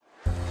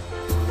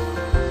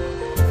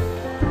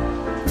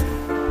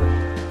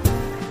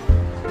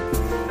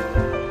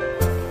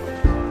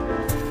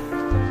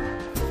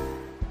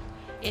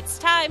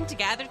time to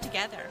gather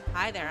together.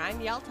 Hi there, I'm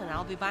Yelton.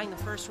 I'll be buying the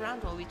first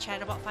round while we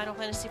chat about Final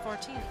Fantasy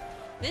XIV.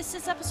 This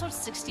is episode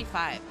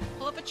 65.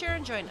 Pull up a chair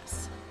and join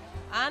us.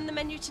 On the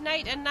menu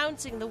tonight,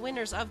 announcing the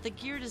winners of the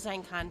Gear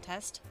Design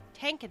Contest,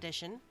 Tank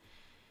Edition,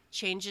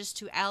 changes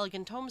to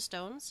Allegan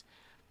Tombstones,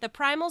 the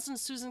Primals and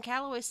Susan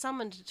Calloway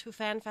summoned to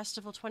Fan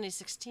Festival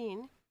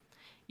 2016,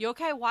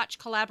 Yokai Watch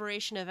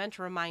collaboration event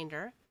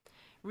reminder,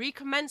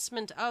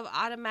 recommencement of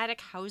automatic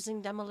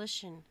housing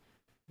demolition.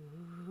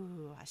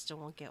 Ooh, I still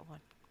won't get one.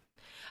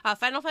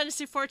 Final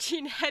Fantasy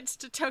XIV heads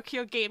to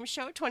Tokyo Game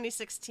Show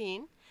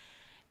 2016.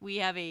 We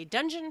have a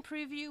dungeon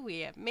preview,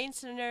 we have main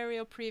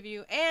scenario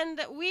preview, and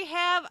we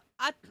have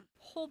a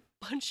whole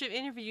bunch of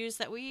interviews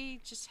that we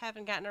just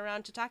haven't gotten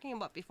around to talking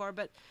about before,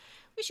 but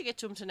we should get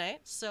to them tonight,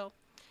 so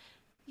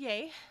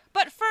yay.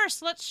 But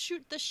first, let's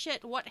shoot the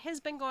shit. What has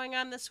been going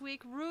on this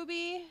week?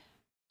 Ruby,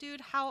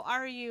 dude, how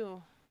are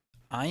you?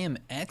 I am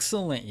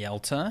excellent,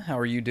 Yelta. How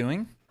are you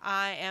doing?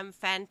 I am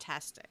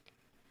fantastic.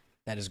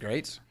 That is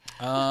great.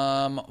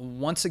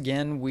 Once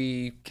again,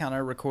 we kind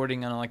of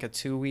recording on like a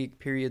 2-week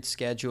period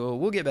schedule.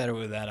 We'll get better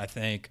with that, I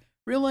think.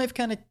 Real life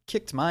kind of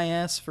kicked my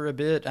ass for a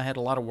bit. I had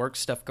a lot of work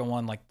stuff go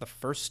on like the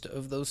first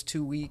of those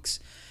 2 weeks,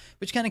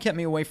 which kind of kept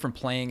me away from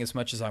playing as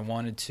much as I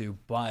wanted to,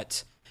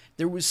 but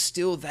there was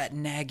still that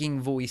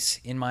nagging voice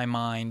in my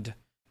mind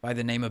by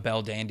the name of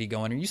Bell Dandy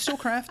going, "Are you still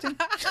crafting?"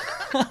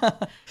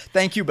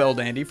 Thank you, Bell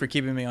Dandy, for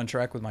keeping me on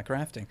track with my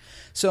crafting.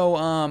 So,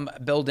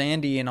 Bell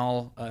Dandy, in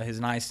all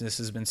his niceness,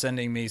 has been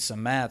sending me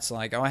some mats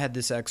like, "Oh, I had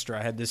this extra,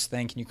 I had this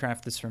thing, can you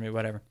craft this for me,"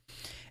 whatever.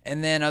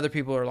 And then other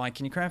people are like,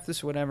 "Can you craft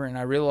this," whatever, and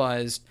I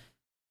realized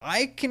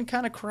I can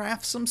kind of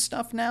craft some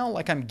stuff now,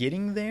 like I'm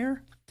getting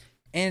there.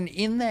 And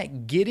in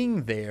that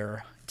getting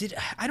there,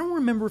 I don't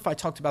remember if I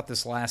talked about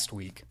this last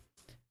week,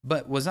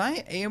 but was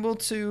I able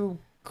to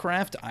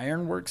craft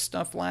ironwork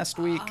stuff last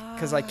week?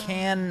 Because I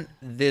can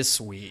this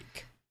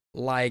week,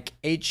 like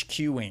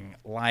HQing,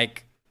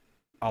 like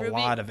a Ruby,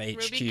 lot of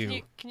HQ.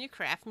 Ruby, can you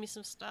craft me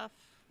some stuff?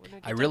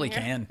 I really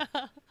can.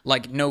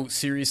 Like, no,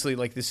 seriously,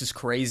 like, this is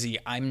crazy.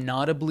 I'm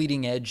not a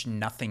bleeding edge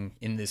nothing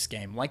in this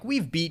game. Like,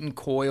 we've beaten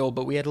Coil,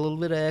 but we had a little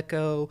bit of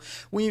Echo.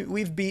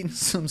 We've beaten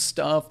some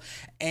stuff,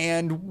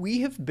 and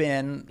we have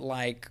been,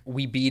 like,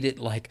 we beat it,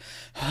 like,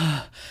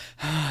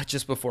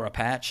 just before a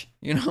patch,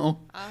 you know?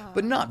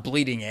 But not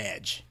bleeding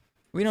edge.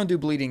 We don't do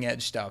bleeding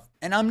edge stuff.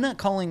 And I'm not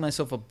calling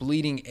myself a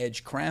bleeding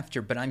edge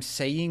crafter, but I'm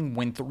saying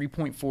when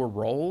 3.4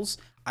 rolls,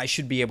 I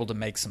should be able to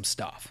make some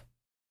stuff.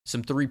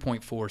 Some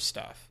 3.4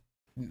 stuff.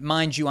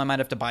 Mind you, I might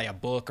have to buy a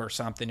book or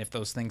something if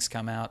those things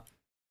come out.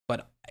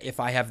 But if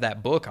I have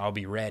that book, I'll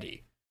be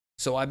ready.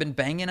 So I've been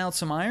banging out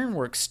some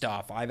ironwork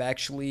stuff. I've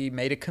actually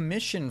made a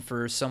commission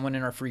for someone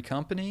in our free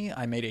company.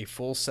 I made a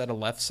full set of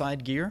left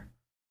side gear.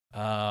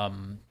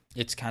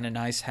 It's kind of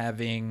nice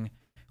having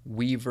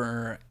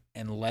Weaver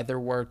and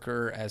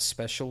Leatherworker as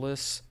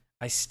specialists.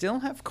 I still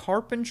have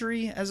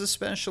Carpentry as a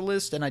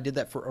specialist, and I did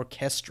that for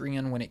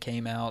Orchestrion when it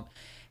came out.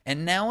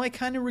 And now I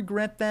kind of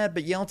regret that,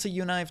 but Yelta,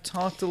 you and I have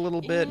talked a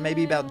little bit,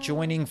 maybe about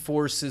joining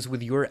forces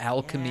with your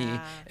alchemy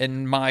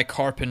and my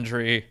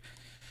carpentry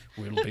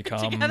will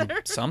become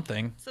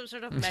something. Some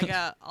sort of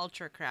mega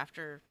ultra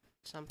crafter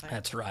something.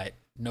 That's right.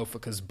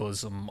 Nofika's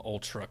bosom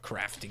ultra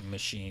crafting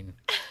machine.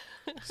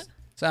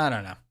 So I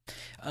don't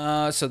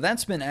know. So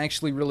that's been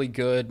actually really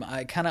good.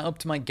 I kind of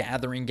upped my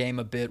gathering game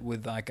a bit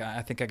with, like,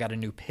 I think I got a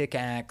new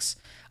pickaxe.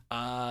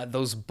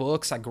 Those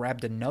books, I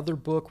grabbed another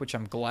book, which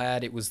I'm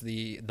glad. It was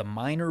the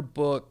minor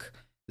book.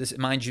 This,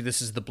 mind you,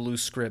 this is the blue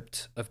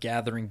script of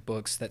gathering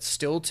books that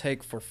still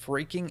take for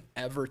freaking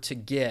ever to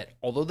get.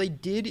 Although they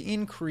did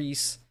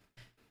increase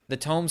the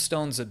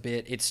tomestones a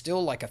bit, it's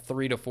still like a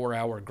 3 to 4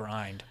 hour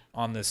grind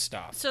on this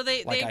stuff. So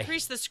they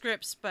increased the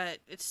scripts, but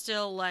it's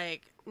still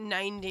like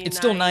 99. It's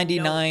still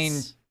 99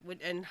 notes.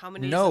 And how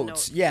many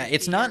notes? Yeah,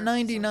 it's not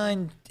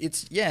 99. Something?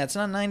 It's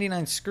not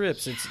 99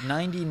 scripts. It's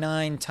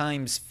 99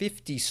 times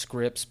 50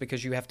 scripts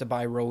because you have to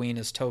buy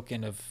Rowena's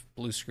token of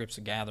blue scripts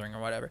of gathering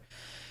or whatever.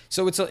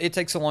 So it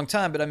takes a long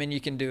time, but I mean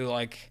you can do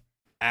like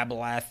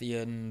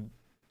Abelathian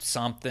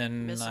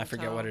something, Mistletoe. I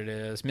forget what it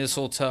is,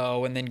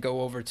 mistletoe, and then you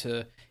go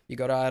to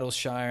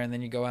Idleshire, and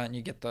then you go out and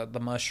you get the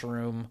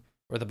mushroom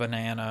or the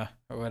banana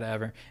or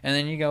whatever, and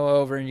then you go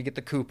over and you get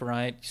the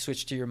cooperite, you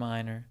switch to your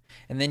miner,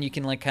 and then you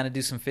can like kind of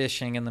do some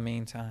fishing in the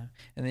meantime,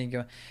 and then you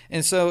go,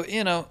 and so,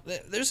 you know,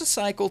 there's a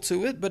cycle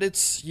to it, but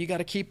it's, you got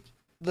to keep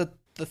the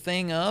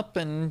thing up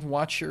and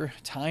watch your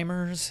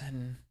timers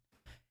and,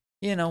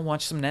 you know,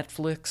 watch some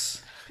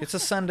Netflix. It's a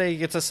Sunday,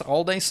 it's a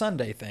all-day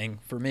Sunday thing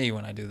for me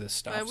when I do this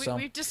stuff.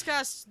 We've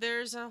discussed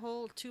there's a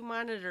whole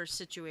 2-monitor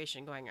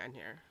situation going on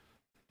here.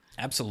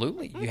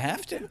 Absolutely, you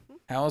have to.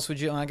 How else would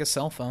you like a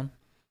cell phone?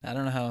 I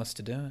don't know how else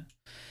to do it.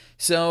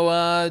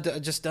 So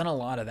just done a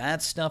lot of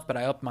that stuff, but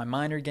I upped my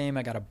minor game.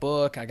 I got a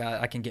book.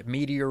 I can get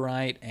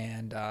Meteorite,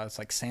 and it's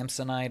like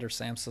Samsonite or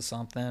Samsa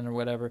something or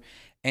whatever.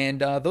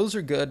 And those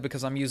are good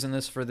because I'm using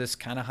this for this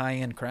kind of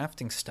high-end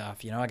crafting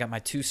stuff. You know, I got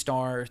my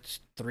 2-star,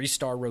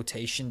 3-star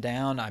rotation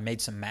down. I made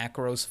some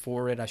macros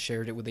for it. I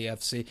shared it with the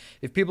FC.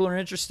 If people are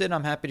interested,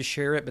 I'm happy to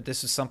share it, but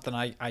this is something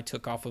I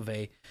took off of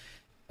a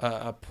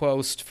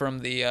post from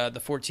the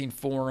 14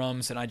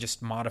 forums, and I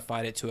just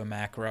modified it to a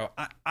macro.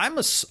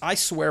 I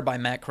swear by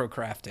macro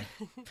crafting.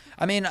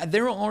 I mean,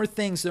 there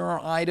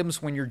are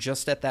items when you're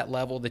just at that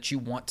level that you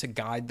want to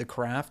guide the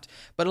craft,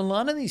 but a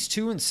lot of these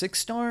 2 and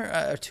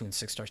 3-star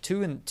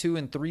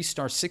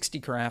 60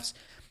 crafts,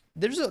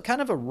 there's a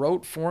kind of a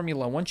rote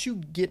formula. Once you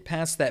get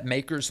past that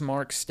maker's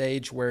mark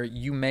stage where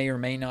you may or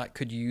may not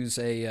could use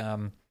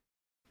a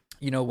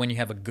when you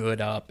have a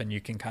good up and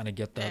you can kind of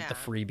get the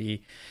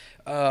freebie.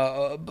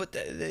 But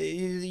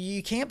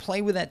you can't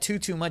play with that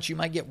too much. You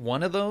might get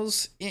one of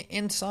those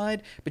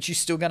inside, but you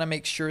still got to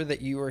make sure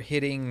that you are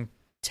hitting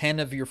 10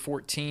 of your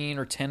 14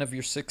 or 10 of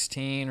your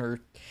 16 or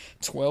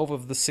 12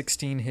 of the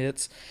 16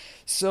 hits.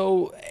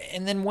 So,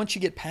 and then once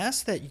you get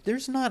past that,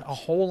 there's not a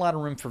whole lot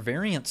of room for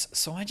variance.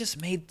 So I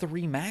just made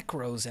 3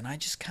 macros and I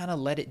just kind of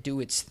let it do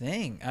its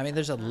thing. I mean,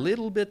 there's a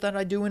little bit that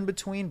I do in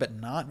between, but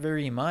not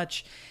very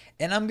much.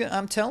 And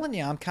I'm telling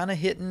you, I'm kind of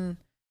hitting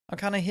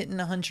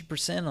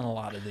 100% on a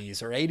lot of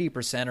these, or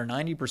 80% or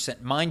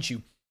 90%. Mind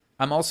you,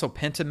 I'm also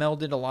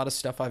pentamelded a lot of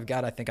stuff I've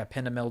got. I think I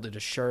pentamelded a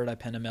shirt. I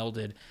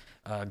pentamelded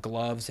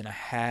gloves and a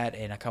hat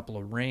and a couple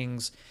of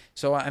rings.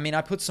 So, I mean,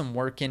 I put some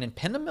work in. And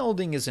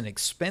pentamelding is an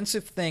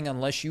expensive thing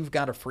unless you've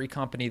got a free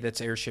company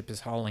that's Airship is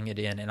hauling it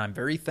in. And I'm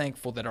very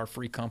thankful that our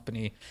free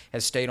company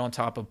has stayed on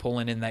top of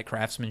pulling in that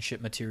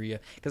craftsmanship material,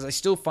 because I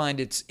still find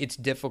it's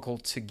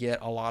difficult to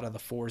get a lot of the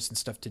fours and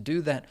stuff to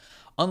do that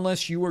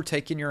unless you are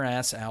taking your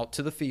ass out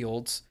to the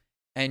fields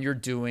and you're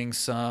doing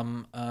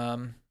some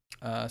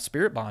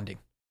spirit bonding,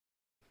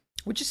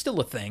 which is still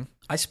a thing.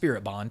 I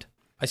spirit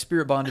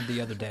bonded the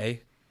other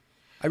day.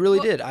 I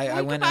really did.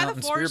 I went out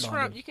and spirit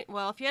bonded.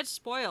 If you had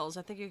spoils,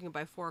 I think you can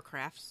buy 4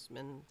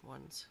 craftsman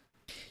ones.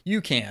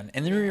 You can,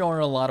 and there are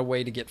a lot of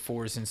ways to get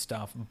 4s and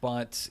stuff,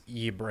 but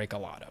you break a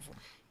lot of them.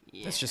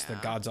 Yeah. That's just the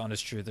God's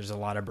honest truth. There's a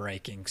lot of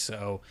breaking.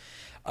 So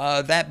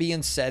that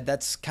being said,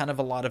 that's kind of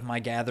a lot of my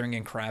gathering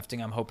and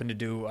crafting. I'm hoping to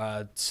do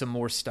some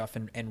more stuff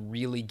and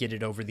really get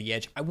it over the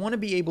edge. I want to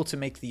be able to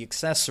make the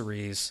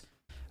accessories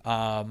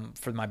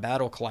for my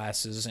battle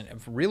classes and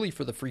really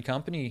for the free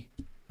company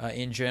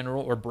in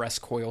general, or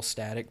breast coil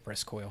static.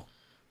 Breast coil.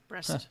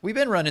 Breast. We've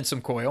been running some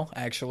coil,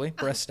 actually.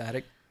 Breast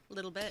static. A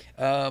little bit.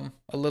 A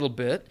little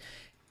bit.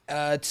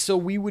 So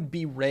we would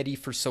be ready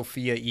for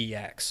Sophia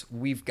EX.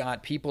 We've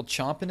got people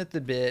chomping at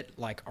the bit,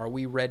 like, are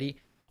we ready?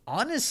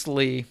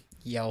 Honestly,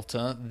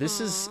 Yelta,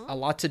 this is a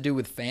lot to do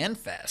with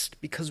FanFest,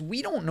 because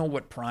we don't know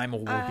what Primal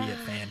will be at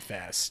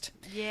FanFest.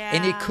 Yeah.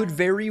 And it could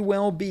very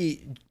well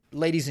be,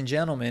 ladies and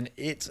gentlemen,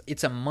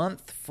 it's a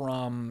month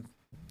from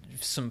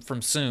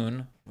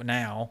soon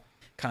now,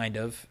 kind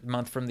of, a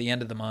month from the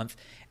end of the month,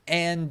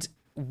 and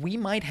we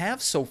might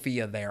have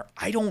Sophia there.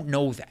 I don't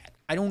know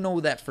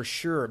that for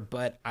sure,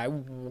 but I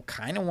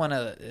kind of want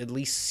to at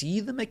least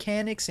see the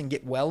mechanics and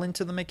get well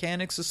into the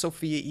mechanics of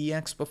Sophia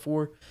EX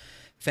before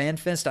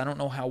FanFest. I don't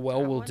know how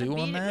well we'll do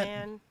on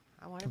that,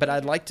 but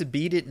I'd like to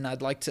beat it, and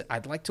I'd like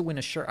to win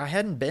a shirt. I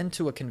hadn't been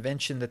to a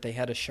convention that they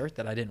had a shirt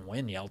that I didn't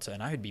win, Yelta,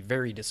 and I would be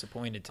very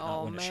disappointed to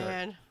not win a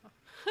shirt.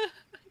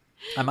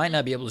 I might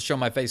not be able to show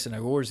my face in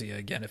Agorzia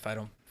again if I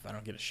don't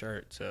get a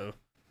shirt. So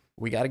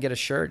we got to get a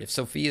shirt. If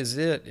Sophia's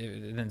it,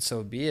 then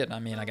so be it.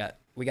 I mean,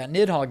 we got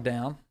Nidhogg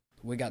down.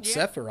 We got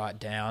Sephiroth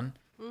down.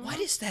 Mm-hmm.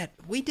 What is that?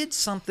 We did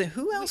something.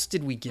 Who else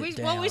did we get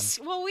down?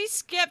 We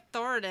skipped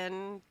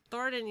Thoradin.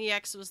 Thoradin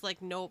EX was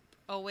like, nope.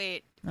 Oh,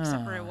 wait.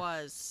 Sephiroth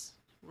was.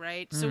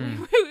 Right? So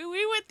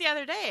we went the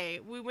other day.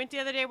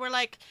 We're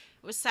like,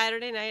 it was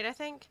Saturday night, I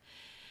think.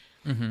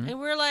 Mm-hmm. And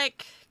we're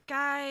like,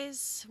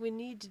 guys, we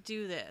need to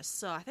do this.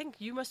 So I think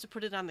you must have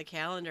put it on the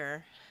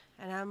calendar.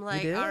 And I'm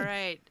like, all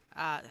right.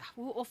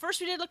 Well, first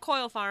we did a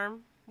coil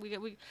farm.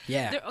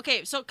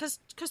 Okay, so because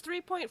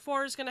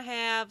 3.4 is going to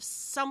have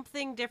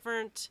something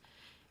different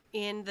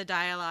in the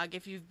dialogue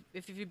if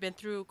you've been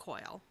through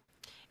coil.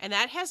 And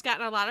that has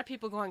gotten a lot of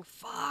people going,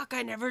 fuck,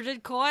 I never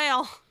did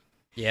coil.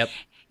 Yep.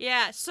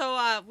 Yeah,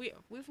 so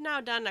we've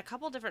now done a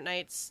couple different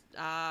nights,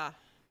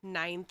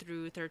 9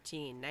 through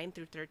 13,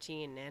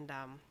 and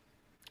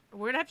we're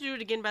going to have to do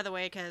it again, by the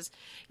way, because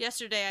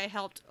yesterday I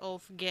helped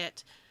Ulf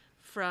get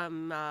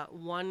from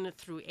 1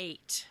 through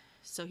 8.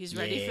 So he's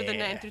ready for the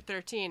 9 through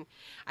 13.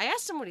 I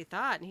asked him what he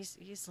thought, and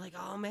he's like,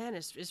 oh, man,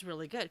 it's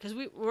really good. Because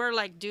we're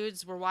like,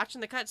 dudes, we're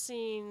watching the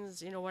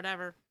cutscenes,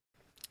 whatever.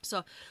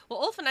 So,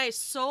 Ulf and I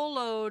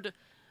soloed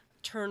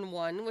turn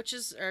 1, which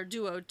is, or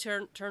duo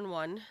turn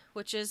 1,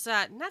 which is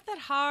not that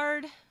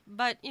hard,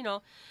 but,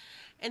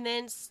 and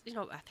then, I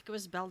think it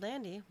was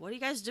Beldandy. What are you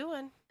guys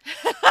doing?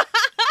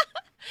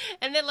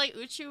 And then, like,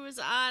 Uchi was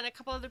on, a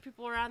couple other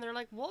people were on. They're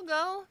like, we'll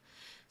go.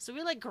 So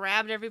we like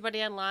grabbed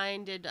everybody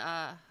online, did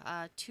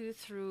 2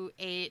 through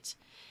 8,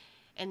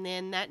 and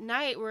then that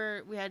night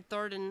we had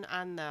Thornton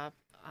on the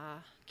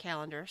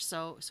calendar.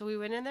 So we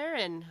went in there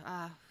and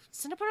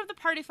Cinna put up the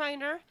party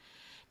finder.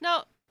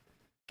 Now,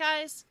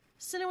 guys,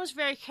 Cinna was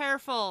very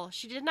careful.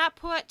 She did not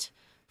put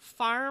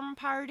farm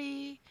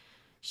party.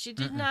 She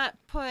did not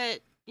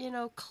put,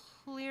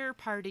 clear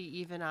party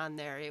even on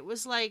there. It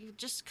was like,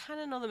 just kind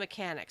of know the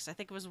mechanics. I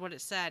think it was what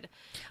it said.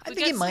 I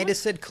think it might have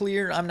said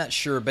clear. I'm not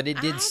sure, but it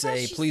did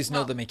say, please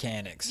know the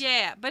mechanics.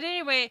 Yeah, but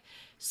anyway,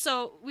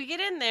 so we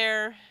get in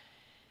there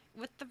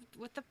with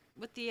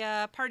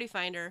the party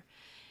finder,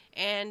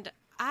 and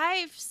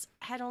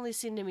had only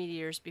seen the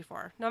meteors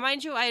before. Now,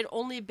 mind you, I had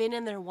only been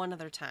in there one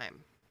other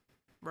time,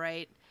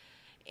 right?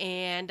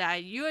 And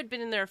you had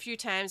been in there a few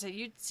times.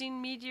 You'd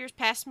seen meteors,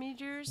 past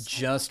meteors?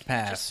 Just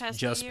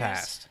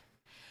passed.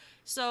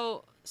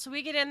 So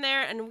we get in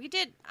there, and we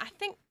did, I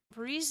think,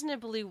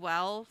 reasonably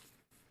well,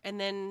 and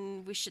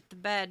then we shit the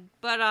bed.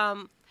 But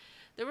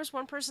there was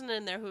one person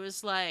in there who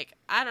was like,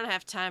 I don't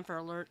have time for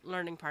a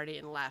learning party,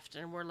 and left.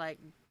 And we're like,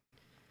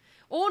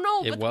 oh,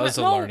 no. It was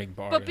a learning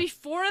party. But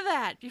before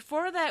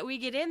that, we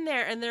get in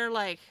there, and they're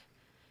like,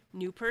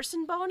 new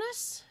person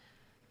bonus?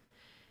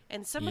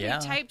 And somebody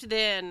typed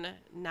in,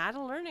 not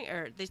a learning,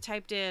 or they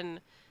typed in,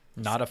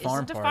 not a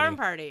farm party. Isn't a farm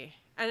party.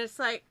 And it's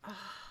like, oh.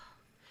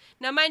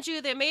 Now, mind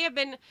you, there may have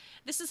been,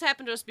 this has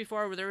happened to us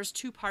before where there was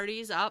 2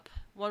 parties up.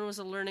 One was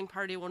a learning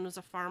party, one was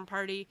a farm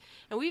party.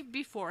 And we've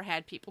before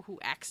had people who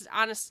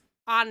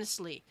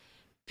honestly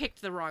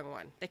picked the wrong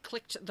one. They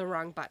clicked the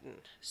wrong button.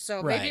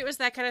 So maybe it was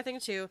that kind of thing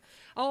too.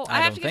 Oh,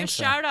 I have to give a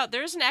shout out.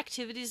 There's an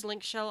activities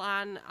link shell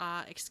on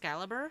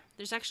Excalibur.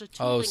 There's actually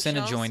 2 link shells. Oh,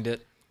 Cinna joined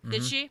it. Mm-hmm.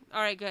 Did she?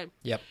 All right, good.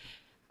 Yep.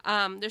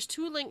 There's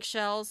 2 link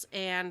shells,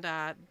 and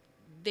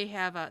they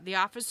have the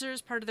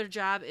officers. Part of their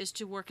job is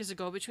to work as a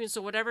go-between.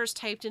 So whatever is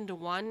typed into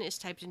one is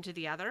typed into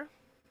the other.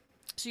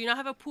 So you now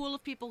have a pool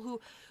of people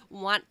who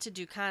want to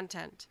do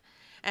content,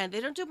 and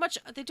they don't do much.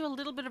 They do a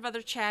little bit of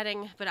other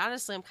chatting, but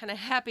honestly, I'm kind of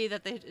happy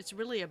that it's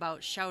really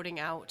about shouting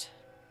out.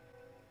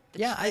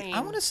 I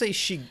want to say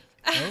she.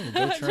 Oh,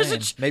 go train.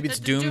 Maybe it's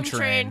Doom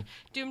Train.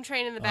 Doom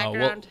Train in the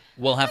background.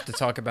 We'll have to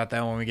talk about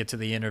that when we get to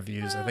the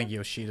interviews. I think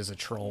Yoshida's a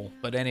troll.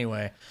 But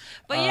anyway.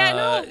 But yeah,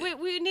 no,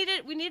 we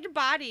needed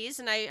bodies,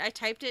 and I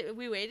typed it.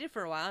 We waited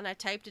for a while, and I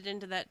typed it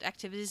into that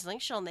activities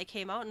link shell, and they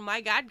came out. And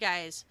my God,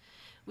 guys,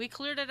 we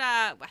cleared it.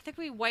 I think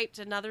we wiped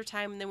another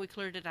time, and then we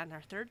cleared it on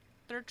our third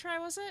try.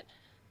 Was it?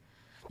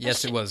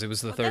 Yes, it was. It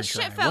was the third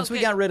try. Once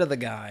we got rid of the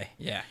guy,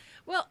 yeah.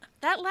 Well,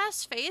 that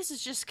last phase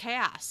is just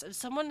chaos. And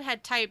someone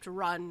had typed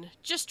 "run,"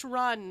 just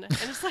run, and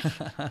it's like.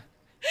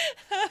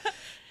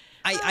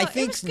 I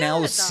think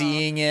now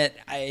seeing it,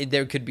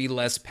 there could be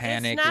less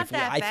panic. It's not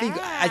that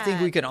bad. I think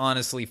we could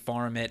honestly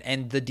farm it,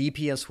 and the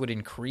DPS would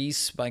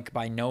increase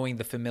by knowing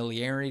the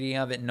familiarity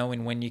of it,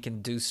 knowing when you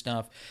can do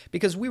stuff.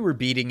 Because we were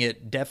beating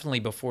it definitely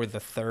before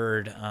the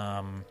third.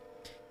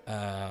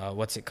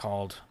 What's it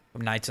called?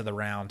 Knights of the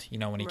Round,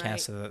 when he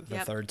casts the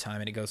third time,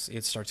 and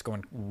it starts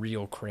going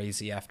real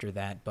crazy after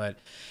that. But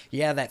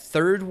yeah, that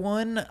third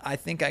one, I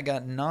think I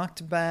got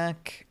knocked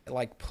back,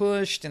 like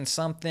pushed and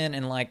something,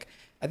 and like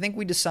I think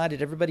we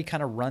decided everybody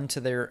kind of run to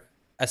their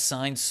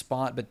assigned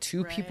spot, but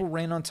 2 people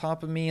ran on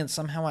top of me, and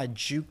somehow I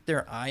juked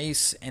their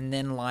ice, and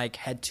then like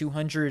had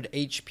 200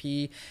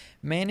 HP,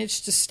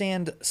 managed to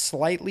stand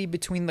slightly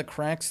between the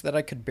cracks that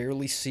I could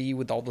barely see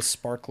with all the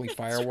sparkly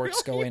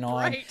fireworks going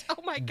on.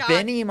 Oh my God.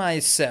 Benny,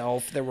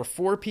 myself, there were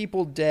 4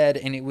 people dead,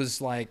 and it was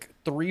like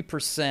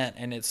 3%,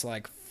 and it's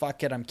like,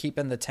 fuck it, I'm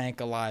keeping the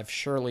tank alive.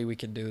 Surely we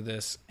can do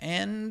this.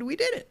 And we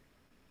did it.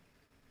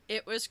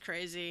 It was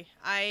crazy.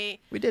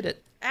 We did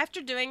it.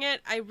 After doing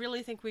it, I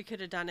really think we could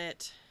have done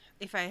it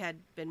if I had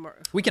been more.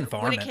 We can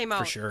farm when it came for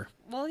out. sure.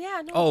 Well,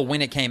 yeah, no. Oh,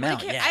 when it came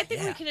out, I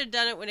think we could have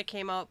done it when it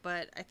came out,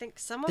 but I think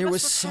some of there us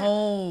was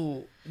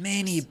so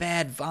many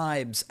bad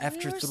vibes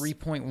after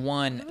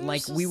 3.1.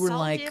 Like we were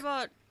like,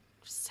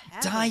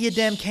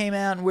 Diadem came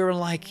out, and we were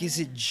like, is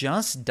it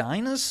just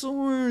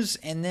dinosaurs?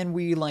 And then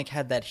we like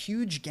had that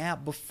huge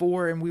gap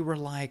before, and we were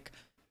like,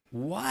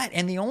 what?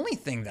 And the only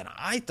thing that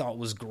I thought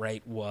was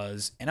great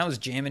was, and I was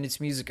jamming its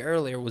music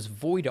earlier, was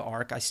Void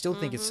Ark. I still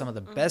think it's some of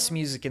the best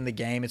music in the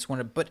game. It's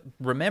but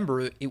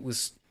remember, it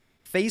was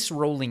face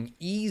rolling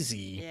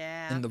easy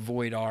in the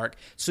Void Ark.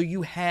 So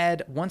you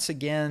had, once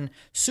again,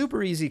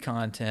 super easy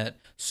content,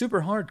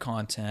 super hard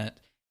content,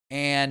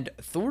 and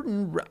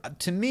Thornton,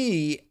 to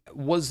me,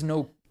 was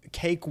no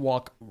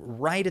cakewalk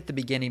right at the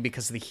beginning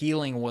because the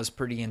healing was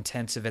pretty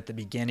intensive at the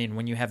beginning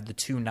when you have the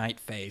 2 night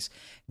phase.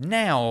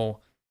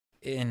 Now,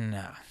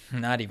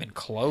 not even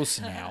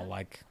close now.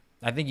 Like,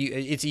 I think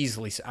it's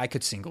easily, I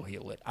could single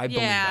heal it. I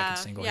believe I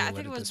could single heal it. Yeah, I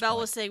think it was Belle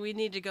was saying we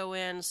need to go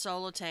in,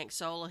 solo tank,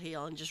 solo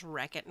heal, and just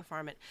wreck it and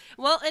farm it.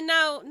 Well, and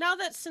now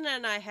that Cinna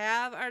and I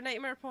have our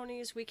Nightmare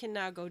Ponies, we can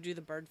now go do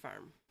the bird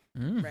farm.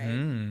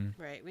 Mm-hmm.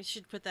 Right. We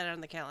should put that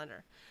on the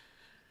calendar.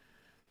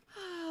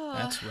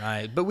 That's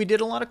right. But we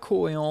did a lot of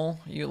coil,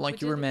 you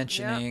were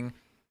mentioning.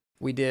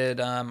 We did,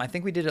 I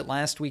think we did it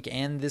last week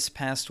and this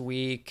past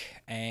week,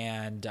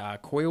 and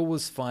Coil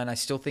was fun. I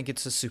still think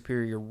it's a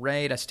superior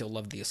raid. I still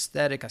love the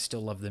aesthetic. I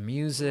still love the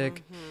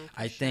music.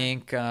 I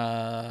think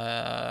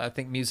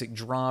music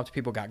dropped.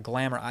 People got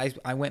glamour.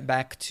 I went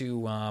back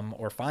to,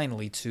 or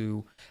finally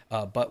to,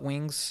 Butt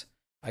Wings.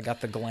 I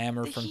got the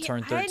glamour from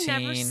Turn 13. I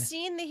had never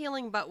seen the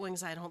healing butt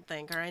wings, I don't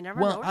think, or I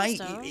never noticed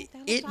them.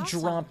 It awesome.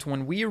 Dropped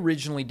when we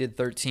originally did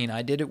 13.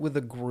 I did it with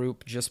a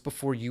group just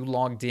before you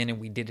logged in, and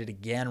we did it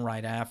again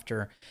right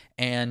after.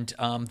 And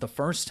the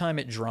first time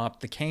it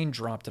dropped, the cane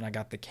dropped, and I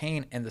got the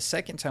cane. And the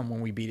second time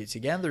when we beat it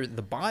together,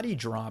 the body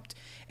dropped,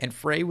 and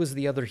Frey was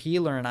the other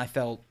healer, and I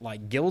felt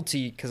like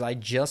guilty because I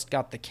just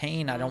got the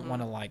cane. I don't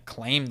want to like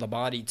claim the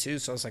body too.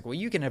 So I was like, well,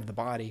 you can have the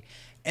body.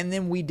 And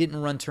then we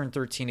didn't run Turn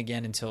 13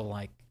 again until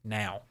like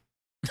now.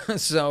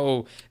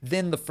 So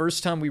then the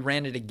first time we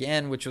ran it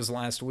again, which was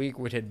last week,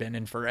 which had been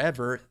in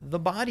forever, the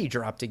body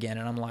dropped again.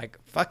 And I'm like,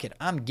 fuck it,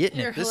 I'm getting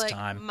it this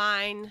time.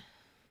 Mine.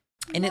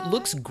 And it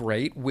looks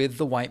great with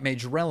the White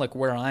Mage Relic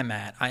where I'm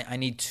at. I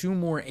need 2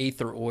 more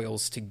Aether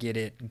Oils to get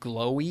it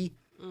glowy.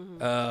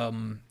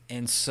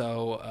 And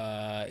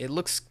so it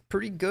looks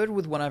pretty good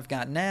with what I've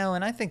got now.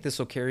 And I think this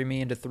will carry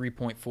me into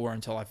 3.4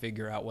 until I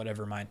figure out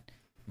whatever my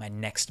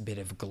next bit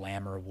of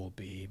glamour will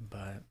be.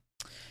 But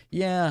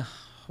yeah,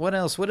 what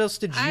else? What else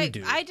did you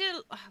do?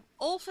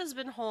 Ulf has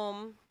been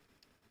home.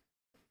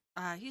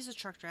 He's a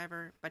truck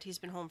driver, but he's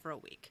been home for a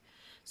week.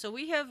 So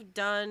we have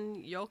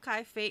done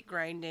Yokai Fate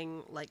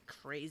grinding like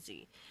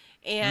crazy.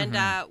 And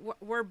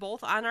we're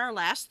both on our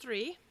last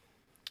 3.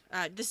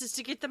 This is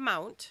to get the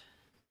mount.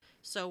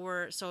 So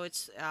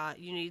it's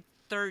you need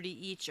 30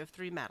 each of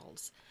 3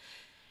 medals.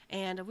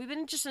 And we've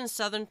been just in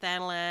Southern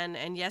Thanalan,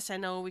 and yes, I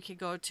know we could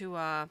go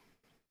to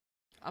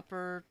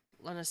Upper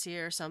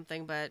Lanasir or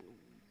something, but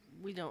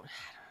we don't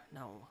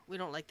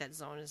like that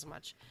zone as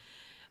much.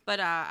 But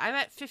I'm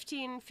at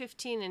 15,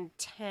 15, and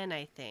 10,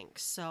 I think.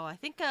 So I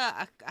think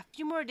a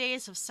few more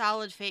days of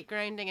solid fate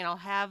grinding, and I'll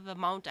have the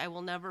mount I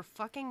will never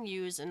fucking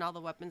use, and all the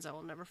weapons I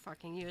will never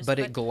fucking use. But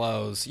it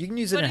glows. You can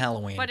use it in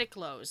Halloween. But it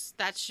glows.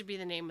 That should be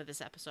the name of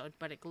this episode.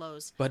 But it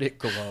glows. But it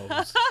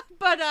glows.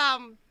 But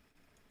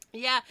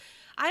yeah,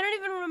 I don't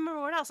even remember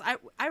what else.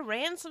 I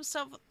ran some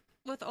stuff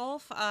with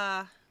Ulf.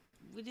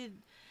 We did.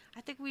 I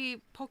think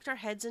we poked our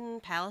heads in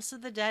Palace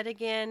of the Dead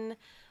again.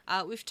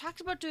 We've talked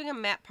about doing a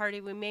map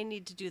party. We may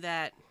need to do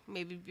that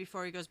maybe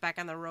before he goes back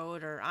on the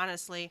road, or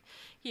honestly,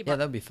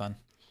 that'd be fun.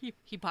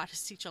 He bought a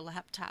Siecha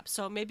laptop,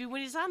 so maybe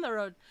when he's on the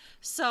road.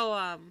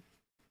 So,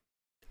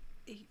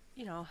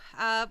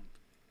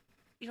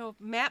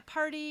 map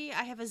party.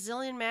 I have a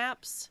zillion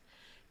maps.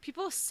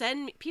 People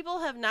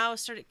have now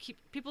started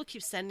people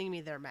keep sending me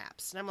their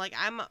maps, and I'm like,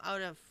 I'm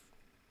out of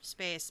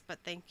space, but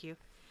thank you.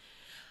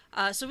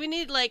 So we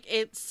need like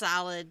a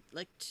solid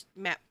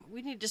map.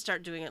 We need to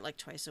start doing it like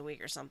twice a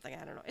week or something.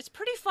 I don't know. It's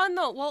pretty fun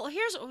though. Well,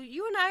 here's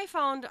you and I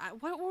found.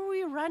 What were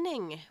we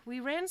running? We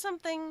ran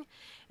something,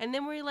 and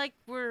then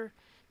we're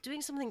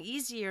doing something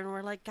easier, and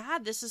we're like,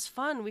 God, this is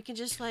fun. We can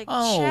just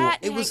chat.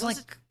 It was like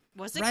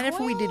was it right Coil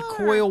after we did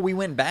Coil, we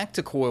went back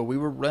to Coil. We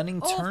were running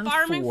turn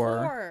farming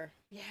 4.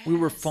 Yes. We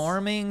were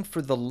farming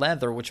for the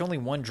leather, which only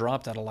one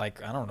dropped out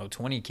of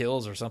 20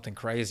 kills or something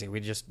crazy. We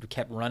just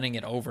kept running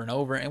it over and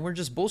over, and we're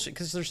just bullshit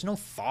because there's no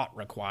thought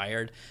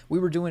required. We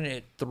were doing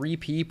it 3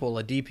 people,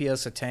 a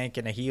DPS, a tank,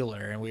 and a healer,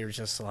 and we were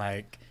just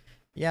like,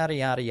 yada,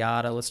 yada,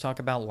 yada. Let's talk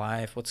about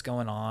life, what's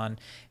going on.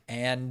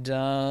 And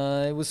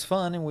it was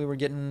fun, and we were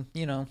getting,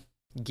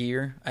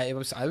 gear. I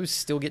was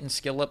still getting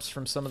skill ups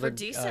from some of the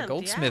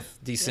Goldsmith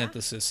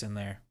desynthesis in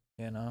there,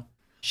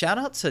 Shout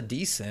out to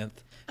Desynth.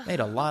 Made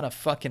a lot of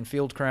fucking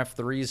Fieldcraft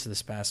 3s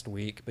this past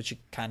week, but you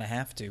kind of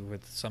have to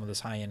with some of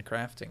this high-end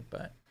crafting,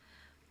 but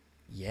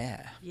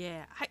yeah.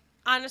 Yeah.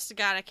 Honest to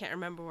God, I can't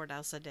remember what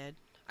else I did.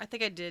 I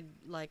think I did,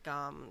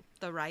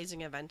 the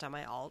Rising event on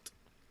my alt.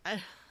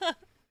 Have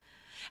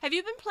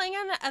you been playing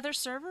on the other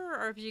server,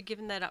 or have you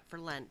given that up for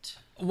Lent?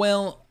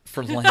 Well,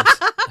 for Lent...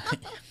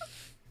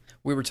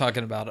 We were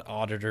talking about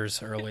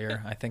auditors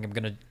earlier. I think I'm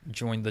going to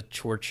join the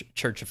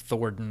Church of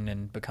Thornton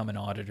and become an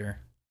auditor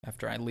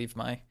after I leave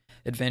my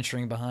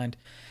adventuring behind.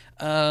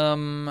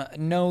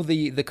 No,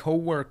 the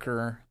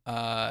coworker,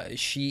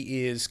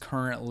 she is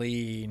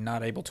currently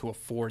not able to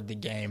afford the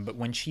game, but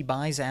when she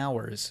buys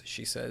ours,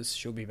 she says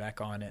she'll be back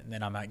on it, and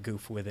then I might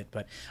goof with it.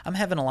 But I'm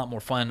having a lot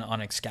more fun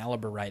on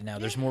Excalibur right now.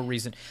 There's more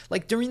reason.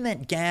 Like, during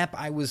that gap,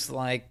 I was,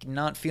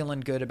 not feeling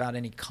good about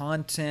any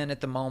content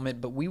at the moment,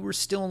 but we were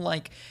still,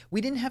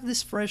 we didn't have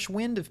this fresh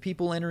wind of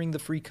people entering the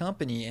free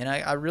company, and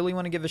I really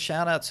want to give a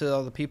shout-out to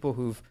all the people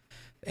who've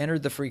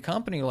entered the free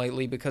company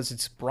lately, because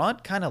it's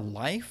brought kind of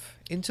life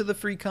into the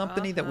free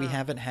company that we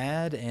haven't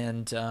had,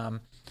 and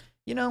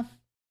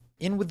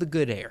in with the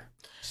good air.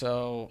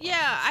 So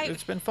yeah,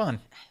 it's been fun.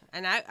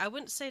 And I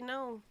wouldn't say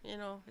no.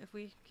 If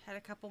we had a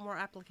couple more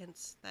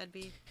applicants, that'd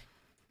be.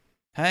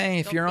 Hey,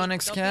 if you're on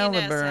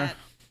Excalibur,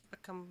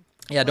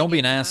 don't be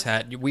an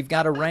asshat. We've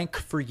got a rank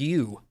for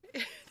you.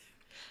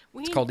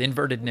 It's called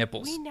inverted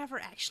nipples. We never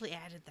actually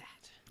added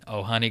that.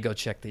 Oh, honey, go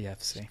check the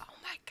FC. Oh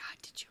my God,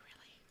 did you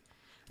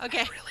really?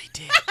 Okay. I really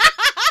did.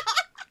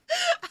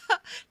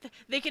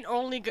 They can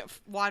only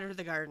water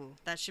the garden.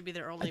 That should be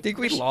their only I think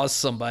we permission. lost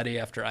somebody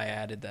after I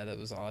added that. It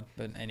was odd,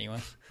 but anyway.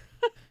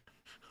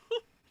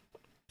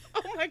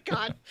 Oh my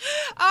god.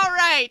 All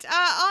right.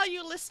 All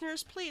you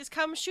listeners, please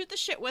come shoot the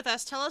shit with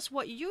us. Tell us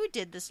what you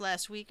did this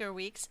last week or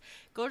weeks.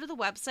 Go to the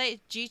website,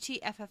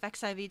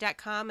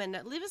 gtffxiv.com, and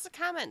leave us a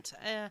comment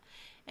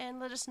and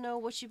let us know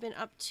what you've been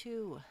up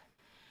to.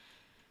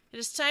 It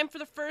is time for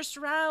the first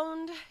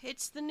round.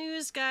 It's the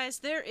news, guys.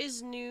 There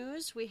is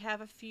news. We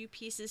have a few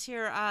pieces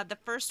here. The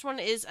first one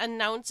is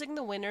announcing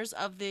the winners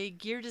of the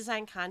Gear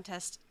Design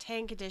Contest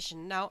Tank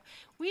Edition. Now,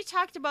 we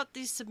talked about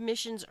these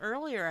submissions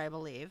earlier, I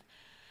believe.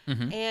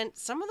 Mm-hmm. And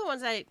some of the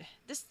ones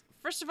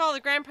first of all,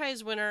 the grand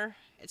prize winner,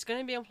 it's going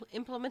to be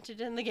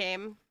implemented in the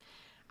game.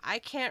 I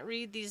can't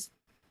read these.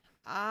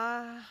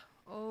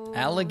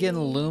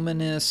 Allegan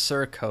Luminous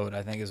Surcoat,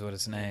 I think is what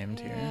it's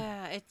named here.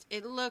 Yeah,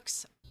 it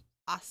looks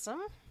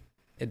awesome.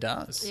 It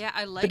does. Yeah,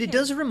 I like it. But it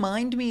does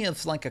remind me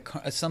of like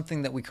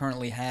something that we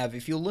currently have.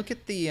 If you look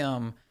at the,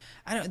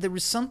 there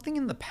was something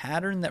in the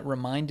pattern that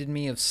reminded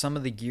me of some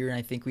of the gear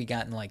I think we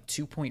got in like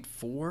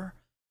 2.4.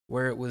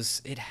 Where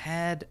it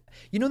had,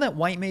 that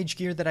White Mage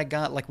gear that I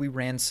got, like we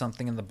ran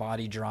something and the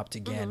body dropped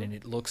again, and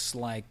it looks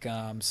like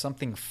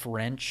something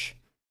French.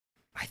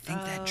 I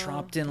think that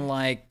dropped in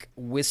like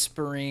Wanderer's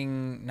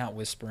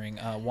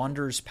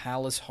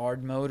Palace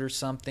hard mode or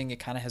something. It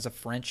kind of has a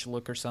French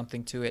look or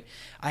something to it.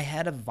 I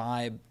had a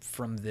vibe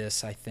from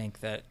this, I think,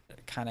 that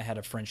kind of had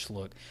a French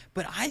look.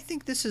 But I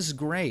think this is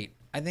great.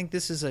 I think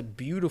this is a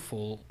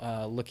beautiful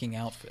looking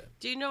outfit.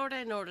 Do you know what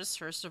I noticed,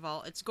 first of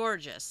all? It's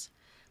gorgeous.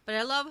 But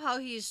I love how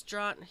he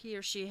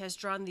or she has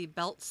drawn the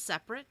belt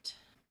separate,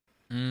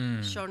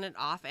 shown it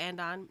off and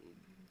on.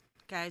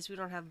 Guys, we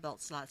don't have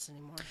belt slots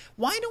anymore.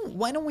 Why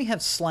don't we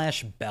have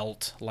slash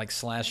belt like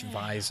slash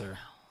visor?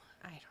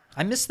 I don't know.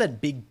 I miss that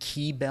big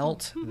key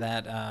belt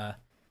that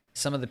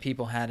some of the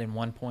people had in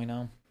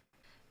 1.0.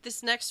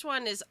 This next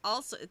one this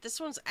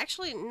one's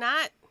actually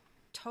not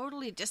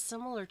totally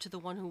dissimilar to the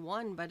one who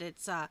won, but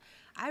it's I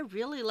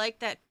really like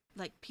that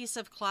like piece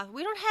of cloth.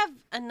 We don't have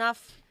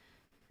enough.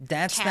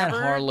 That's tabards.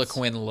 That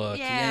Harlequin look.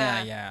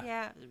 Yeah.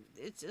 Yeah.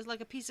 It's like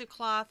a piece of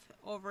cloth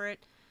over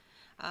it.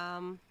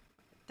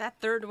 That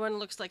third one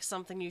looks like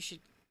something you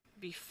should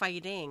be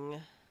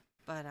fighting.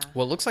 But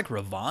well, it looks like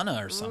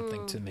Ravana or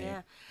something to me.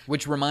 Yeah.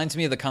 Which reminds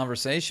me of the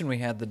conversation we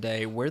had the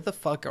day. Where the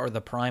fuck are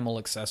the primal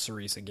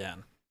accessories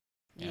again?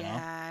 You know?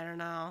 I don't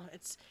know.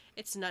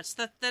 It's nuts.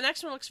 The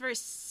next one looks very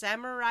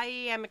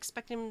samurai. I'm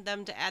expecting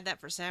them to add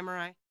that for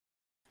samurai.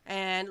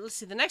 And let's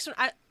see, the next one,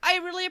 I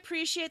really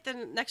appreciate the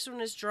next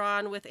one is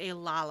drawn with a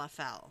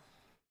Lalafell.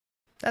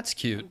 That's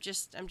cute.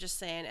 I'm just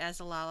saying, as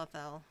a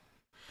Lalafell.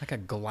 Like a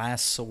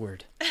glass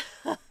sword.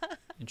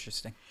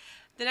 Interesting.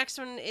 The next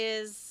one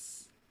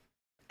is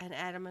an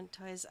Adamant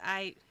Toys.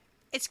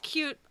 It's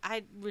cute.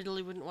 I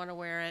really wouldn't want to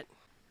wear it.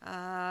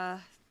 I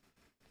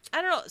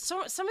don't know.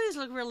 Some of these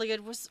look really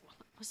good. Was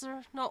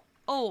there no?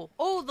 Oh,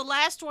 the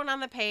last one on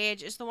the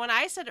page is the one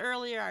I said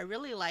earlier I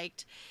really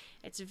liked.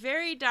 It's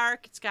very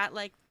dark. It's got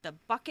like the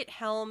bucket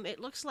helm. It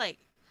looks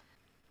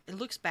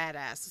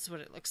badass. Is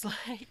what it looks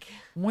like.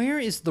 Where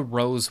is the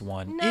rose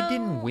one? No. It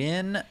didn't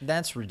win.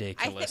 That's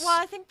ridiculous.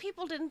 I think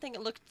people didn't think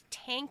it looked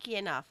tanky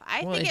enough.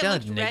 I think it looked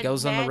doesn't. red It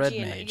goes on the red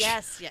magi- mage.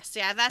 Yes.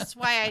 Yeah, that's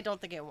why I don't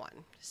think it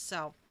won.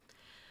 So,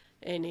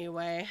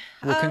 anyway.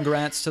 Well,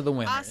 congrats to the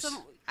winners. Awesome.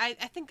 I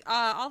think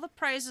all the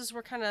prizes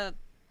were kind of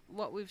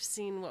what we've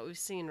seen,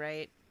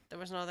 right? There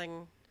was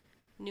nothing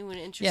new and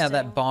interesting. Yeah,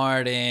 that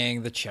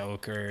barding, the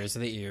chokers,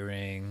 the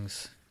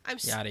earrings,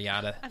 yada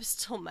yada. I'm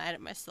still mad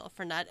at myself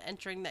for not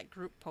entering that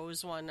group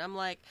pose one. I'm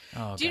like,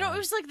 Oh, do you know, God. it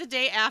was like the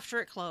day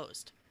after it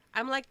closed.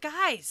 I'm like,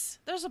 guys,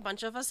 there's a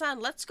bunch of us on.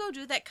 Let's go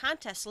do that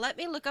contest. Let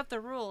me look up the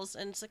rules.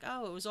 And it's like,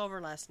 oh, it was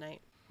over last night.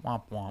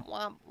 Womp womp.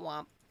 Womp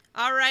womp.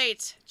 All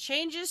right,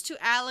 changes to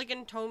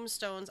Allegan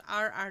tombstones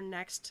are our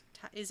next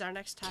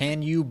topic.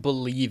 Can you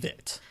believe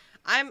it?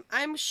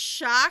 I'm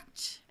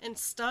shocked and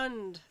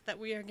stunned that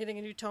we are getting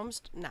a new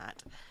tombstone.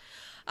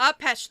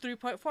 Patch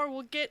 3.4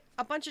 will get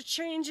a bunch of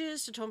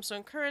changes to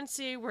tombstone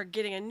currency. We're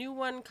getting a new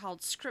one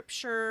called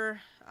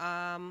Scripture.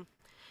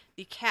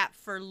 The cap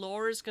for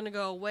lore is going to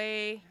go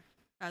away.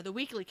 The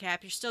weekly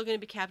cap, you're still going to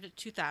be capped at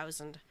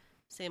 2,000.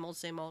 Same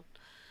old.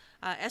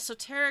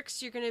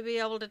 Esoterics, you're going to be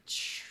able to.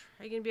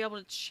 Are you going to be able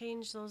to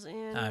change those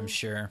in? I'm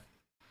sure.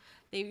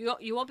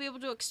 You won't be able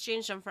to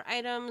exchange them for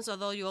items,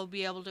 although you'll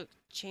be able to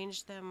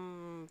change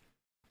them.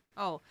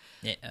 Oh,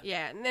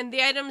 yeah. And then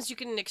the items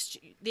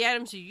the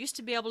items you used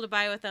to be able to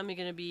buy with them, you're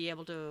going to be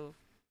able to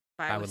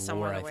buy with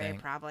someone away,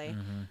 probably.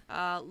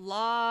 Mm-hmm.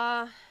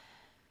 Law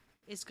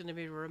is going to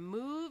be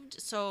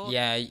removed, so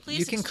yeah, please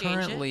you can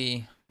exchange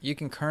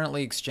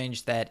currently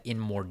exchange that in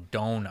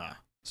Mordona.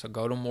 So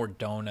go to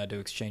Mordona to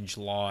exchange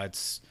law.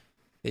 It's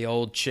the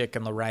old chick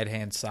on the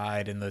right-hand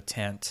side in the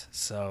tent.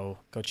 So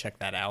go check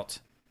that out.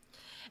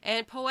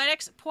 And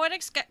Poetics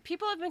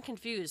people have been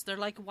confused. They're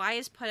like, why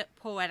is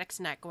Poetics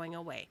not going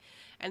away?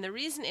 And the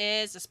reason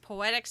is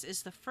Poetics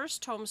is the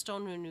first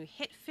tombstone when you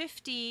hit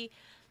 50,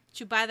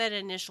 to buy that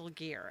initial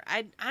gear.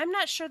 I'm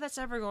not sure that's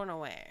ever going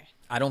away.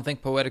 I don't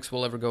think Poetics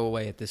will ever go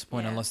away at this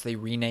point Yeah. unless they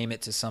rename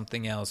it to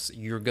something else.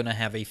 You're going to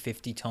have a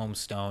 50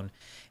 tombstone,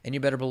 and you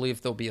better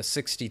believe there'll be a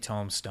 60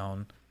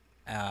 tombstone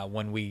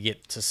when we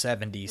get to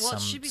 70 Well,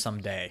 it should be-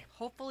 someday.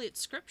 Hopefully it's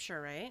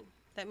scripture, right?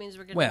 That means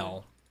we're going to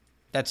Well,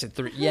 that's it.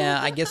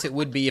 Yeah, I guess it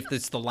would be if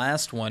it's the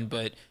last one,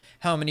 but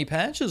how many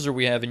patches are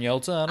we having,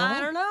 Yelta? I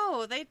don't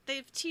know.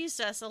 They've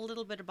teased us a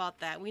little bit about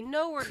that. We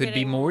know we're Could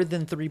getting be more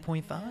than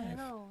 3.5. I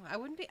know. I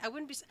wouldn't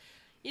be.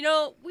 You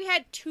know, we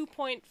had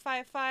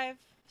 2.55,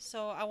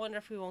 so I wonder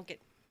if we won't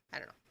get. I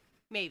don't know.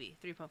 Maybe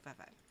 3.55.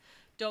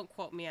 Don't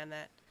quote me on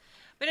that.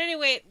 But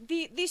anyway,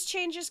 these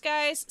changes,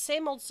 guys,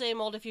 same old,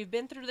 same old. If you've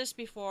been through this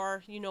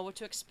before, you know what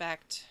to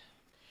expect.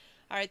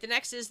 All right, the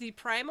next is the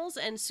Primals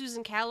and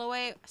Susan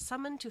Calloway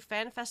summoned to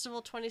Fan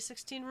Festival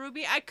 2016.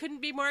 Ruby, I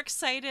couldn't be more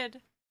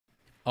excited.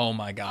 Oh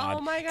my god.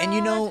 Oh my And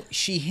you know, God.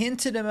 she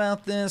hinted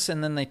about this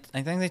and then I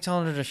think they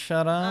told her to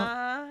shut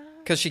up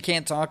cuz she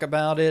can't talk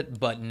about it,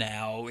 but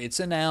now it's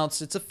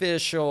announced, it's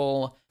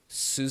official.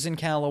 Susan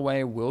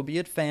Calloway will be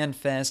at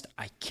FanFest.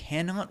 I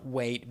cannot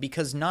wait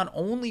because not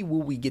only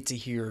will we get to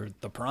hear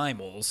the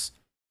Primals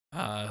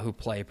who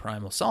play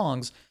Primal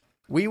songs,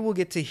 we will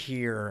get to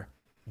hear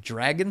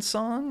Dragon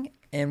Song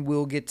and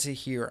we'll get to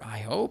hear, I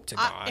hope to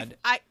God,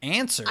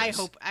 answers. I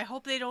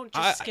hope they don't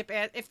just skip.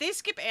 If they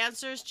skip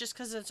answers just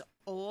because it's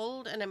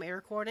old and I'm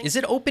air quoting. Is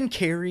it open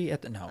carry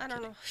at the no? I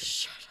don't know.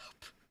 Shut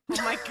up.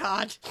 Oh my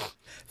God.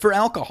 For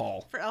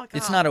alcohol. For alcohol.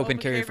 It's not open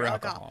carry for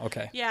alcohol.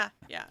 Okay. Yeah.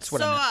 That's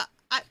what so I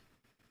meant.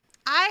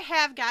 I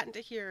have gotten to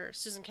hear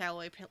Susan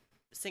Calloway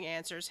sing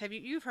answers.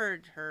 You've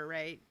heard her,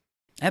 right?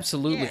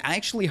 Absolutely. Yeah. I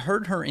actually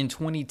heard her in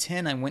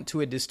 2010. I went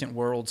to a Distant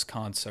Worlds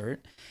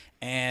concert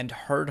and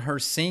heard her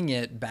sing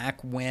it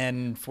back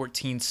when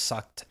 14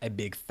 sucked a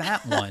big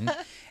fat one.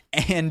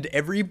 And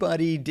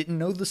everybody didn't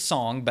know the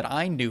song, but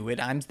I knew it.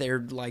 I'm there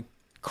like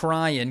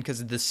crying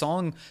because the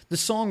song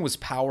was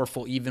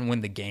powerful even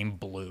when the game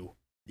blew.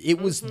 It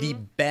was the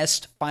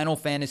best Final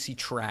Fantasy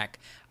track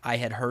I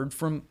had heard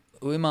from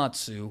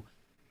Uematsu.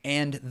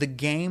 And the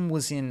game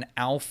was in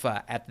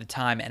alpha at the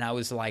time, and I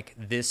was like,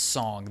 this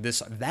song,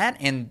 that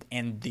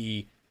and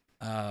the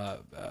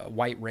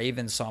White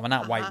Raven song, well,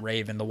 not White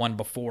Raven, the one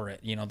before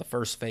it, you know, the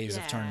first phase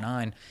of Turn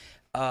 9,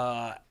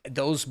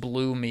 those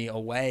blew me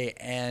away.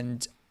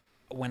 And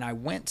when I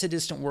went to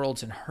Distant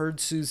Worlds and heard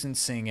Susan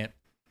sing it,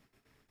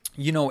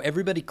 you know,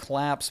 everybody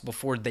claps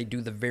before they do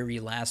the very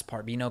last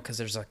part, you know, because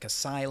there's like a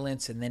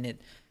silence, and then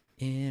it...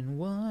 in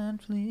one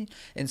plea.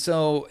 And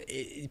so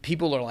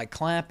people are like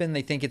clapping.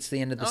 They think it's the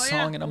end of the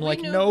song. And I'm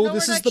like, no,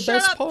 this is the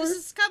best part. This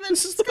is coming.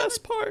 This is the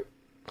best part.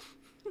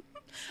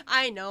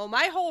 I know.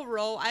 My whole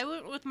row, I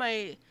went with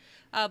my,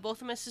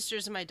 both of my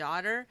sisters and my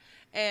daughter.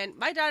 And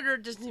my daughter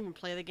doesn't even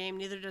play the game.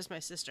 Neither does my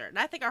sister. And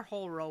I think our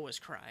whole row was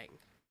crying.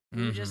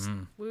 We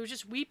were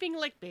just weeping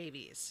like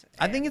babies.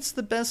 I think it's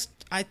the best.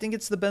 I think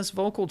it's the best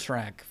vocal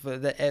track for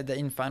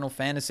in Final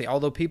Fantasy.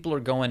 Although people are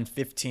going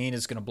 15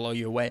 is going to blow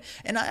you away,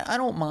 and I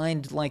don't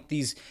mind like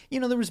these. You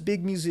know, there was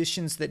big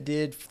musicians that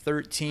did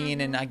 13,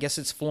 and I guess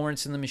it's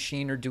Florence and the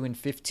Machine are doing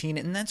 15,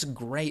 and that's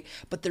great.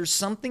 But there's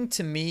something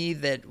to me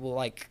that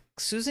like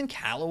Susan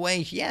Calloway.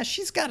 Yeah,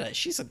 she's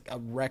a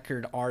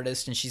record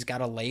artist and she's got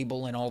a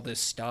label and all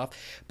this stuff.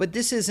 But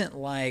this isn't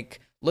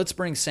like, let's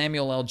bring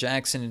Samuel L.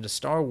 Jackson into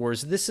Star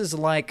Wars. This is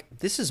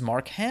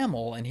Mark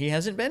Hamill, and he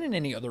hasn't been in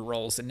any other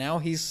roles, and now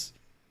he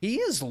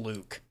is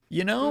Luke,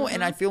 you know?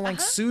 And I feel like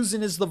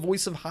Susan is the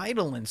voice of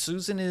Hydaelyn.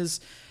 Susan is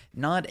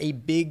not a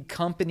big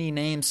company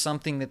name,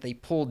 something that they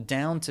pulled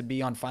down to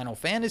be on Final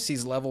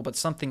Fantasy's level, but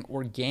something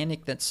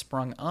organic that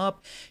sprung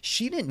up.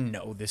 She didn't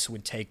know this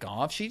would take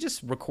off. She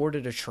just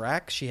recorded a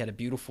track. She had has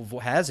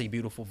a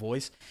beautiful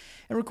voice,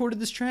 and recorded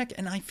this track.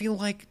 And I feel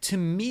like, to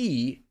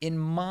me, in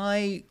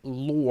my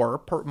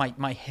lore,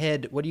 my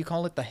head, what do you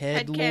call it? The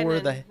head lore?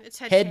 Canon. The It's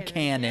head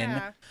canon.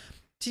 Yeah.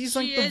 She's She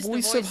like the is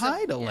voice of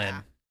Hydaelyn.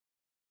 yeah.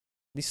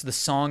 This is the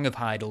song of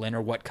Hydaelyn,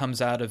 or what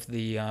comes out of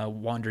the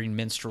wandering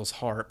minstrel's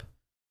harp.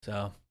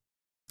 So,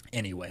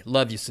 anyway,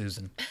 love you,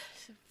 Susan.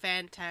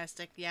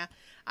 Fantastic. Yeah.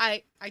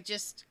 I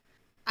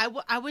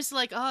was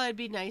like, oh, it'd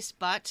be nice,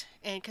 but,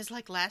 and because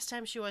like last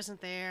time she wasn't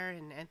there,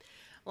 and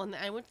well,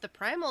 I went to the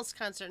Primals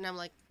concert, and I'm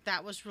like,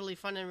 that was really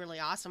fun and really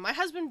awesome. My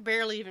husband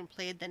barely even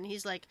played then.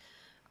 He's like,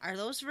 are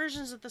those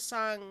versions of the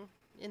song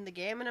in the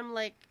game? And I'm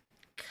like,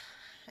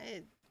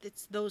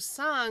 it's those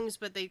songs,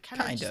 but they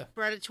kind of just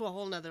brought it to a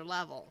whole nother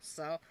level.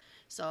 So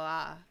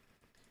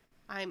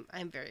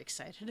I'm very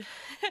excited.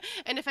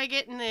 And if I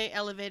get in the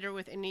elevator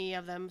with any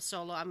of them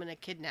solo, I'm going to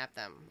kidnap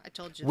them. I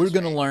told you. We're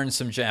going to learn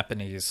some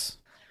Japanese.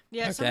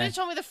 Yeah, okay. Somebody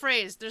told me the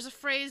phrase. There's a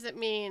phrase that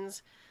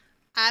means,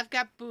 I've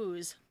got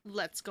booze,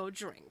 let's go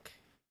drink.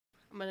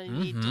 I'm going to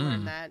need to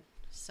learn that.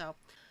 So,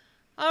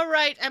 all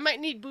right, I might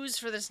need booze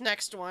for this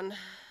next one.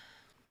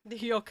 The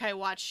Yokai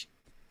Watch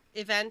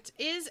event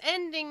is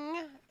ending.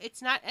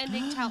 It's not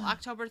ending till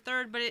October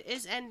 3rd, but it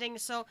is ending.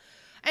 So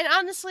And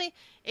honestly,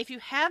 if you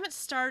haven't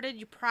started,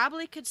 you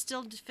probably could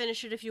still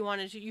finish it if you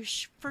wanted to. You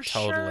for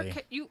Totally. sure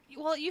could,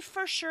 you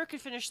for sure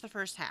could finish the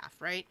first half,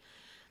 right?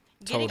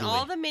 Getting Totally.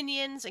 all the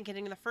minions and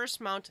getting the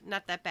first mount,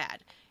 not that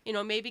bad. You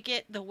know, maybe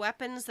get the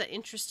weapons that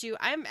interest you.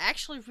 I'm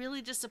actually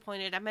really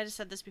disappointed. I might have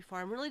said this before.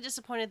 I'm really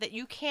disappointed that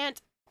you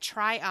can't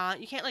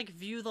you can't like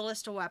view the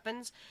list of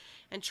weapons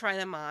and try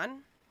them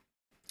on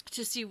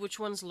to see which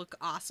ones look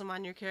awesome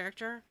on your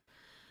character.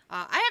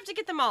 I have to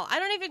get them all. I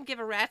don't even give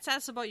a rat's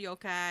ass about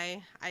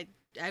yokai.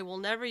 I will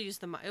never use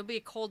the mount. It'll be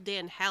a cold day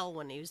in hell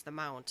when I use the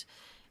mount.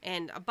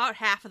 And about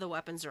half of the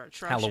weapons are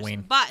atrocious.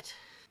 Halloween. But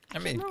I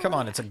mean, come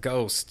on, it's a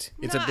ghost.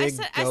 It's no, a big I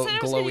said I was going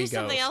to glowy use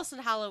something ghost. else in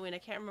Halloween. I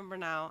can't remember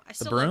now. I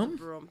still broom? like the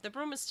broom. The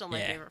broom is still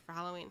my favorite for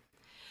Halloween.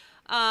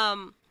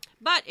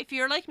 But if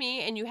you're like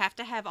me and you have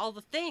to have all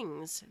the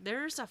things,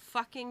 there's a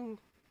fucking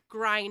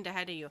grind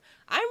ahead of you.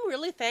 I'm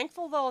really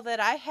thankful though that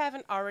I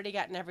haven't already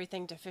gotten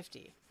everything to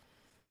 50.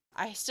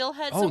 I still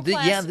had some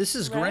yeah, this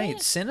is great.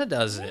 right? Cinna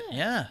does it.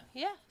 Yeah.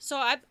 Yeah.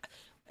 So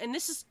and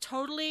this is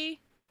totally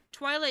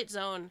Twilight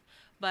Zone,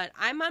 but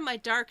I'm on my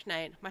Dark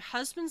Knight. My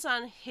husband's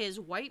on his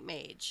White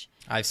Mage.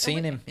 I've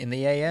seen him in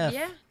the AF.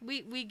 Yeah,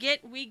 we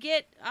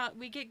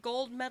get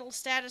gold medal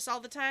status all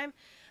the time.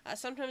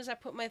 Sometimes I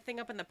put my thing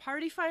up in the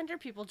party finder.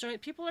 People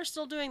are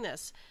still doing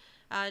this.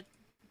 And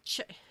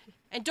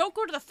don't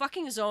go to the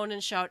fucking zone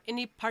and shout,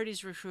 any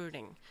party's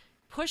recruiting.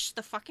 Push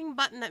the fucking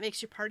button that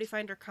makes your party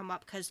finder come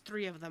up, because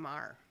 3 of them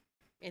are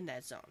in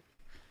that zone.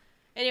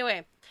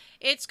 Anyway,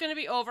 it's going to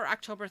be over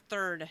October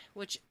 3rd,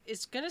 which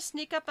is going to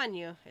sneak up on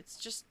you. It's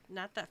just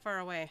not that far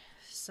away.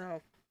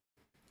 So,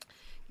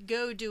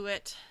 go do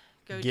it.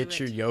 Get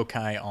your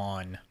yokai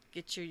on.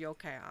 Get your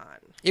yokai on.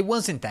 It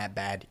wasn't that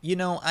bad. You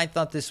know, I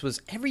thought this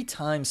was... Every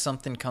time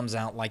something comes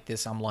out like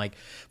this, I'm like,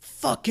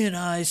 fucking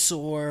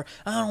eyesore.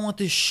 I don't want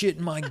this shit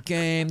in my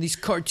game. These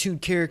cartoon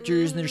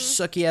characters and their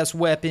sucky-ass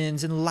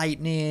weapons and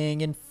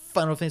lightning and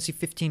Final Fantasy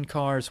 15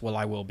 cars. Well,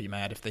 I will be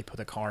mad if they put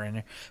a car in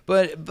there.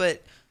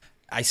 But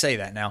I say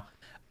that now.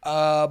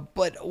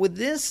 But with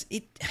this,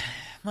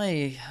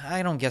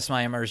 I don't guess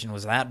my immersion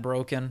was that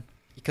broken.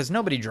 Because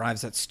nobody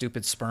drives that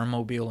stupid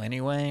sperm-mobile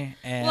anyway,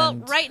 and well,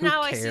 right who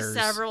now cares? I see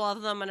several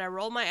of them, and I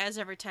roll my eyes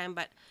every time.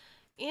 But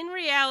in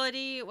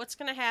reality, what's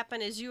going to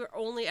happen is you're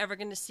only ever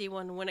going to see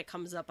one when it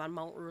comes up on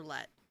Mount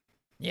Roulette.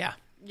 Yeah.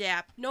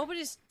 Yeah,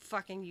 nobody's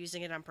fucking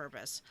using it on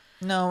purpose.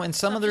 No, and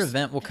some other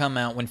event will come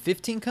out. When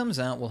 15 comes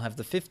out, we'll have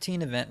the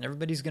 15 event, and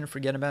everybody's going to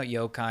forget about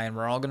yokai, and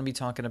we're all going to be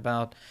talking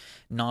about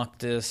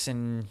Noctis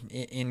and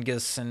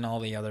Ingus and all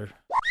the other...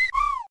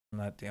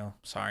 that deal.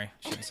 Sorry,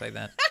 shouldn't say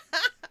that.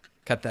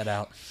 Cut that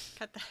out.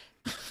 Cut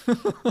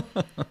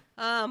that.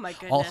 Oh my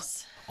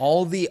goodness.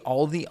 All the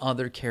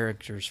other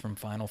characters from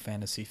Final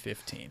Fantasy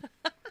 15.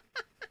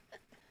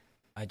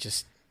 I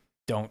just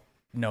don't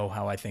know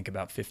how I think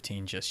about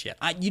 15 just yet.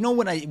 You know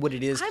what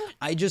it is?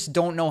 I just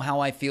don't know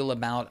how I feel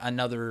about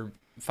another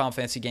Final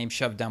Fantasy game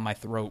shoved down my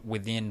throat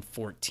within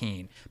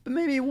 14. But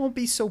maybe it won't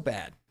be so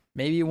bad.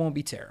 Maybe it won't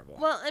be terrible.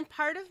 Well, and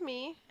part of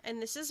me,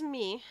 and this is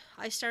me,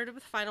 I started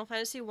with Final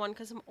Fantasy 1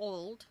 because I'm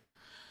old.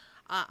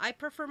 I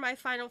prefer my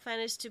Final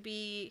Fantasy to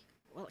be,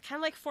 well, kind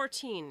of like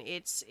 14.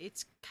 It's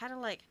kind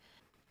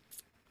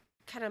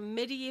of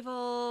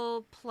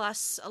medieval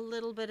plus a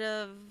little bit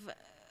of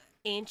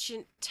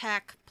ancient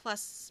tech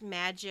plus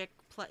magic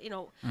plus, you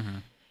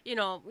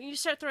know, when you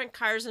start throwing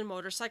cars and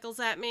motorcycles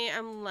at me,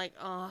 I'm like,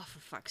 oh, for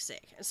fuck's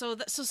sake. And so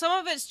some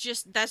of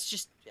it's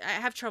I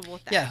have trouble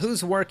with that. Yeah,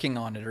 who's working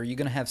on it? Are you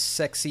going to have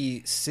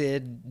sexy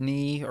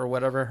Sydney or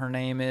whatever her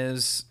name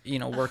is,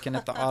 working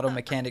at the auto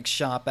mechanic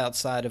shop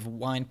outside of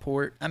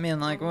Wineport? I mean,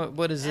 like,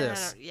 what is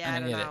this? I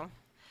don't know.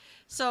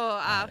 So,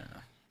 I don't know.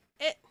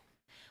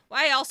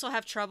 I also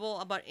have trouble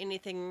about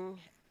anything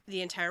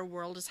the entire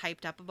world is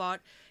hyped up about,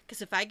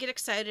 because if I get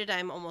excited,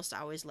 I'm almost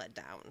always let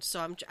down. So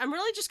I'm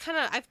really just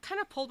I've kind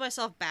of pulled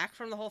myself back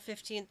from the whole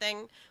 15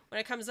 thing. When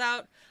it comes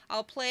out,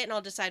 I'll play it and I'll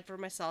decide for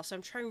myself. So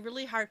I'm trying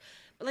really hard.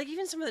 But like,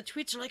 even some of the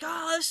tweets are like,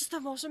 oh, this is the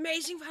most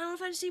amazing Final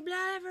Fantasy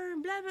blah ever,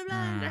 blah blah blah,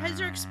 and their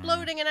heads are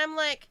exploding, and I'm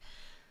like,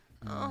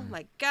 oh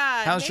my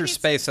god. How's your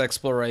space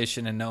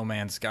exploration in No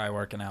Man's Sky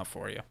working out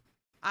for you?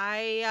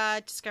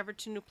 I discovered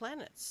 2 new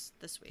planets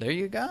this week. There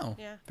you go.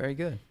 Yeah. Very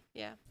good.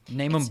 Yeah.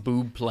 Name them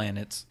boob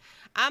planets.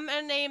 I'm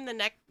going to name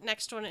the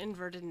next one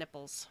Inverted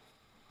Nipples.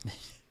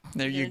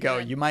 There you go.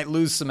 You might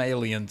lose some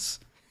aliens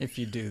if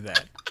you do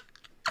that.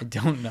 I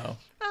don't know.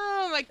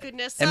 Oh, my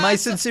goodness. And my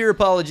sincere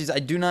apologies. I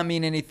do not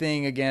mean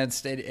anything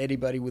against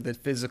anybody with a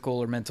physical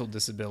or mental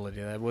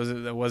disability. That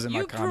wasn't my comment.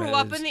 You grew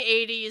up in the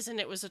 80s, and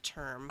it was a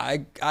term.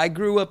 I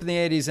grew up in the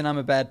 80s, and I'm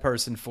a bad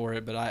person for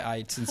it, but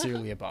I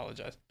sincerely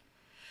apologize.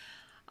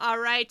 All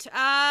right.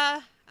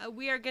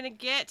 We are going to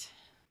get...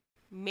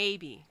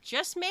 maybe,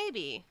 just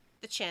maybe,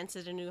 the chance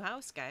at a new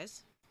house,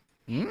 guys.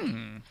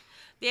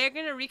 They're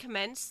going to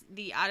recommence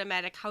the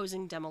automatic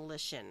housing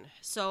demolition.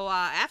 So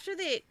after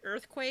the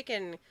earthquake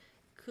in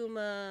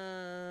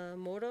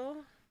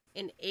Kumamoto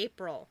in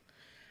April,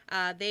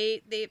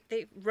 they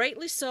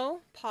rightly so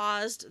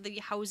paused the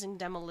housing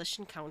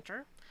demolition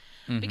counter.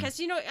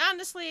 Because,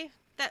 honestly,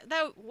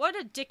 That what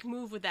a dick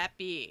move would that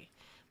be?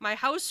 My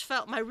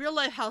real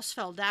life house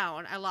fell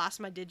down. I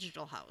lost my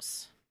digital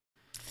house.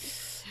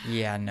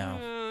 Yeah, no.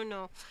 Oh,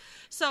 no.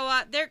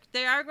 So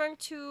they are going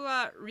to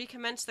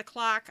recommence the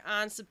clock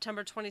on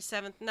September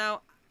 27th.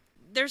 Now,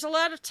 there's a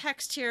lot of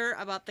text here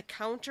about the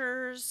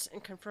counters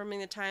and confirming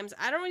the times.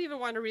 I don't even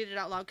want to read it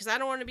out loud because I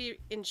don't want to be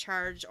in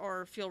charge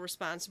or feel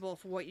responsible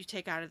for what you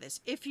take out of this.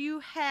 If you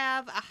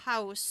have a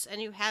house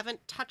and you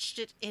haven't touched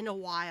it in a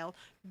while,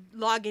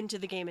 log into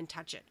the game and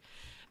touch it.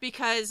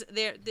 Because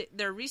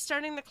they're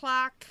restarting the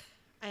clock,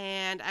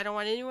 and I don't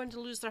want anyone to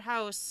lose their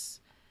house.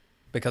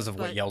 Because of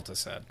what Yelta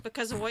said.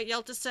 Because of what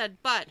Yelta said.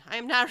 But I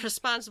am not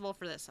responsible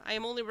for this. I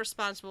am only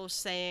responsible for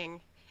saying,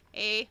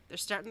 A, they're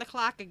starting the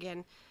clock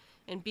again,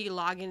 and B,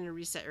 log in and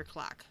reset your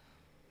clock.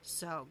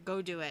 So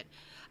go do it.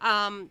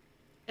 And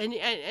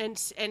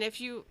if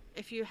you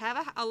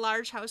have a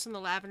large house in the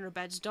lavender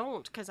beds,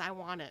 don't, because I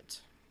want it.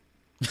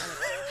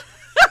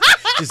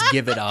 Just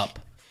give it up.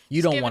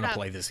 You don't want to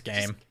play this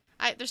game.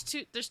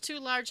 There's two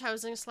large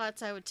housing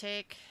slots I would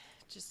take.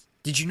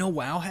 Did you know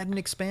WoW had an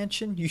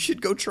expansion? You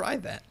should go try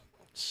that.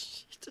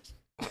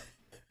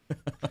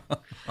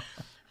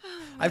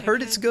 I've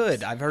heard it's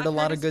good. I've heard a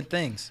lot of good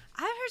things.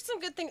 I've heard some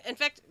good things. In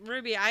fact,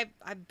 Ruby,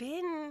 I've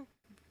been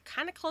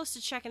kind of close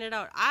to checking it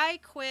out.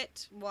 I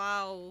quit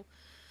WoW,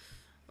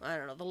 I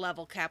don't know, the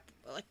level cap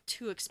like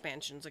 2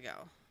 expansions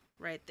ago.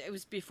 Right? It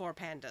was before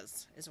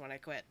Pandas is when I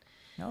quit.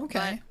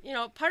 Okay.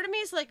 But, part of me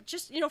is like,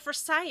 just, for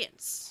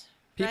science.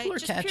 People are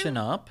catching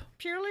up.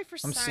 Purely for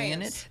science. I'm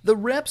seeing it. The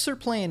reps are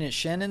playing it.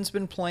 Shannon's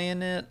been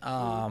playing it.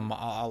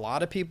 A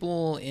lot of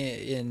people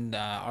in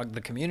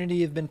the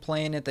community have been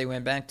playing it. They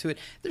went back to it.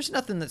 There's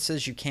nothing that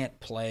says you can't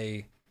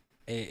play.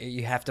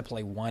 You have to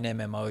play one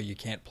MMO. You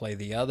can't play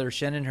the other.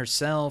 Shannon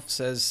herself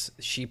says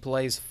she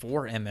plays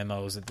 4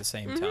 MMOs at the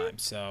same time.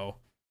 So,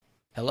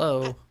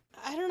 hello.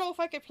 I don't know if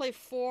I could play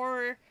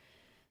 4.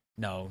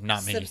 No,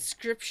 not me.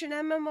 Subscription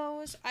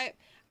MMOs. I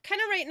kind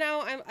of right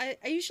now. I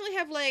usually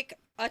have like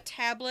a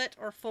tablet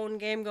or phone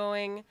game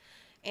going,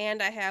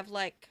 and I have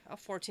like a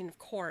 14 of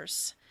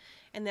course,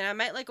 and then I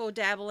might like go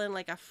dabble in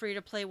like a free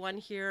to play one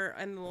here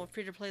and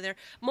free to play there.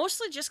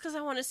 Mostly just because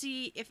I want to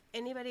see if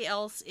anybody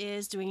else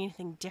is doing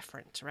anything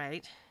different,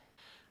 right?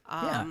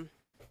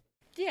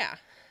 Yeah.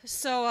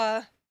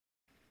 So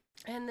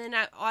and then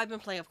I've been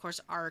playing, of course,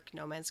 Ark,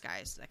 No Man's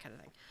Skies, that kind of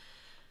thing.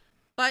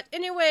 But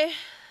anyway.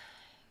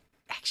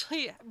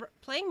 Actually,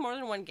 playing more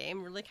than one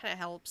game really kind of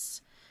helps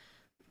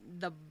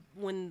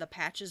when the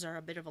patches are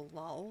a bit of a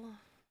lull.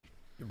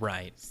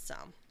 Right. So,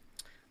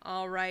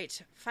 all right.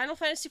 Final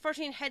Fantasy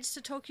XIV heads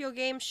to Tokyo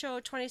Game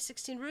Show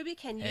 2016. Ruby,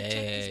 can you take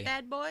this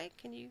bad boy?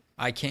 Can you?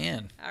 I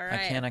can. All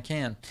right. I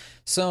can.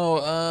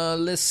 So,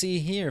 let's see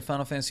here.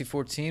 Final Fantasy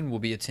XIV will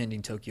be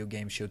attending Tokyo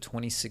Game Show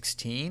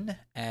 2016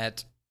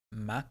 at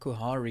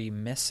Makuhari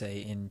Messe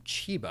in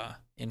Chiba.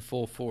 In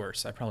full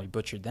force. I probably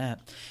butchered that.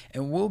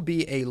 And will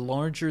be a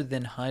larger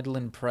than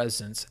Heidelin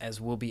presence, as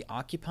we'll be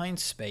occupying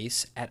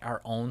space at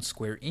our own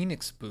Square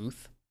Enix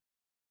booth,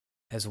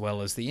 as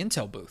well as the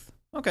Intel booth.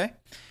 Okay.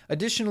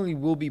 Additionally,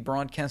 we'll be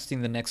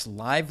broadcasting the next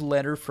live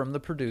letter from the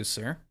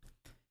producer,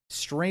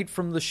 straight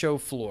from the show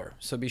floor.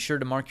 So be sure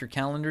to mark your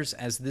calendars,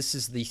 as this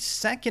is the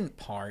second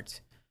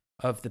part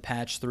of the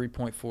patch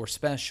 3.4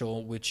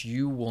 special, which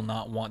you will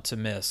not want to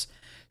miss.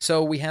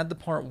 So we had the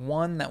part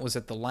 1 that was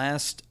at the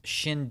last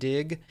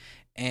Shindig,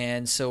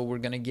 and so we're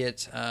going to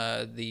get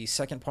the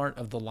second part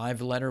of the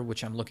live letter,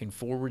 which I'm looking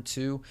forward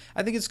to.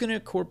 I think it's going to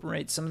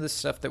incorporate some of the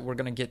stuff that we're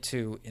going to get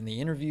to in the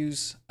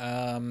interviews,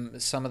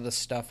 some of the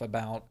stuff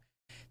about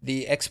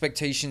the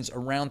expectations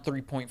around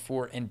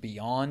 3.4 and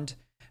beyond.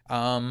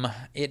 I'm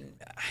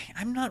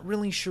not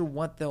really sure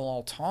what they'll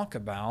all talk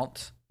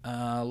about.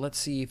 Let's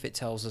see if it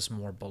tells us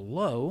more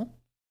below.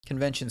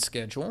 Convention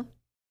schedule.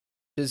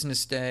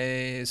 Business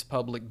days,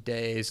 public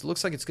days.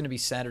 Looks like it's going to be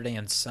Saturday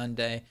and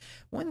Sunday.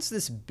 When's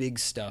this big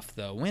stuff,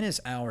 though? When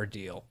is our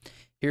deal?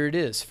 Here it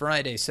is.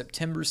 Friday,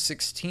 September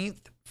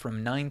 16th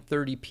from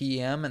 9:30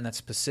 p.m., and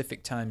that's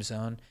Pacific time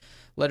zone.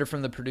 Letter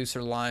from the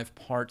producer live,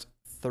 part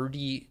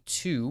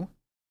 32.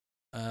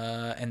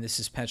 And this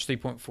is patch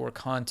 3.4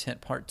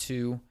 content, part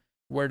 2.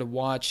 Where to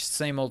watch,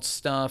 same old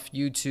stuff,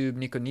 YouTube,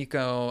 Nico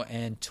Nico,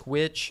 and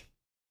Twitch.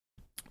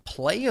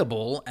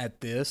 Playable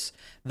at this,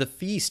 the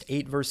Feast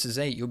 8 versus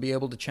 8. You'll be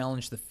able to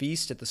challenge the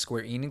Feast at the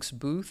Square Enix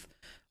booth.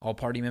 All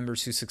party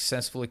members who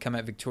successfully come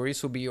out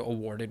victorious will be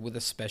awarded with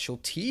a special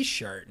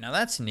t-shirt. Now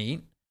that's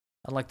neat.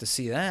 I'd like to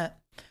see that.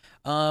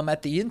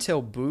 At the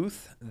Intel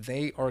booth,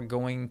 they are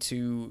going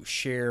to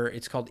share,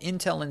 it's called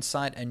Intel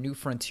Inside, A New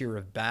Frontier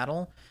of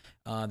Battle.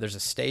 There's a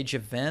stage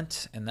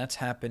event, and that's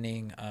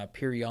happening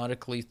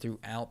periodically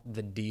throughout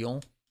the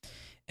deal.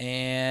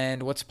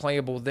 And what's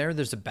playable there?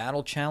 There's a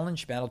battle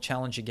challenge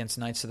against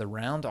Knights of the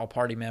Round. All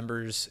party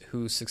members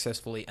who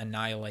successfully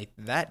annihilate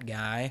that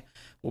guy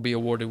will be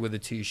awarded with a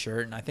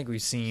t-shirt. And I think we've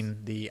seen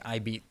the I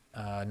Beat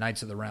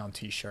Knights of the Round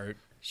t-shirt.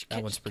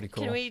 That one's pretty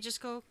cool. Can we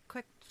just go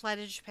quick fly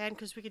to Japan?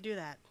 Because we could do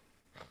that.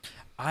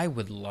 I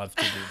would love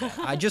to do that.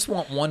 I just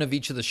want one of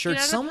each of the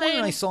shirts.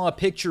 Somewhere I saw a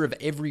picture of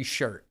every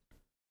shirt.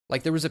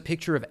 Like, there was a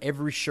picture of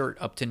every shirt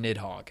up to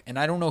Nidhogg. And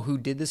I don't know who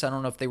did this. I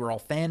don't know if they were all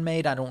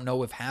fan-made. I don't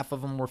know if half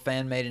of them were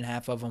fan-made and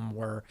half of them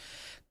were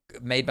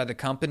made by the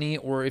company,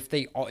 or if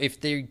they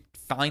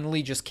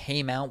finally just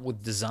came out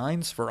with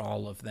designs for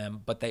all of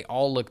them, but they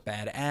all look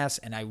badass,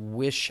 and I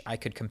wish I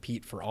could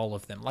compete for all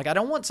of them. Like, I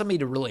don't want somebody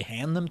to really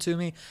hand them to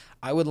me.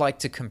 I would like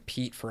to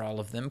compete for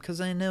all of them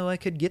because I know I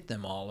could get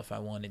them all if I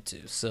wanted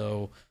to.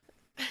 So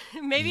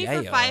maybe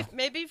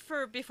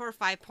for before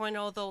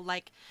 5.0 though,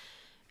 like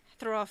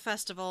throw a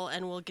festival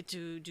and we'll get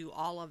to do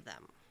all of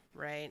them,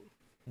 right?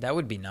 That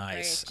would be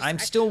nice. Right. I'm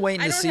still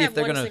waiting to see if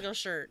they're gonna. Single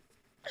shirt.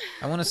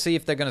 I want to see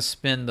if they're gonna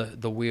spin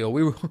the wheel.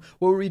 What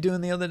were we doing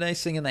the other day?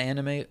 Singing the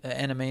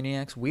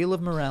Animaniacs Wheel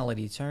of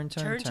Morality. Turn.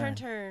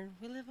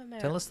 We live in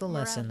Tell us the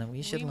lesson that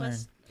we should learn.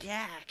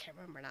 Yeah, I can't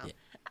remember now.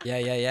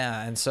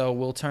 Yeah. And so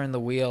we'll turn the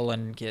wheel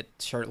and get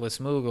shirtless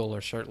Moogle or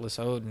shirtless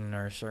Odin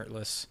or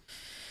shirtless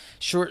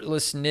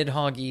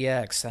Nidhogg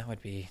EX. That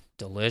would be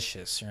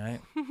delicious, right?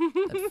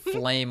 That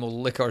flame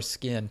will lick our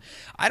skin.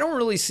 I don't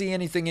really see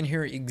anything in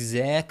here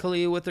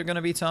exactly what they're going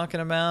to be talking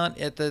about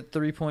at the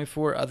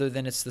 3.4 other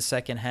than it's the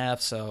second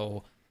half.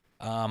 So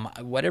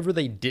whatever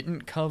they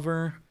didn't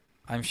cover,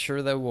 I'm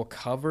sure they will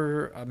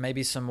cover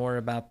maybe some more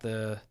about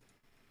the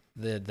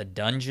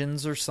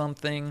dungeons or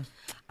something.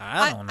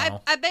 I don't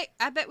know.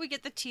 I bet we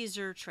get the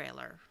teaser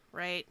trailer,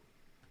 right?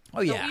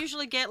 Oh, yeah. So we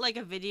usually get like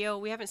a video.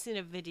 We haven't seen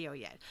a video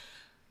yet.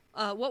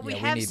 What we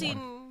have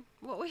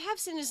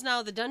seen is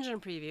now the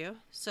dungeon preview.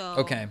 So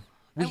okay,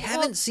 we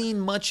haven't seen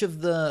much of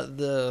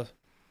the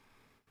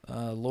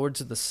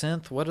Lords of the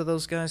Synth. What are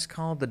those guys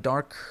called? The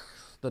Dark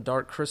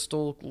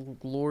Crystal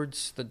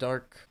Lords, the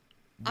Dark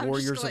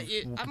Warriors of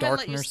Darkness. I'm gonna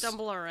let you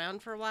stumble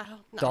around for a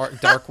while. No.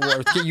 Dark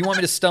War. You want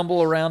me to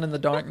stumble around in the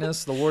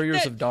darkness? The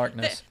Warriors of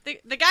Darkness.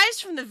 The guys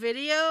from the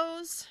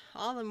videos,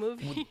 all the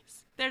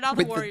movies, they're now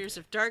the Warriors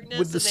of Darkness.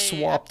 With the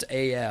swapped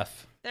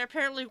AF. They're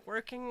apparently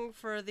working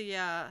for the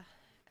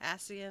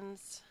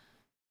Ascians.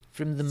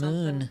 From the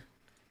moon.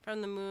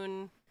 From the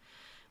moon.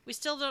 We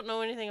still don't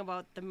know anything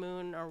about the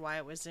moon or why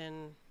it was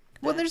in...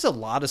 Well, there's a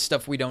lot of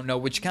stuff we don't know,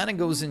 which kind of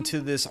goes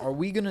into this. Are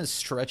we going to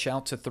stretch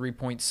out to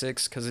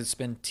 3.6? Because it's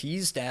been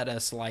teased at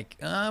us like,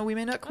 we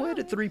may not quit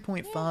at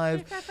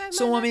 3.5.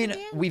 So, I mean,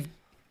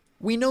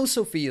 we know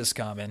Sophia's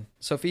coming.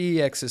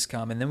 Sophia EX is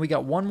coming. Then we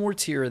got one more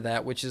tier of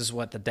that, which is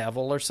what, the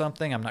devil or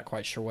something? I'm not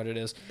quite sure what it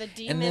is. The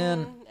demon. And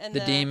then the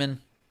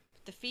demon.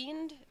 The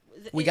fiend.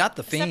 We got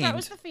the fiend. That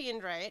was the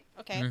fiend, right?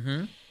 Okay.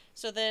 Mm-hmm.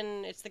 So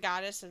then it's the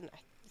goddess, and I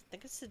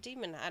think it's the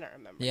demon. I don't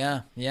remember.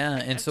 Yeah.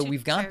 And so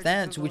we've got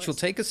that, which will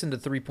take us into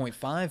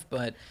 3.5.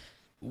 But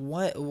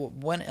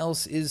what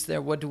else is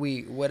there?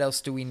 What else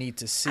do we need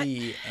to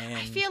see?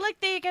 I feel like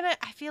they're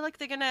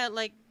gonna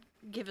like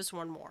give us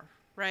one more,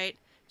 right?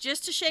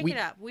 Just to shake it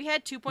up. We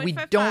had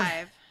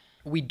 2.55.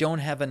 We don't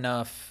have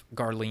enough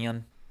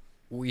Garlean.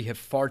 We have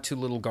far too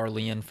little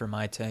Garlean for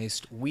my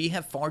taste. We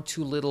have far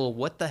too little.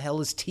 What the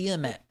hell is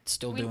Tiamat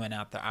still doing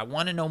out there? I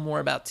want to know more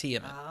about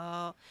Tiamat.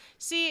 Oh,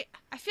 see,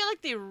 I feel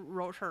like they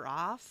wrote her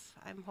off.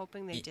 I'm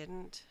hoping they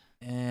didn't.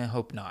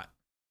 Hope not.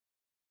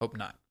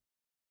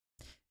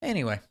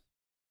 Anyway,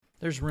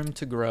 there's room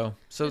to grow.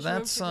 So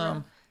that's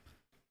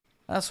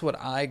what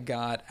I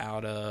got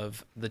out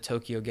of the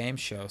Tokyo Game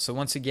Show. So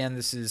once again,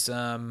 this is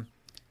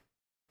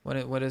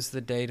what is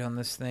the date on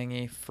this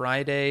thingy?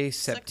 Friday,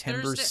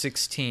 September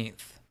 16th.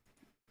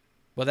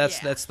 Well,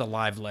 that's the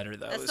live letter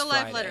though. That's the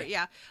live letter,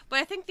 yeah. But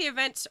I think the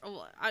events.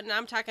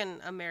 I'm talking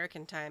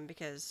American time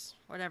because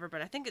whatever.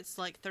 But I think it's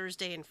like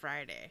Thursday and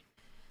Friday.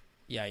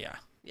 Yeah.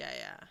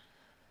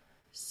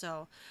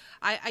 So,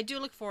 I do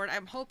look forward.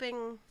 I'm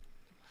hoping.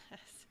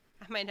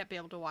 I might not be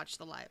able to watch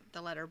the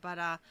letter, but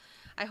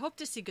I hope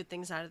to see good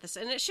things out of this.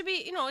 And it should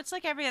be, it's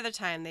like every other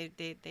time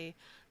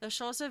they'll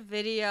show us a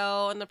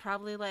video and they'll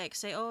probably like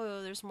say,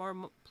 oh, there's more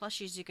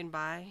plushies you can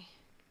buy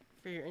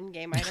for your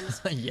in-game items.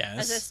 Yes.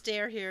 As I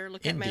stare here,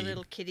 look at my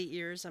little kitty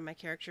ears on my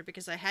character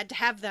because I had to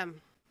have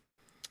them.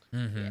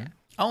 Mm-hmm. Yeah.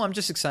 Oh, I'm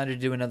just excited to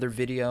do another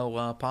video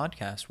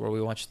podcast where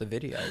we watch the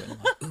video. And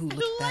like, ooh,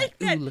 look at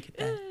that. Ooh, look at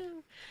that.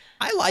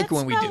 I like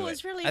when we do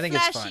it. Really I think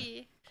flashy. It's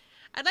fun.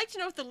 I'd like to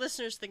know if the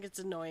listeners think it's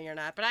annoying or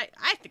not, but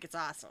I think it's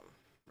awesome,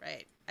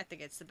 right? I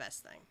think it's the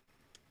best thing.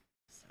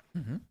 So.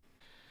 Mm-hmm.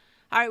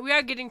 All right, we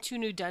are getting 2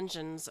 new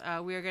dungeons.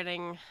 We are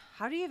getting,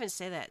 how do you even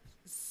say that?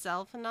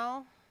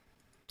 Zelfenal?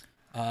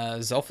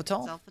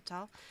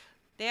 Zelphatal?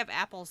 They have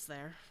apples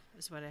there,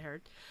 is what I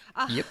heard.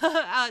 Yep.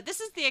 This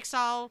is the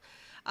Exile.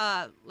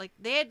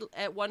 They had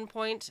at one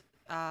point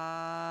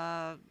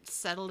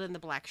settled in the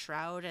Black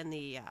Shroud, and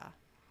the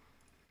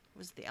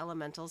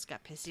elementals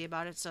got pissy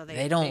about it, so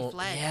they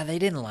fled. Yeah, they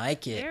didn't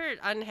like it. They're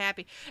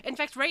unhappy. In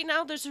fact, right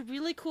now there's a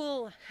really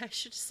cool. I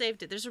should have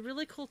saved it. There's a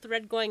really cool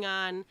thread going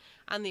on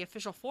the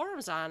official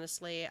forums,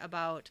 honestly,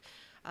 about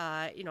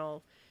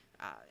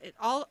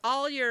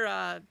all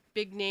your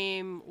big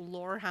name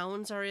lore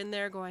hounds are in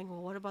there going,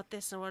 well, what about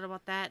this and what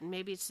about that, and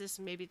maybe it's this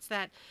and maybe it's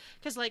that,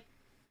 because like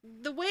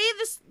the way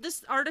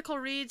this article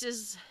reads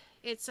is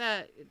it's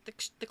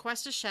the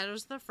quest is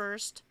Shadows of the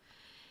First.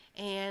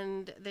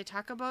 and they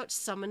talk about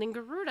summoning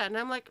Garuda, and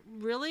I'm like,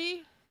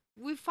 really?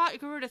 We fought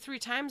Garuda 3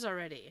 times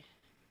already.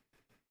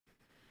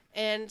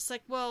 And it's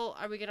like, well,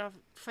 are we going to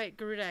fight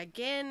Garuda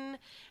again?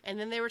 And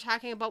then they were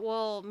talking about,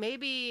 well,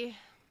 maybe,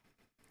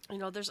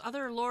 there's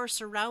other lore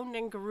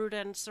surrounding Garuda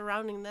and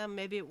surrounding them.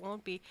 Maybe it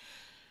won't be.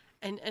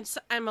 And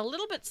so I'm a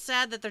little bit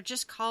sad that they're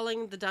just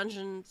calling the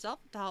dungeon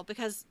Xelphatal,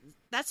 because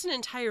that's an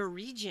entire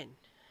region.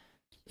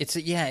 It's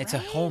a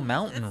whole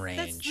mountain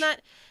range.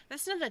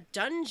 That's not a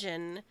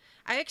dungeon.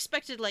 I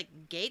expected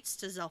like gates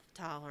to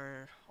Xelphatal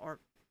or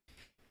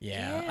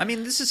Yeah. I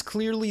mean, this is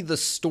clearly the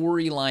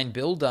storyline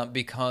buildup,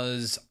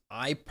 because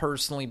I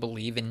personally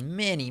believe, and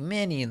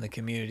many in the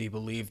community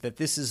believe, that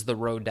this is the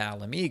road to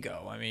Ala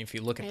Mhigo. I mean, if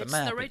you look at the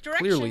map, it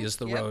clearly is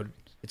the road.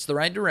 It's the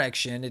right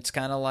direction. It's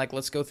kind of like,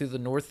 let's go through the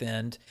north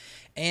end.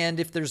 And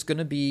if there's going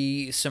to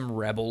be some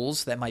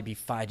rebels that might be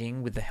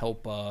fighting with the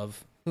help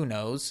of, who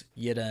knows,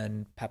 Yida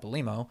and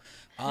Papalymo,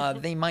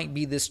 they might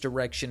be this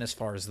direction as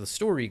far as the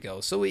story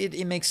goes. So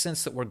it makes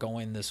sense that we're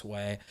going this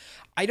way.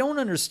 I don't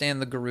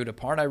understand the Garuda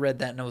part. I read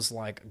that and I was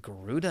like,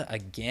 Garuda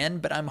again?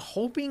 But I'm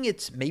hoping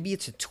maybe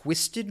it's a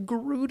twisted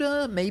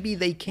Garuda. Maybe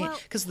they can't,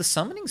 because the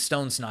summoning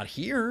stone's not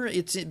here.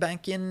 It's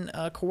back in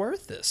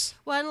Coerthas.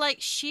 Well, and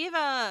like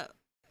Shiva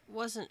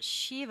wasn't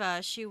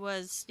Shiva. She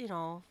was, I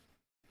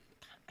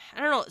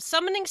don't know.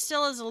 Summoning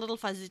still is a little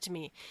fuzzy to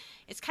me.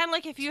 It's kind of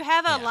like if you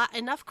have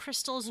enough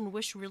crystals and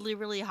wish really,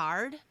 really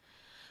hard.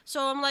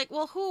 So I'm like,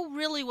 well, who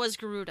really was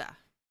Garuda?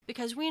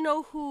 Because we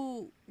know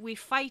who we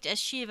fight as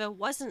Shiva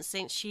wasn't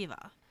Saint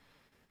Shiva.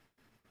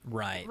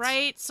 Right.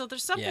 Right? So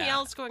there's something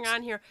else going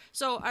on here.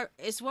 So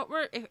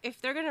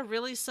if they're going to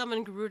really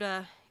summon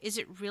Garuda, is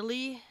it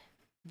really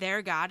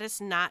their goddess,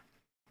 not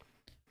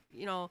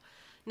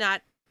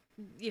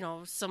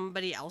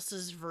somebody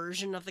else's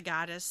version of the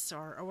goddess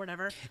or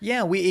whatever?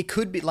 Yeah, it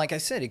could be, like I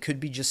said, it could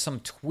be just some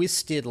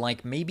twisted,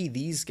 like maybe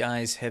these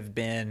guys have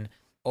been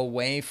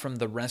away from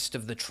the rest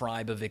of the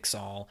tribe of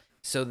Ixal,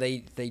 so they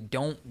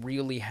don't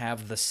really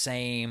have the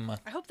same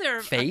I hope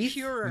they're faith.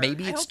 Purer.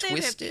 Maybe it's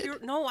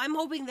twisted. No, I'm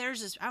hoping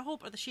theirs is. I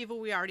hope the Shiva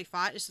we already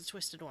fought is the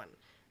twisted one,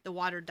 the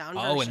watered down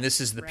version. Oh, and this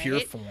is the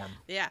pure form.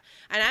 Yeah,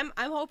 and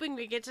I'm hoping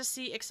we get to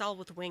see Ixal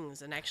with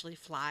wings and actually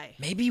fly.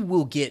 Maybe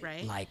we'll get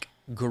like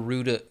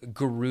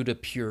Garuda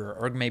pure,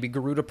 or maybe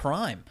Garuda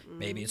Prime.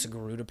 Maybe it's a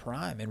Garuda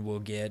Prime, and we'll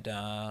get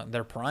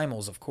their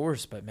primals, of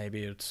course. But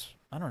maybe it's,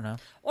 I don't know.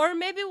 Or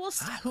maybe we'll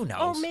who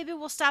knows? Or maybe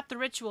we'll stop the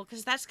ritual,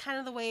 because that's kind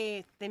of the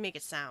way they make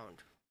it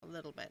sound a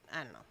little bit. I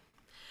don't know.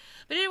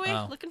 But anyway,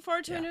 looking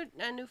forward to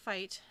a new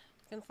fight.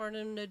 Looking forward to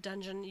a new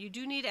dungeon. You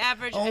do need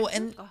average.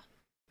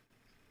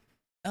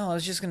 I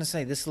was just going to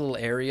say, this little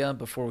area,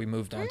 before we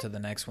moved on to the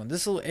next one,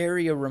 this little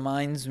area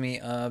reminds me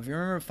of, you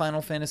remember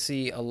Final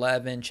Fantasy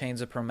XI, Chains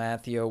of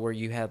Promathia, where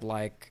you had,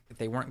 like,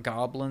 they weren't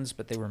goblins,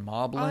 but they were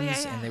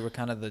moblins, and they were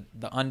kind of the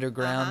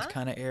underground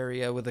kind of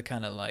area with the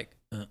kind of, like,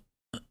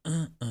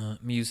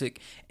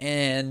 music.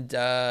 And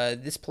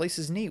this place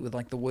is neat with,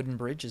 like, the wooden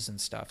bridges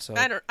and stuff. So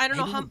I don't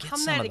know, we'll hum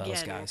that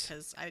again,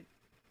 because I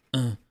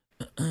don't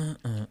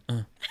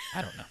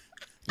know.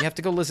 You have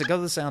to go to the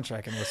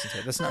soundtrack and listen to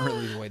it. That's not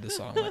really the way the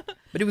song went,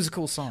 but it was a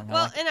cool song.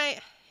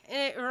 And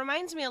it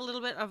reminds me a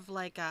little bit of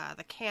like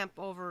the camp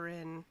over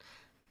in.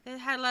 They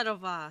had a lot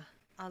of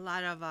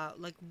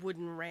like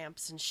wooden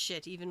ramps and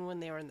shit. Even when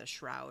they were in the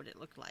shroud, it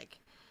looked like.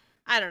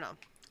 I don't know.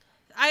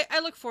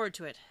 I look forward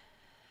to it.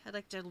 I'd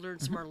like to learn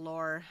some more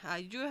lore.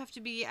 You do have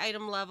to be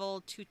item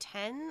level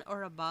 210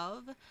 or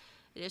above.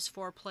 It is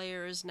 4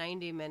 players,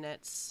 90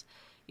 minutes.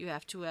 You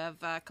have to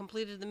have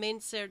completed the main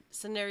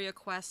scenario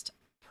quest.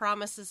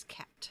 Promises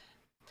kept,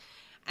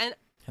 and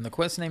the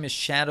quest name is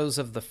Shadows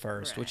of the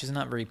First, which is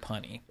not very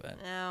punny, but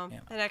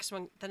the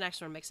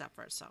next one makes up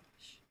for it. So,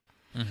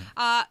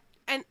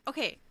 and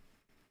okay,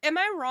 am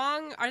I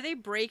wrong? Are they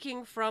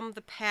breaking from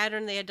the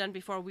pattern they had done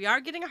before? We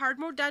are getting a hard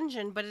mode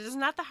dungeon, but it is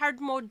not the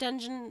hard mode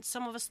dungeon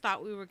some of us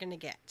thought we were going to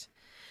get.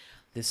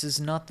 This is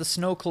not the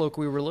Snow Cloak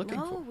we were looking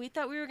for. No, we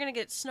thought we were going to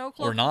get Snow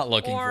Cloak. We're not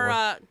looking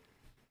for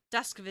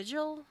Dusk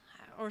Vigil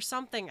or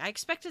something. I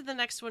expected the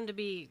next one to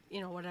be,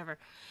 whatever.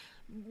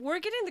 We're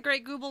getting the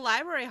Great Gooble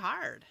Library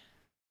hard,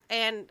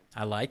 and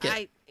I like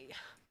it.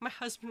 My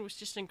husband was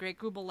just in Great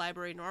Gooble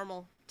Library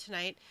normal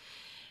tonight,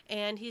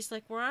 and he's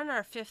like, "We're on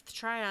our 5th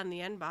try on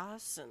the end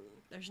boss, and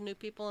there's new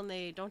people, and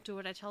they don't do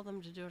what I tell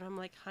them to do." And I'm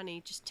like,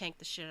 "Honey, just tank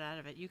the shit out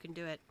of it. You can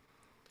do it."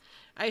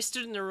 I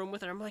stood in the room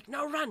with her. I'm like,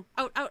 "No, run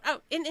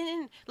out,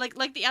 in,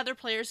 like the other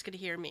players could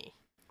hear me,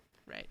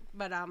 right?"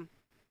 But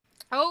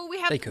we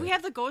have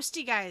the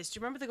ghosty guys. Do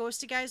you remember the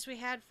ghosty guys we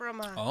had from?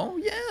 Oh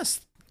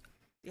yes.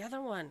 The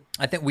other one.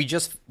 I think we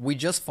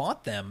just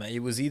fought them. It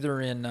was either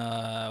in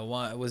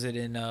was it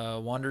in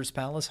Wanderer's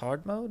Palace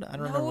hard mode? I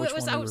don't remember which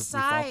one. No, it was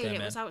outside.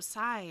 It was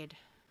outside.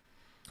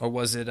 Or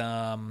was it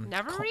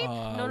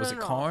Neverreap? No, was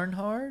it Karn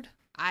hard?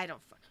 I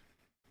don't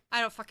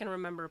fucking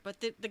remember.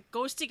 But the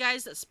ghosty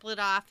guys that split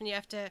off, and you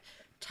have to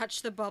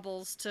touch the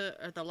bubbles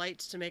or the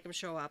lights to make them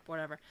show up,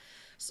 whatever.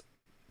 So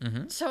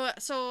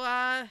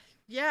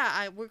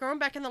we're going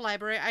back in the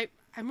library.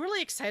 I'm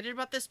really excited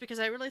about this because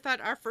I really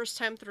thought our first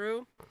time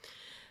through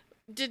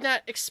did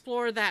not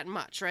explore that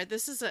much, right?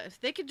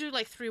 They could do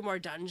like 3 more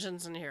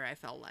dungeons in here, I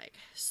felt like.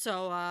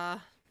 So, I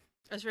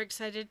was very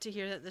excited to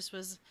hear that this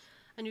was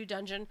a new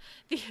dungeon.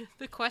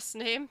 The quest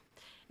name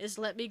is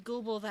Let Me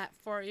Google That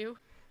For You.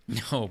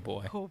 Oh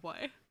boy. Oh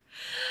boy.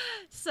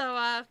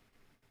 So,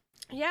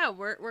 yeah,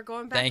 we're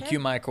going back Thank in. you,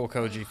 Michael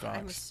Koji Fox.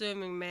 I'm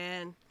assuming,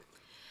 man.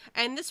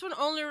 And this one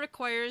only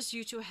requires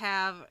you to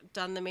have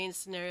done the main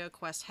scenario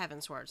quest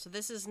Heavensward. So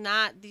this is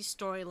not the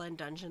storyline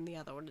dungeon. The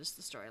other one is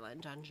the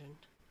storyline dungeon.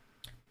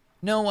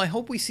 No, I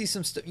hope we see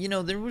some stuff. You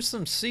know, there were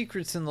some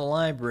secrets in the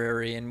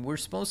library, and we're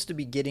supposed to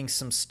be getting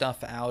some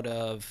stuff out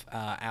of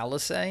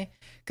Alisaie.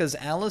 Because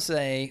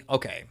Alisaie,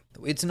 okay,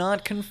 it's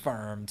not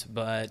confirmed,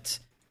 but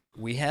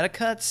we had a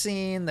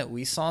cutscene that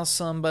we saw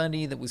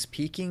somebody that was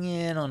peeking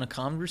in on a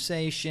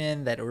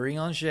conversation that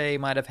Urianger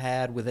might have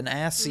had with an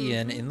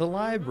Ascian in the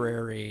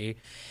library.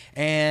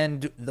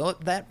 And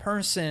that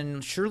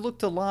person sure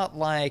looked a lot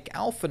like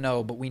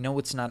Alphino, but we know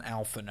it's not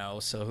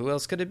Alphino, so who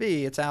else could it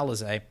be? It's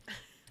Alisaie.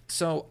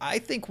 So I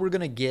think we're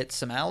going to get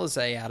some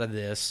Alisaie out of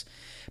this,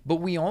 but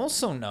we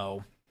also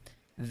know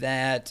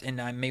that, and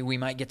we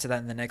might get to that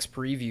in the next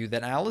preview,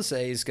 that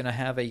Alisaie is going to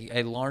have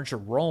a larger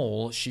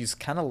role. She's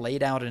kind of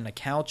laid out in a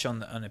couch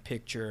on a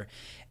picture,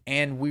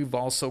 and we've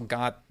also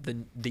got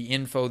the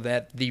info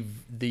that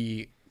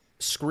the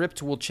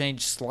script will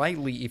change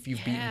slightly if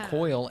you've beaten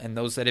Coil, and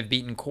those that have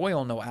beaten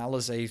Coil know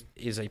Alisaie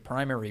is a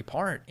primary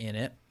part in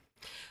it.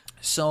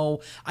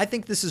 So I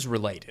think this is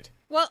related.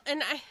 Well,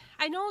 and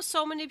I know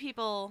so many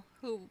people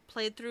who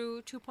played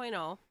through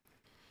 2.0.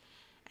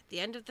 At the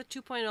end of the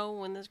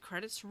 2.0, when the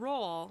credits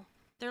roll,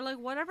 they're like,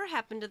 whatever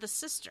happened to the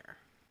sister?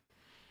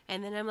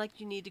 And then I'm like,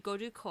 you need to go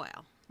do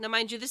Coil. Now,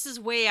 mind you, this is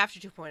way after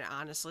 2.0,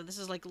 honestly. This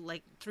is like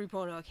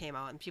 3.0 came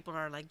out, and people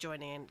are like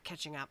joining and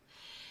catching up.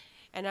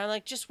 And I'm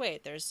like, just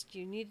wait.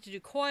 You need to do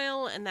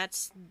Coil, and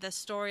that's the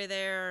story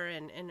there,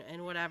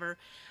 and whatever.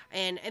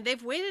 And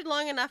they've waited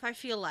long enough, I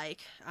feel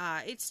like.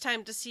 It's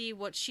time to see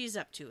what she's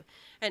up to.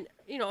 And,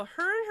 her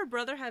and her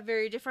brother have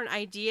very different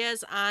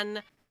ideas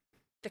on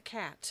the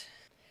cat.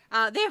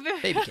 They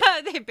have Baby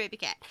cat. They have baby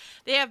cat.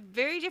 They have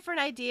very different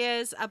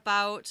ideas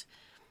about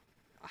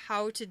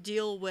how to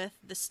deal with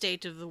the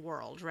state of the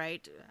world,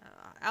 right?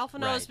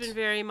 Alphino has been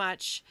very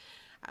much,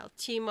 I'll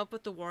team up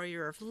with the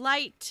Warrior of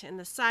Light and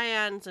the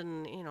Scions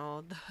and,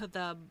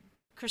 the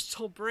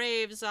Crystal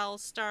Braves. I'll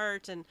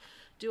start and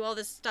do all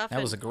this stuff.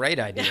 That was a great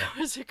idea. That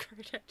was a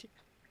great idea.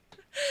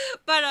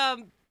 But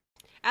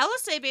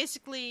Alisaie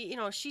basically,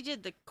 she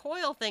did the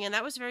Coil thing, and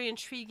that was very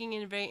intriguing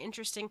and very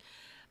interesting.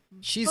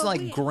 She's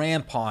like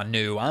Grandpa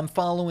knew. I'm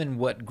following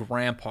what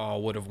Grandpa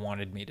would have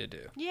wanted me to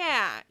do.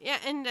 Yeah,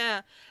 and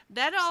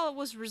that all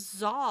was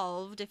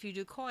resolved if you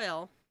do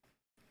Coil.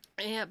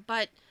 Yeah,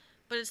 but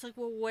it's like,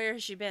 well, where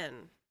has she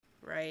been,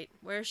 right?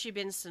 Where has she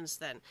been since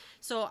then?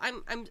 So I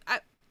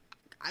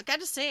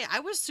got to say, I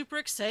was super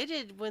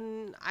excited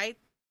when I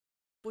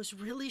was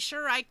really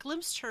sure I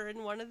glimpsed her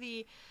in one of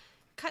the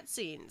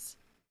cutscenes.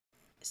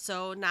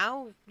 So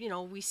now,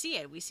 we see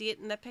it. We see it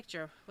in that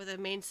picture with a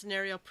main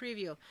scenario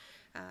preview.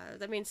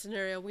 The main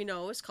scenario we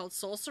know is called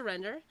Soul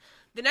Surrender.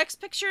 The next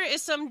picture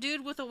is some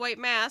dude with a white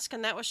mask,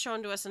 and that was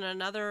shown to us in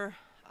another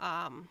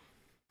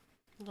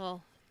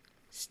little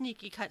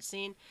sneaky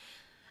cutscene.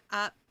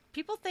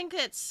 People think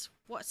it's,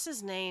 what's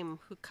his name,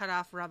 who cut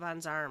off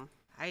Raban's arm?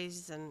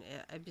 What's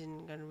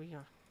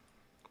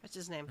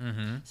his name?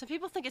 Mm-hmm. Some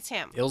people think it's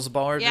him.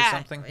 Ilsbard or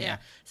something? Yeah.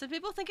 Some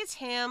people think it's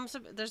him.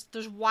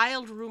 There's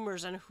wild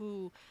rumors on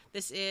who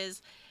this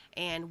is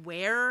and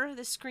where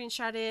this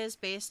screenshot is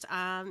based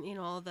on,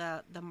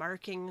 the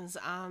markings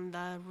on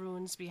the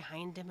runes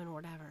behind him and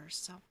whatever.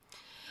 So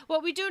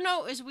what we do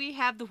know is we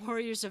have the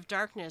Warriors of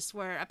Darkness,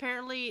 where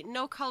apparently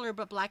no color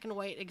but black and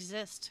white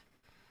exist.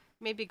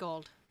 Maybe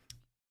gold.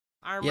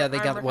 They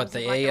got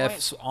the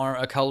AF are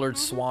a colored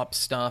swap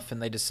stuff,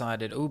 and they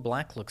decided, oh,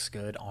 black looks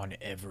good on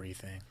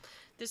everything.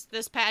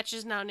 This patch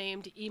is now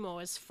named Emo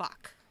as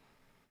Fuck.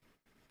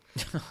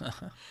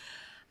 The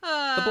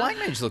Black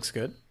Mage looks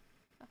good.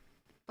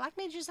 Black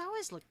Mages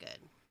always look good.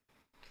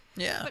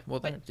 Yeah,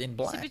 they're in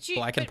black, see,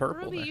 black and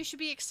purple. Ruby, you should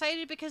be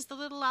excited because the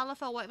little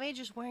Lalafell White Mage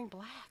is wearing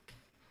black.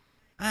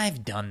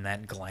 I've done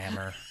that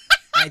glamour.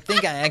 I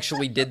think I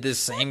actually did this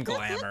same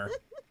glamour.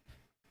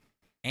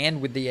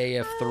 And with the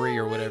AF3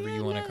 or whatever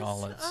you want to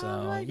call it.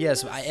 So,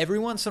 yes, every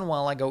once in a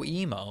while I go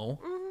emo.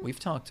 Mm-hmm. We've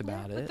talked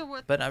about it.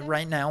 But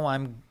right now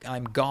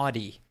I'm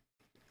gaudy.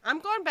 I'm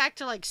going back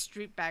to,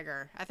 Street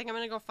Beggar. I think I'm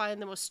going to go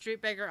find the most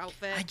Street Beggar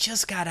outfit. I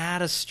just got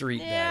out of Street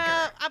Beggar.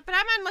 Yeah, but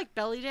I'm on,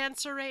 Belly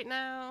Dancer right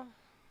now.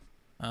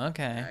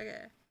 Okay.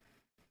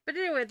 But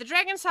anyway, the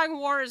Dragon Song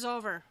War is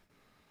over.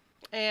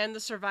 And the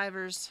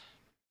survivors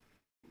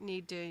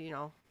need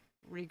to,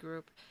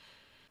 regroup.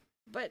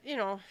 But,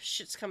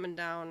 shit's coming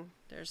down.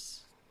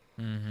 There's...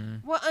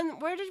 Mm-hmm. Well,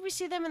 and where did we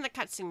see them in the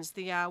cutscenes?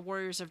 The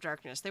Warriors of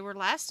Darkness. They were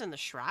last in the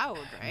Shroud,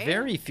 right?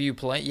 Very few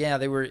Yeah,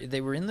 they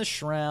were in the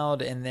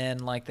Shroud, and then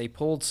they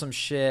pulled some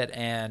shit,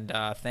 and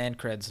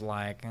Thancred's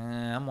like,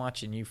 I'm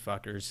watching you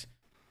fuckers.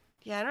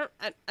 Yeah,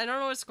 I don't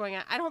know what's going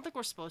on. I don't think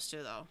we're supposed to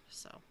though,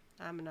 so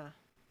I'm gonna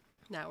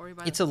not worry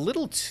about it. It's a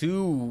little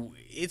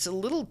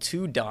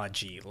too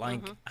dodgy.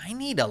 Like I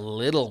need a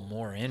little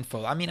more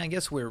info. I mean, I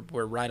guess we're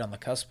right on the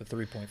cusp of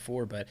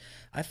 3.4, but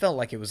I felt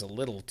like it was a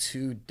little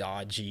too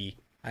dodgy.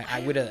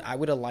 I would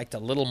have liked a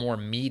little more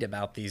meat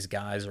about these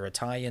guys, or a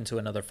tie into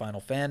another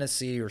Final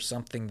Fantasy, or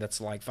something that's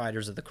like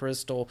Fighters of the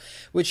Crystal,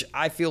 which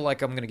I feel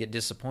like I'm gonna get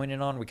disappointed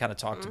on. We kind of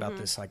talked about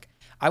this. Like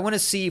I want to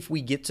see if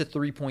we get to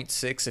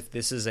 3.6, if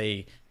this is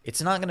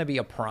it's not going to be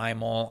a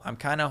primal. I'm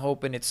kind of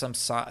hoping it's some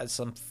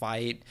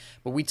fight,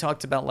 but we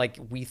talked about like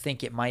we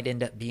think it might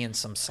end up being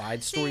some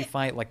side story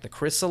fight, like the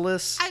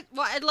Chrysalis.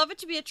 I'd love it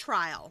to be a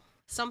trial,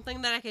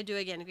 something that I could do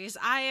again, because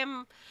I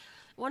am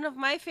one of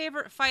my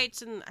favorite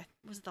fights. And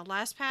was it the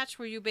last patch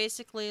where you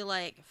basically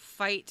like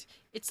fight?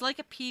 It's like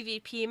a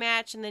PvP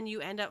match, and then you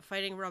end up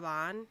fighting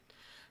Raban.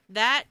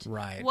 That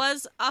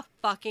was a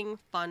fucking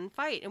fun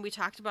fight. And we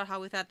talked about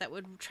how we thought that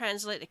would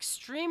translate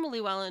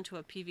extremely well into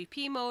a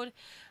PvP mode.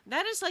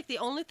 That is like the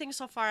only thing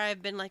so far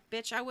I've been like,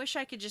 bitch, I wish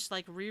I could just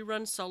like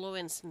rerun solo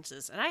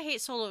instances. And I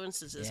hate solo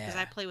instances because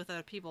I play with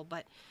other people,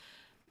 but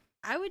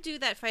I would do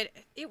that fight.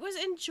 It was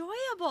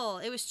enjoyable.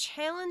 It was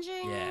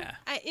challenging. Yeah.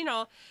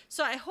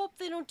 So I hope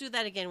they don't do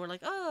that again. We're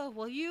like, oh,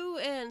 well, you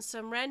and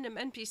some random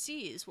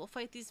NPCs will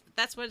fight these.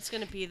 That's what it's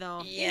going to be,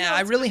 though. Yeah,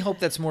 I really hope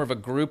that's more of a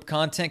group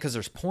content, because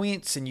there's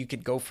points, and you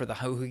could go for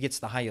who gets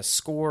the highest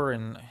score.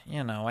 And,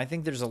 I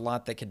think there's a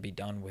lot that could be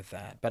done with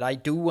that. But I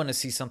do want to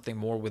see something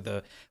more with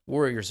the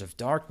Warriors of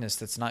Darkness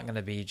that's not going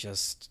to be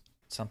just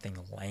something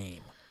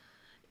lame.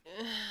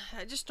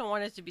 I just don't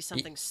want it to be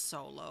something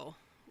solo.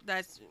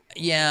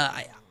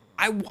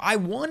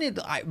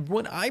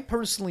 What I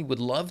personally would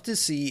love to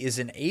see is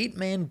an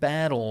 8-man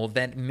battle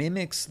that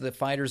mimics the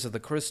Fighters of the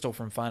Crystal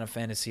from Final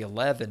Fantasy XI,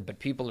 but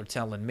people are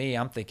telling me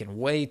I'm thinking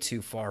way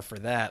too far for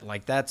that.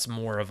 Like that's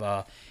more of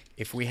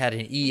if we had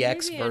an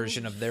EX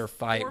version of their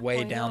fight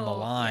way down the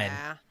line.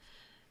 Yeah.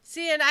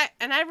 See, and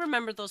I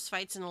remember those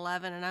fights in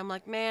 11, and I'm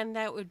like, man,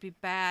 that would be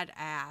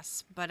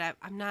badass. But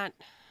I'm not.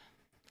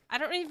 I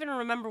don't even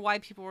remember why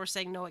people were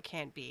saying no, it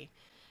can't be.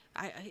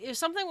 It was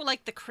something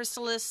like the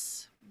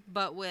Chrysalis,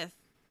 but with,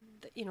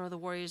 the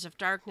Warriors of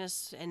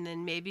Darkness, and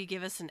then maybe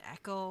give us an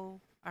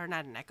Echo, or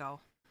not an Echo.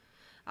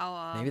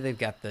 Maybe they've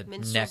got the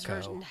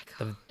Neko,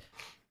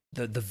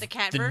 the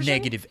cat version?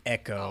 Negative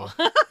Echo.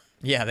 Oh.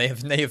 Yeah, they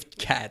have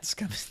cats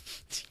coming.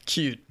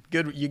 Cute,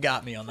 good. You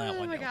got me on that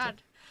one. Oh my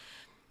god.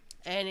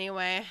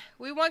 Anyway,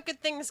 we want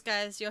good things,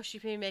 guys. Yoshi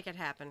P, make it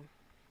happen.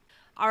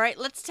 All right,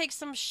 let's take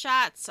some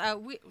shots.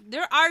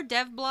 There are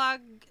dev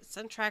blogs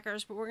and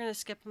trackers, but we're going to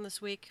skip them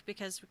this week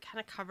because we kind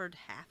of covered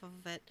half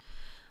of it.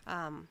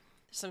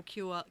 Some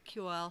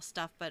QL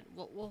stuff, but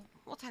we'll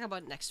talk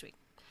about it next week.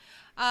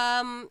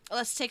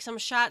 Let's take some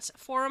shots.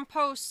 Forum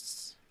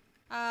posts.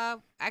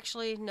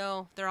 Actually,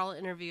 no, they're all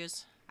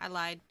interviews. I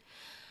lied.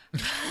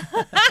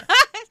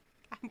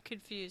 I'm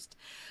confused.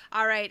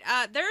 All right.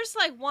 There's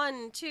like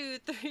 1, 2,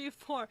 3,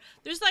 4.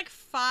 There's like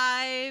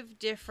 5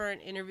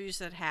 different interviews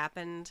that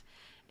happened,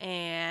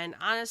 and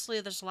honestly,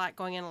 there's a lot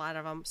going in a lot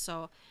of them.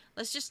 So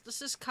let's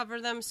just cover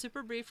them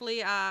super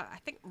briefly. I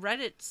think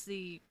Reddit's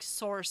the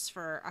source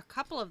for a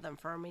couple of them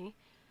for me.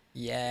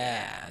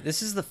 Yeah,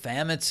 this is the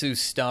Famitsu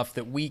stuff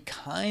that we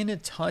kind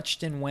of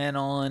touched and went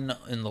on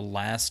in the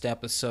last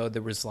episode.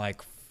 There was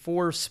like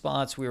 4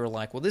 spots we were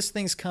like, well, this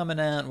thing's coming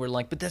out, and we're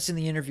like, but that's in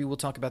the interview, we'll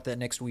talk about that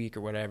next week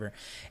or whatever.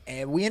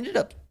 And we ended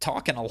up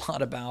talking a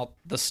lot about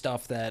the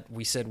stuff that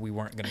we said we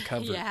weren't going to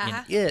cover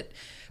in it.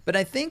 But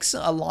I think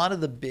a lot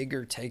of the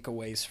bigger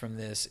takeaways from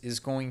this is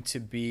going to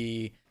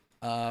be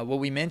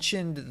we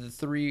mentioned the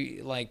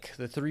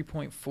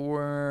 3.4,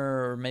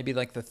 or maybe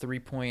like the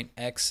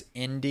 3.x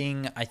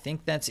ending. I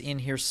think that's in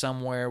here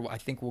somewhere. I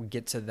think we'll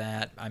get to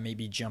that. I may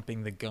be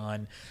jumping the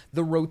gun.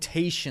 The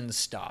rotation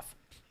stuff.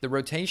 The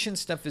rotation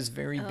stuff is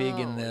very big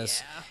in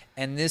this. Yeah.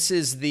 And this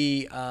is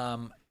the,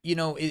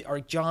 are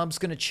jobs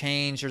going to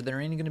change? Are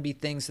there any going to be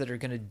things that are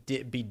going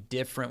to be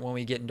different when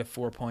we get into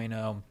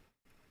 4.0?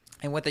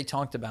 And what they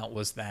talked about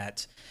was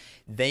that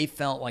they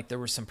felt like there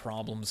were some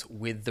problems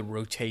with the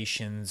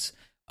rotations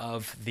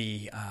of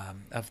the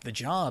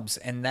jobs,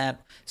 and that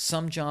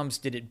some jobs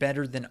did it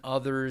better than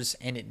others,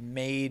 and it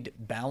made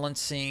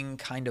balancing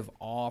kind of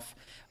off.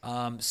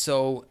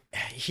 So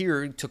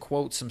here, to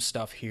quote some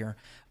stuff here,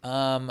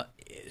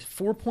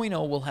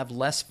 4.0 will have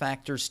less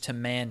factors to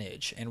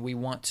manage, and we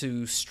want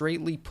to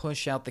straightly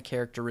push out the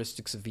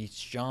characteristics of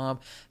each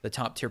job. The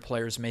top tier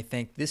players may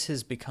think this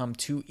has become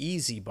too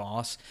easy,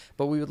 boss,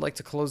 but we would like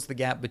to close the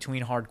gap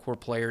between hardcore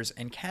players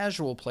and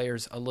casual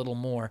players a little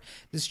more.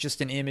 This is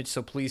just an image,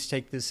 so please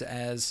take this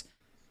as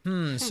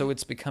so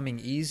it's becoming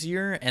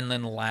easier, and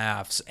then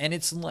laughs. And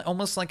it's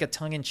almost like a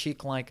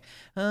tongue-in-cheek, like,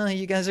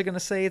 you guys are going to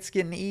say it's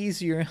getting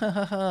easier,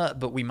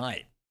 but we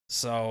might.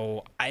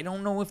 So I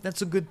don't know if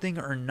that's a good thing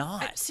or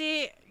not.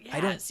 And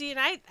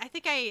I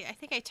think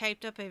I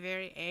typed up a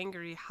very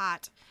angry,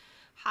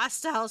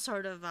 hostile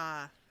sort of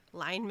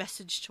line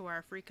message to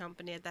our free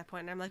company at that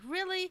point. And I'm like,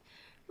 really,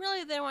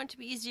 they want it to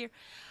be easier.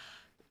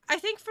 I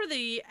think for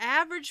the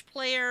average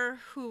player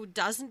who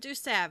doesn't do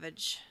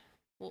Savage,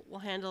 we'll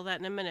handle that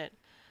in a minute.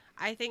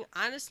 I think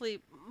honestly,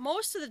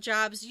 most of the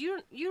jobs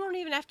you don't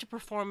even have to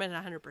perform at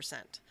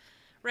 100%,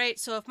 right?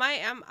 So if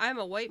I'm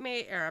a white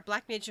mage or a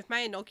black mage, if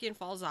my Enochian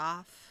falls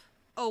off,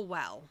 oh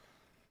well,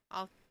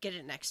 I'll get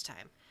it next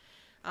time.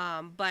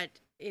 But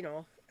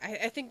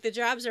I think the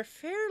jobs are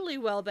fairly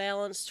well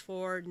balanced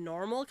for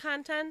normal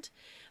content.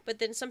 But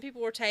then some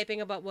people were typing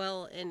about,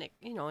 well, in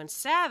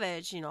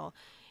Savage,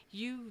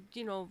 you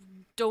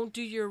don't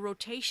do your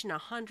rotation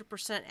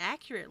 100%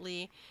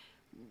 accurately,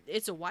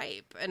 it's a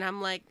wipe. And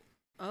I'm like,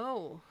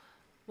 oh,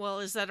 well,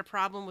 is that a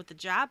problem with the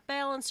job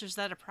balance or is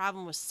that a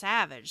problem with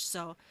Savage?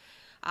 So,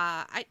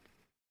 I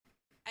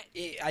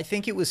I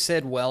think it was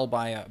said well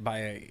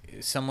by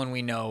someone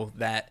we know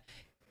that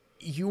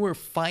you are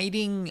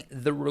fighting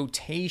the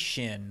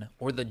rotation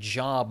or the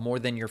job more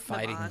than you're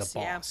fighting the boss.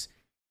 Yeah.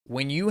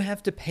 When you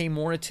have to pay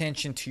more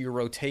attention to your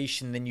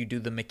rotation than you do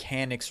the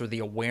mechanics or the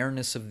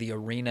awareness of the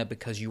arena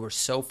because you are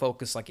so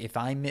focused, like if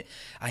I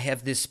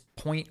have this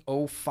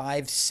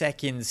 0.05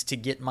 seconds to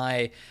get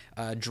my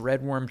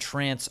Dreadworm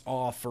Trance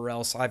off or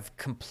else I've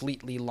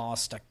completely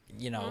lost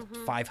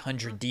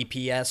 500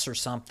 DPS or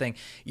something,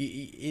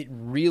 it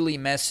really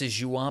messes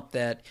you up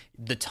that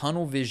the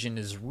tunnel vision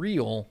is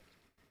real.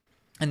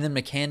 And then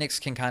mechanics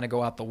can kind of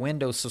go out the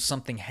window. So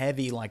something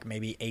heavy like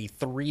maybe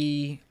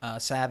A3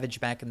 Savage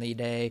back in the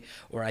day,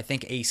 or I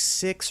think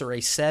A6 or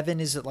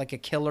A7 is it like a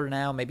killer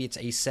now? Maybe it's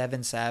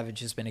A7 Savage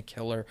has been a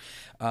killer.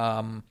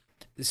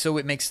 So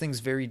it makes things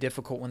very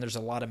difficult when there's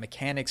a lot of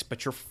mechanics,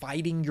 but you're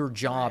fighting your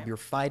job, You're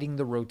fighting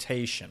the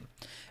rotation,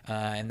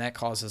 and that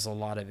causes a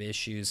lot of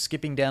issues.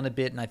 Skipping down a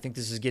bit, and I think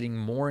this is getting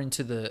more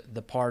into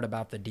the part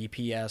about the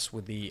DPS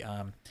with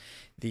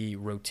the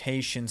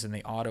rotations and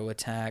the auto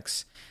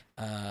attacks.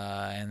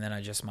 And then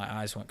my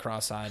eyes went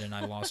cross-eyed and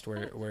I lost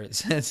where it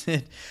says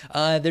it.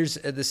 There's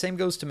the same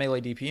goes to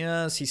melee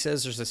DPS. He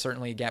says there's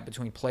certainly a gap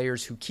between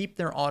players who keep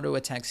their auto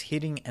attacks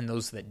hitting and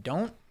those that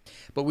don't.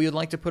 But we would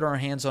like to put our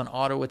hands on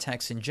auto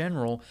attacks in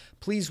general.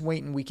 Please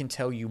wait and we can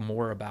tell you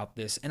more about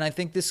this. And I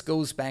think this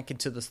goes back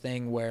into the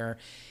thing where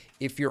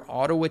if you're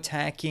auto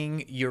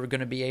attacking, you're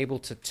going to be able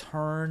to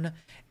turn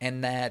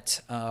and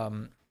that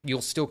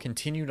you'll still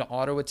continue to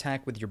auto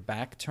attack with your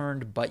back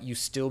turned, but you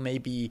still may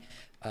be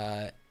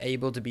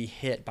able to be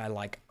hit by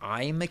like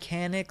eye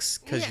mechanics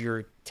because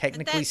you're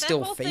technically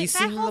still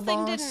facing the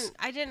boss.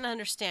 I didn't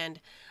understand.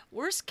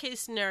 Worst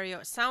case scenario,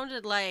 it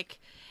sounded like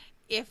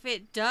if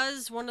it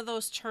does one of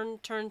those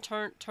turn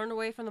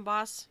away from the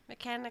boss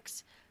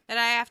mechanics, that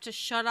I have to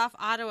shut off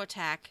auto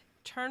attack,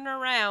 turn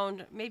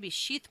around, maybe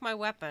sheath my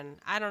weapon.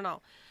 I don't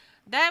know.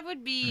 That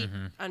would be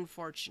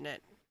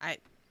unfortunate.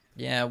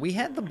 Yeah, we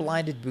had the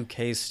blinded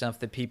bouquet stuff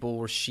that people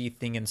were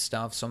sheathing and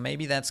stuff, so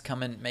maybe that's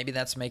coming. Maybe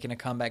that's making a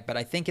comeback. But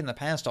I think in the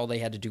past, all they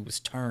had to do was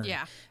turn.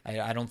 Yeah,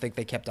 I don't think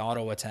they kept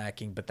auto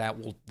attacking, but that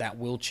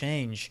will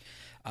change.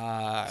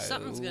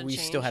 Something's gonna we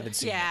change. Still haven't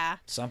seen it.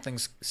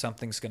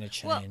 Something's gonna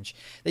change.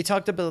 They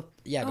talked about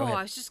go ahead.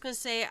 I was just gonna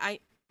say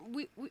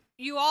we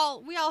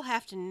all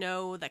have to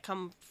know that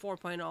come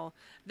 4.0,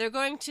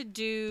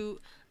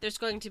 there's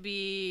going to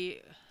be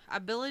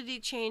ability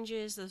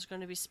changes, there's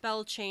going to be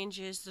spell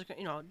changes,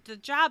 the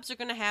jobs are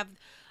going to have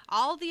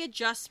all the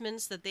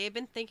adjustments that they've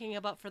been thinking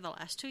about for the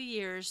last 2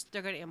 years,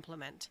 they're going to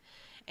implement.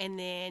 And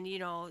then,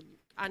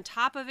 on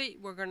top of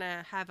it, we're going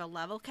to have a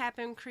level cap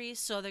increase,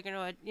 so they're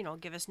going to,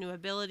 give us new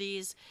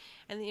abilities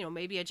and,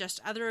 maybe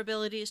adjust other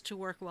abilities to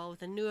work well with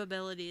the new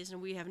abilities.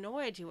 And we have no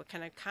idea what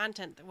kind of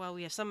content,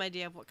 we have some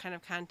idea of what kind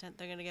of content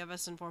they're going to give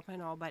us in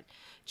 4.0, but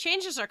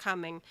changes are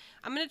coming.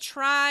 I'm going to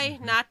try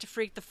not to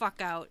freak the fuck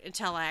out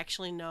until I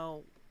actually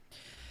know.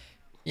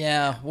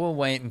 Yeah, we'll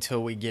wait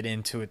until we get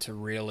into it to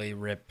really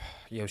rip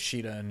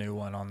Yoshida a new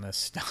one on this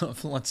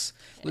stuff. Let's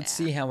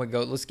see how it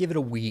goes. Let's give it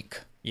a week,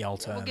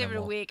 Yelta. We'll give it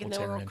a week and then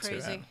we'll go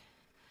crazy.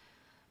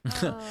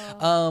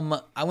 I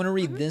want to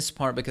read this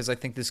part because I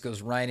think this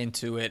goes right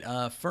into it.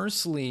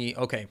 Firstly,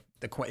 okay,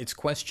 it's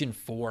question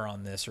 4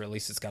 on this, or at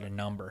least it's got a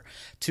number.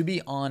 To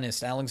be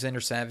honest, Alexander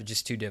Savage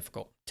is too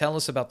difficult. Tell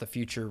us about the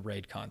future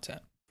raid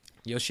content.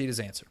 Yoshida's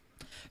answer.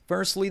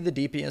 Firstly, the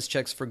DPS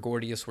checks for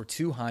Gordius were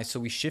too high, so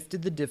we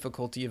shifted the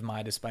difficulty of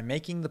Midas by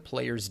making the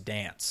players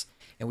dance,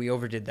 and we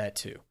overdid that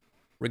too.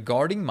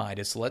 Regarding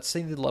Midas, let's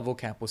say the level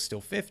cap was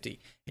still 50,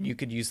 and you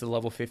could use the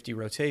level 50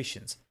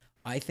 rotations.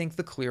 I think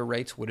the clear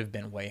rates would have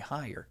been way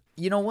higher.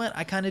 You know what?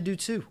 I kind of do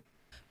too.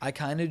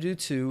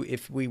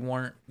 If we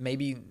weren't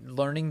maybe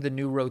learning the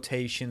new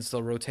rotations,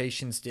 the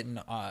rotations didn't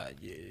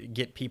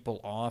get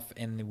people off,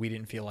 and we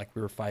didn't feel like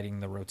we were fighting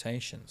the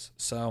rotations.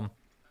 So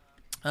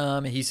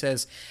he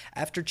says,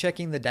 after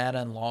checking the data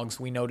and logs,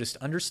 we noticed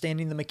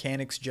understanding the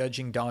mechanics,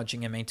 judging,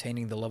 dodging, and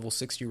maintaining the level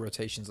 60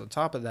 rotations on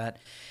top of that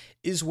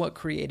is what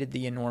created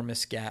the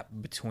enormous gap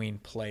between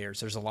players.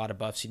 There's a lot of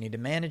buffs you need to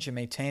manage and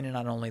maintain, and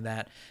not only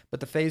that, but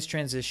the phase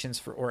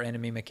transitions or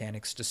enemy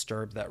mechanics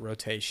disturb that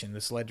rotation.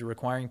 This led to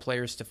requiring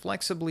players to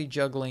flexibly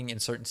juggling in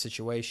certain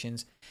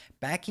situations.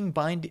 Back in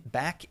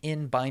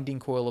Binding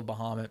Coil of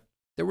Bahamut,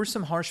 There were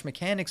some harsh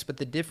mechanics, but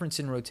the difference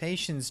in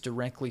rotations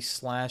directly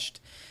slashed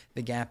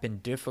the gap in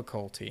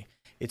difficulty.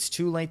 It's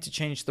too late to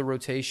change the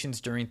rotations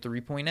during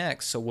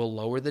 3.x, so we'll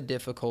lower the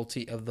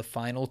difficulty of the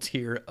final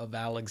tier of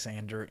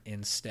Alexander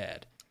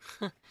instead.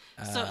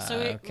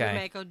 So we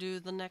might go do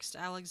the next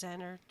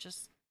Alexander.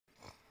 Just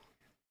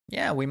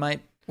yeah, we might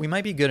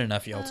be good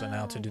enough, Yelta,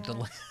 now to do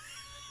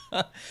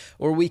the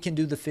or we can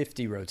do the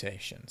 50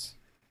 rotations.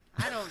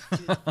 I don't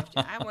do the 50.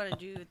 I want to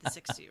do the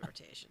 60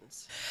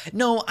 rotations.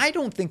 No, I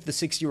don't think the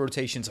 60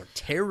 rotations are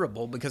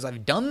terrible because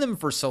I've done them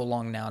for so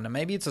long now. Now,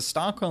 maybe it's a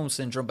Stockholm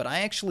syndrome, but I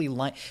actually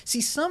like... See,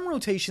 some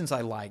rotations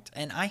I liked,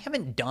 and I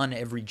haven't done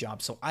every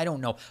job, so I don't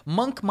know.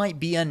 Monk might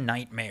be a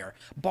nightmare.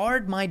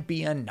 Bard might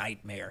be a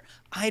nightmare.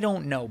 I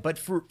don't know. But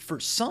for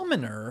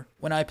Summoner,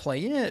 when I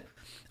play it,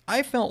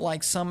 I felt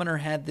like Summoner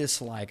had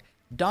this, like, ...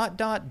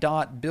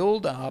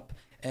 build up...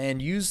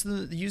 and use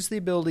the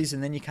abilities,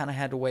 and then you kind of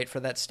had to wait for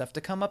that stuff to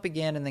come up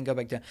again and then go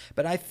back down.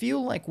 But I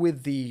feel like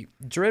with the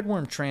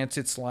Dreadworm Trance,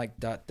 it's like ...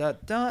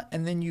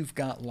 and then you've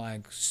got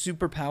like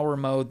superpower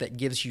mode that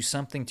gives you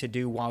something to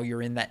do while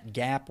you're in that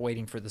gap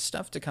waiting for the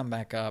stuff to come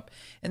back up.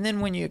 And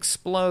then when you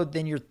explode,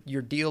 then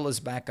your deal is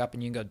back up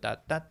and you can go ...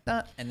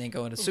 and then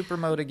go into super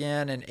mode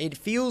again. And it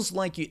feels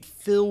like it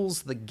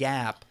fills the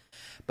gap.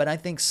 But I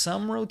think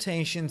some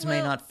rotations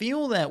may not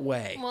feel that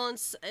way. Well,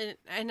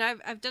 and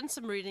I've done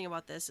some reading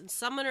about this, and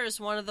Summoner is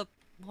one of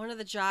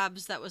the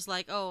jobs that was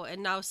like, oh,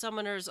 and now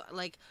Summoner's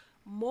like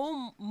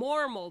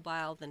more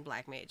mobile than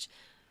Black Mage.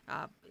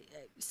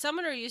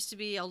 Summoner used to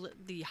be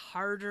the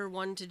harder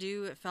one to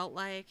do, it felt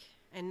like,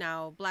 and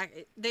now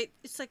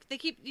it's like they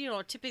keep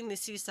tipping the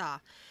seesaw.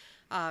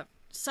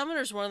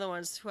 Summoner's one of the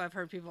ones who I've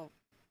heard people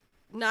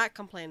not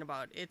complain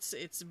about.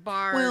 It's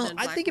Bard. Well, and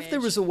Black I think Mage. if there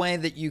was a way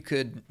that you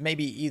could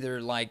maybe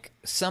either like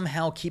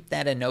somehow keep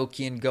that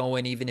Enochian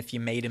going, even if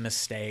you made a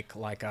mistake,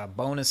 like a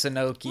bonus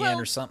Enochian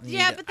or something.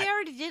 Yeah, but they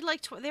already did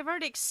they've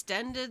already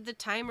extended the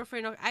timer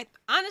for Enochian.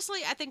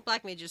 I think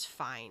Black Mage is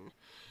fine.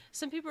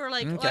 Some people are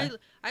like, okay.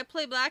 I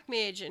play Black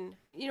Mage, and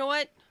you know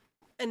what?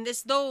 And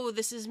this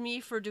is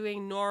me for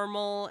doing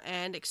normal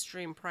and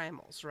extreme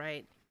primals,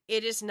 right?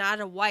 It is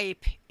not a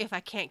wipe if I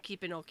can't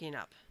keep Enochian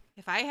up.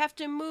 If I have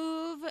to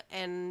move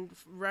and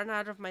run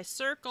out of my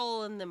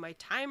circle and then my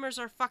timers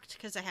are fucked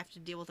because I have to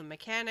deal with a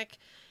mechanic,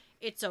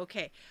 it's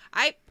okay.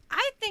 I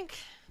think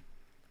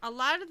a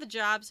lot of the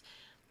jobs,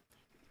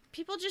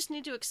 people just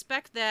need to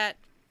expect that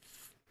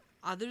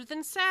other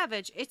than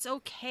Savage, it's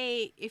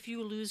okay if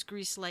you lose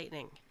Grease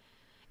Lightning.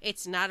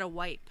 It's not a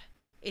wipe.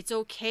 It's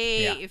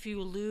okay if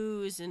you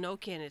lose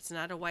Enochian. It's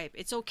not a wipe.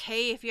 It's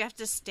okay if you have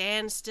to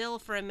stand still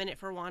for a minute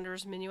for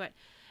Wanderer's Minuet.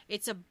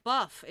 It's a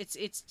buff. It's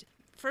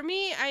for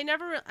me, I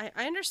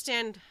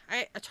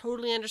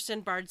totally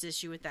understand Bard's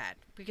issue with that.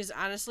 Because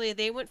honestly,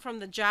 they went from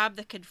the job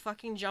that could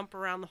fucking jump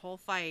around the whole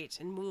fight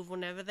and move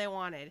whenever they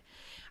wanted.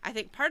 I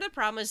think part of the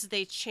problem is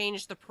they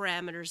changed the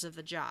parameters of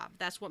the job.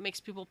 That's what makes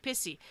people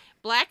pissy.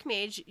 Black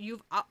Mage,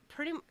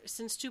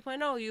 since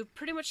 2.0, you've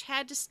pretty much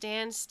had to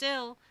stand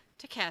still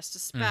to cast a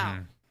spell.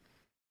 Mm-hmm.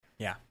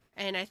 Yeah.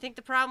 And I think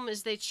the problem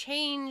is they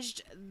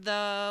changed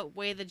the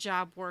way the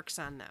job works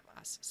on them.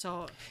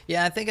 So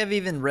yeah, I think I've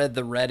even read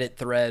the Reddit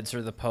threads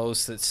or the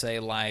posts that say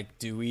like,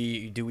 do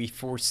we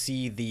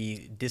foresee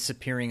the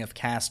disappearing of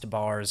cast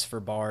bars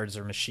for bards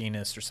or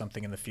machinists or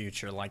something in the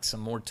future? Like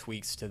some more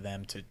tweaks to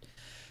them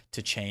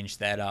to change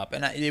that up,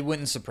 and it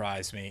wouldn't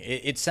surprise me.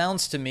 It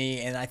sounds to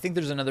me, and I think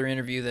there's another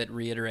interview that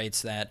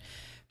reiterates that.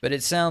 But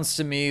it sounds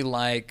to me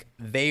like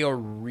they are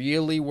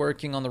really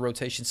working on the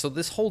rotation. So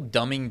this whole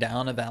dumbing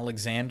down of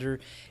Alexander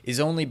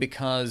is only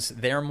because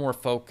they're more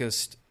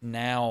focused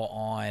now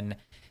on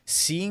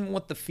seeing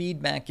what the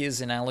feedback is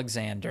in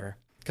Alexander.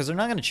 Because they're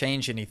not going to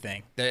change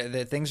anything.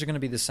 Things are going to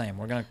be the same.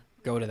 We're going to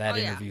go to that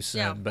interview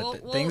soon.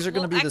 But things are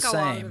going to be the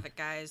same. With it,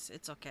 guys.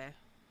 It's okay.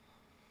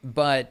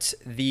 But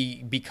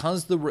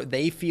because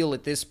they feel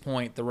at this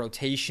point the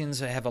rotations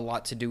have a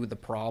lot to do with the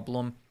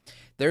problem,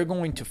 they're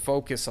going to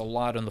focus a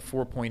lot on the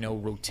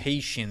 4.0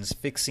 rotations,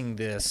 fixing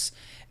this,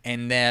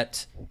 and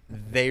that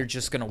they're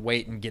just going to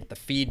wait and get the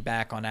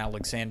feedback on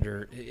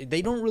Alexander.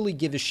 They don't really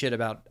give a shit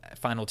about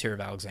final tier of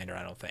Alexander,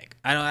 I don't think.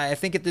 I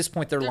think at this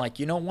point they're like,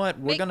 you know what,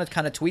 we're going to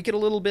kind of tweak it a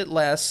little bit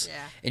less,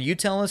 and you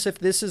tell us if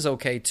this is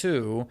okay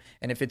too,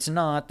 and if it's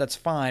not, that's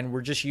fine.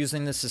 We're just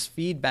using this as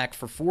feedback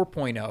for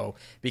 4.0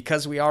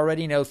 because we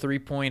already know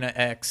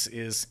 3.x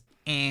is...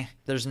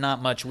 there's not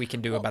much we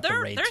can do about the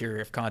raid tier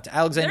of content.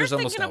 Alexander's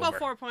almost over. They're thinking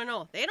about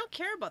 4.0. They don't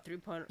care about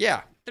 3.0.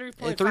 Yeah.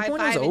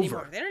 3.5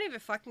 anymore. They don't even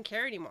fucking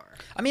care anymore.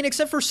 I mean,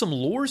 except for some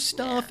lore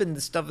stuff and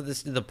the stuff of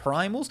the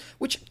primals,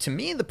 which to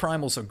me the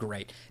primals are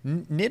great.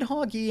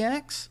 Nidhogg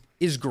EX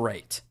is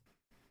great.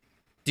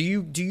 Do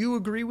you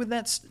agree with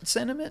that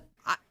sentiment?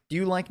 Do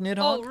you like Nidhogg?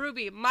 Oh,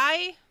 Ruby,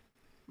 my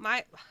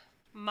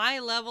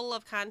level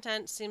of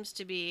content seems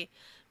to be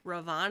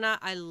Ravana.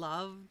 I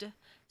loved.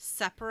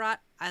 Separate,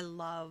 I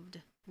loved.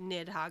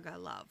 Nidhogg, I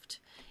loved.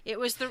 It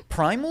was the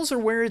primals are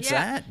where it's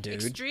at, dude.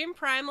 Extreme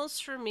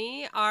primals for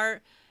me are,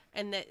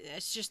 and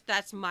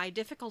that's my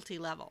difficulty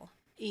level.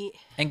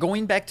 And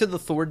going back to the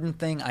Thornton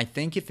thing, I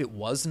think if it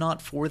was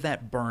not for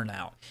that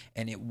burnout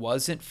and it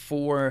wasn't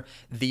for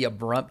the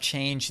abrupt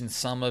change in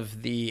some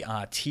of the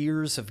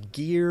tiers of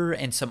gear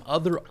and some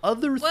other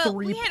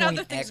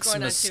 3.x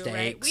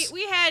mistakes,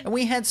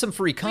 we had some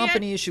free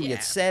company issues, we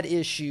had set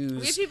issues.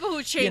 We had people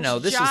who changed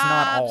this jobs. Is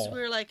not all. We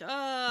were like,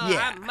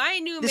 my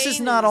new This main is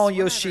not all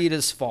whatever.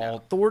 Yoshida's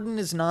fault. No. Thornton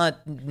is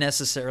not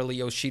necessarily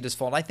Yoshida's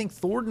fault. I think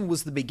Thornton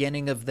was the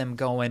beginning of them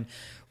going,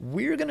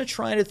 we're going to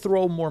try to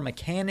throw more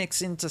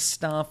mechanics into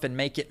stuff and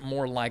make it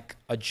more like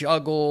a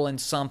juggle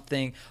and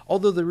something.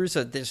 Although there's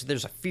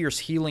a fierce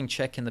healing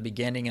check in the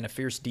beginning and a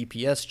fierce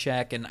DPS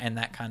check and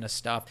that kind of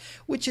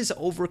stuff, which is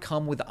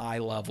overcome with eye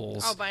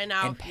levels by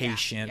now. and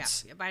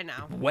patience. Yeah, by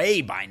now.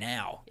 Way by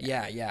now.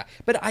 Yeah.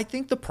 But I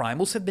think the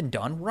primals have been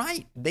done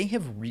right. They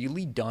have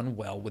really done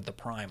well with the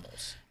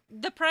primals.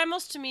 The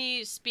primals to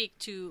me speak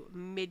to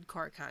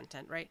mid-core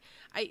content, right?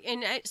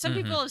 Some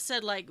people have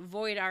said like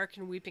Void Ark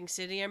and Weeping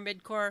City are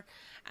mid-core.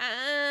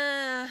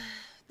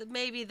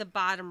 Maybe the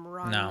bottom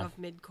rung of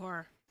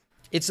mid-core.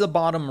 It's the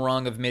bottom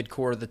rung of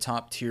mid-core, the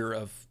top tier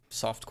of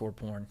softcore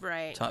porn.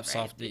 Right.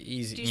 Soft,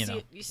 easy,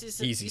 you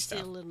see easy stuff.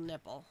 See a little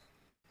nipple.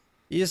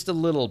 Just a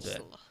little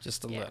bit.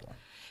 Just a little.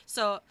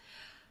 So,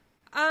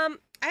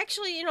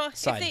 actually,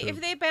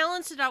 if they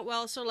balance it out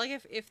well, so like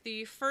if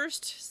the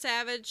first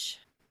Savage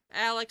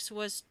Alex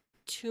was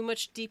too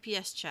much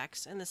DPS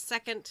checks, and the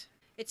second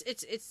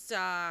it's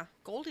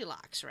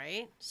Goldilocks,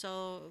 right?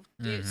 So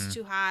it's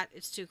too hot,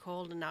 it's too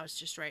cold, and now it's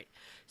just right.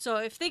 So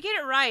if they get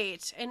it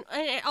right, and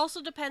it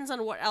also depends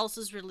on what else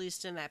is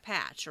released in that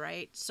patch,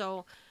 right?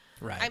 So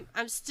right.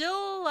 I'm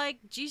still like,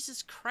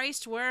 Jesus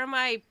Christ, where are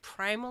my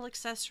primal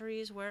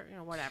accessories? Where,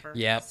 whatever.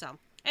 Yeah. So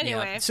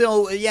anyway. Yeah.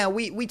 So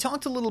we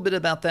talked a little bit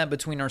about that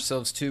between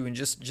ourselves too, and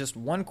just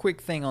one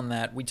quick thing on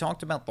that. We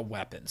talked about the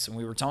weapons, and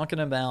we were talking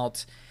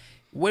about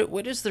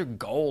what is their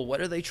goal?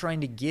 What are they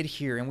trying to get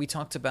here? And we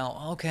talked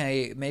about,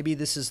 okay, maybe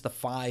this is the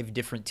 5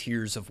 different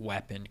tiers of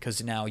weapon,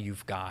 because now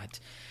you've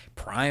got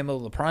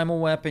the primal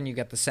weapon, you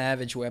got the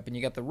savage weapon,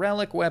 you got the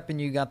relic weapon,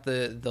 you got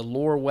the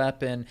lore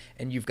weapon,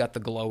 and you've got the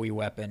glowy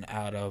weapon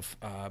out of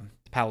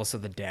Palace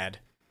of the Dead.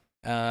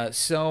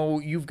 So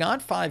you've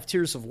got 5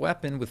 tiers of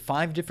weapon with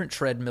 5 different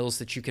treadmills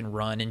that you can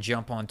run and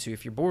jump onto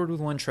if you're bored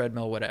with one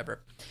treadmill, whatever.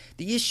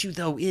 The issue,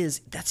 though, is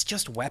that's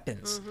just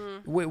weapons.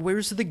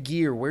 Where's the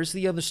gear? Where's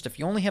the other stuff?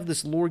 You only have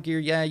this lore gear.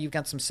 Yeah, you've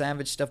got some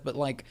savage stuff, but,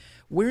 like,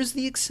 where's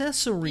the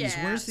accessories?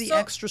 Yeah, where's the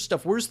extra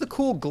stuff? Where's the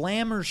cool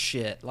glamour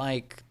shit?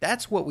 Like,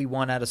 that's what we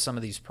want out of some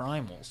of these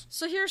primals.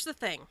 So here's the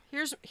thing.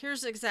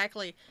 Here's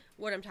exactly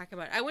what I'm talking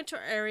about. I went to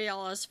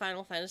Ariella's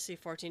Final Fantasy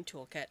XIV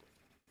toolkit,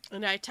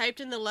 and I typed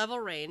in the level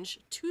range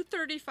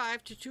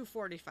 235 to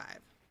 245.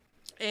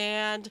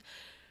 And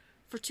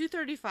for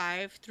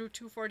 235 through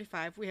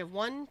 245, we have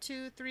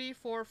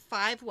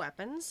 5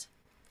 weapons.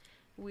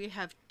 We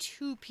have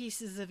 2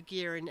 pieces of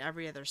gear in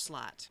every other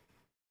slot.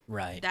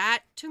 Right.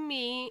 That, to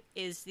me,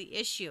 is the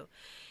issue.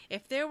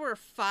 If there were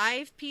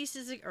 5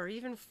 pieces or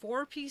even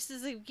 4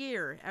 pieces of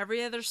gear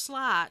every other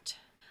slot,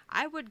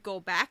 I would go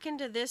back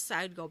into this,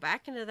 I'd go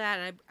back into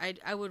that,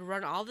 I would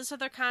run all this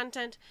other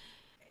content.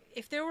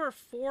 If there were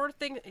 4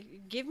 things,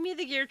 give me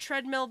the gear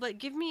treadmill, but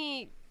give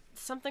me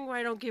something where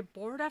I don't get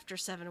bored after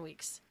 7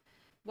 weeks.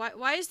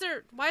 Why is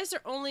there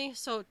only,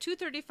 so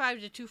 235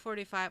 to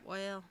 245,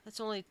 well,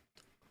 that's only,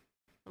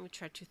 let me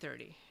try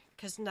 230,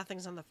 because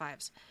nothing's on the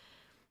 5s.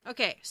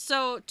 Okay,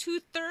 so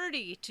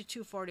 230 to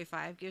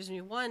 245 gives me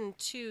 1,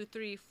 2,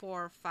 3,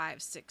 4,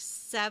 5, 6,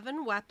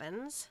 7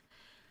 weapons,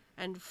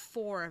 and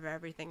 4 of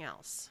everything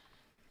else.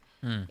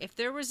 If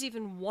there was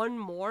even 1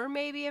 more,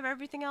 maybe, of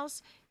everything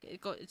else,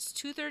 it's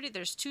 230.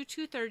 There's 2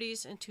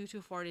 230s and 2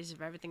 240s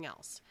of everything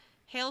else.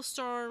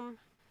 Hailstorm,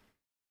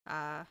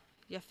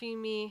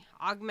 Yafimi,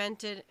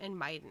 Augmented, and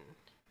Maiden.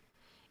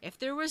 If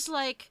there was,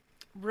 like,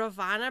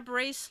 Ravana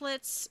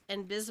bracelets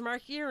and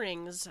Bismarck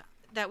earrings,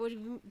 that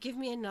would give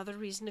me another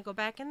reason to go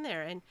back in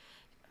there. And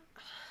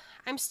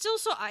I'm still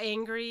so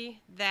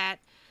angry that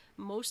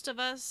most of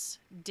us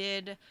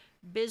did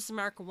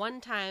Bismarck one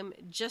time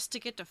just to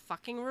get to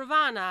fucking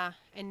Ravana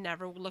and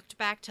never looked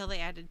back till they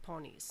added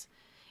ponies.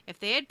 If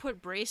they had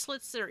put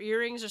bracelets or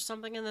earrings or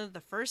something in there the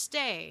first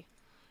day,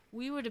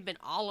 we would have been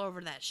all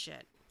over that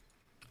shit.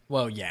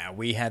 Well, yeah,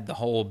 we had the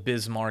whole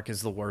Bismarck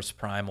is the worst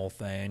primal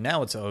thing.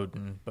 Now it's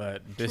Odin,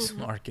 but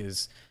Bismarck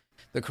is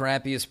the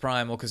crappiest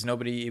primal because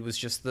it was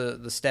just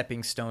the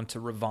stepping stone to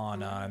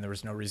Ravana, and there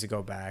was no reason to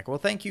go back. Well,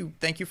 thank you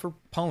for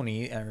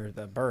Pony, or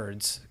the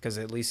birds, because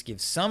it at least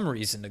gives some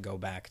reason to go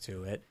back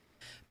to it.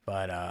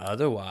 But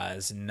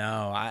otherwise,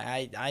 no.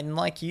 I'm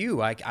like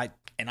you. I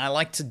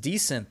like to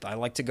desynth. I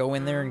like to go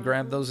in there and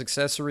grab those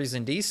accessories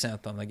and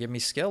desynth them. They give me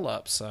skill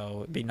up. So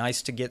it'd be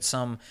nice to get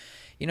some.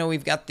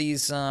 We've got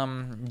these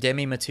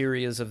demi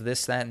materias of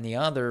this, that, and the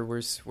other.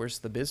 Where's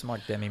the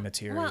Bismarck demi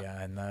materia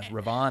and the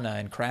Ravana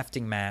and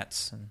crafting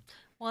mats?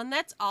 Well, and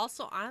that's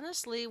also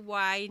honestly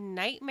why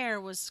Nightmare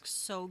was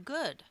so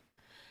good.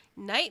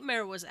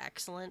 Nightmare was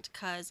excellent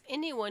because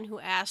anyone who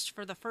asked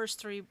for the first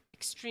 3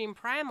 extreme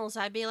primals,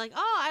 I'd be like,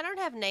 oh, I don't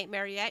have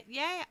Nightmare yet.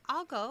 Yeah,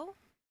 I'll go.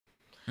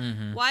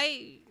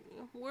 Why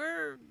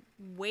we're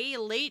way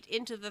late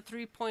into the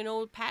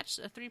 3.0 patch,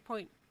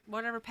 3.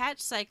 Whatever patch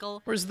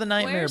cycle. Where's the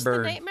Nightmare Where's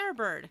Bird? the Nightmare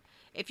Bird?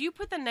 If you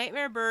put the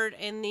Nightmare Bird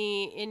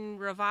in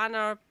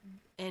Ravana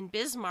and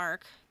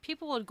Bismarck,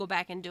 people would go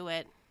back and do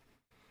it.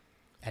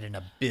 At an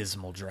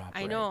abysmal drop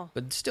rate. I know.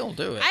 But still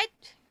do it.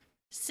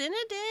 Cinna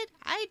did.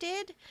 I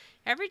did.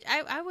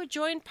 I would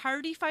join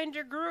party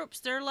finder groups.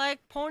 They're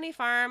like Pony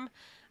Farm.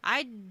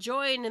 I'd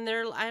join and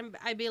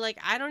I'd be like,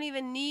 I don't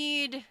even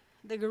need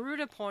the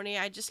Garuda pony.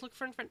 I just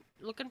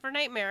looking for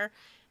Nightmare.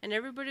 And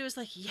everybody was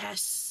like,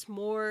 yes,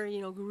 more,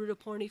 Garuda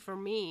pony for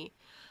me.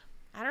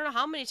 I don't know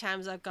how many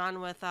times I've gone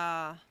with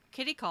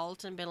Kitty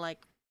Cult and been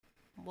like,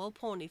 we'll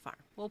Pony Farm.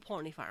 We'll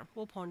Pony Farm.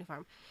 We'll Pony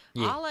Farm.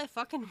 Yeah. All I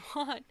fucking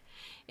want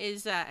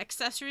is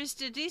accessories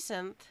to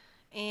decent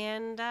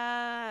and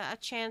a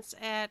chance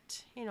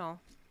at,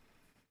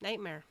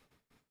 Nightmare.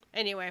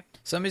 Anyway.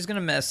 Somebody's going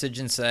to message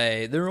and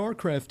say, there are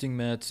crafting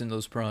mats in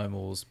those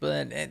primals,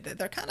 but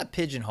they're kind of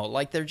pigeonholed.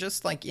 Like, they're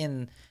just like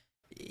in...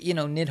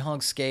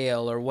 Nidhogg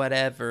scale or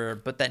whatever,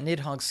 but that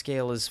Nidhogg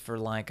scale is for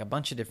like a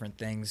bunch of different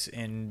things,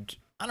 and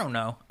I don't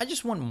know. I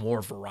just want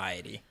more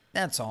variety.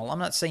 That's all. I'm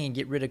not saying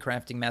get rid of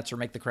crafting mats or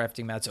make the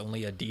crafting mats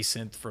only a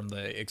decent from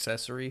the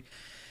accessory,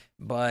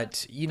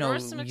 but or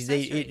some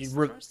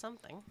or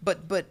something.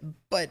 But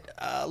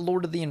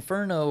Lord of the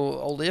Inferno,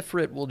 old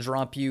Ifrit will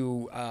drop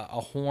you a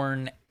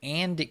horn,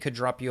 and it could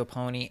drop you a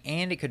pony,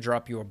 and it could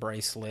drop you a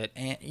bracelet,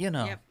 and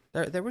Yep.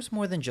 There was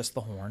more than just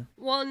the horn.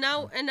 Well,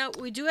 now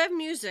we do have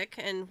music,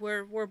 and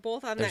we're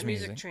both on that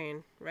music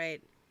train,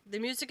 right? The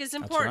music is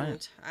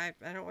important. Right.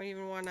 I don't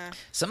even want to...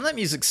 Some of that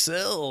music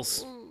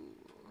sells.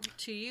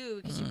 To you,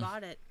 because you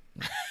bought it.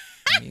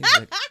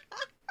 Music.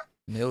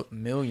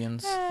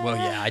 Millions. Well,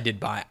 yeah,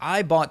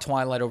 I bought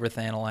Twilight over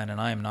Thanalan,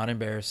 and I am not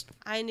embarrassed.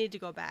 I need to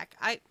go back.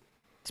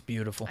 It's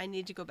beautiful. I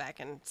need to go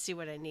back and see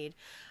what I need.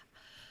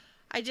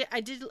 I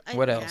did.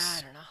 What else?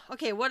 I don't know.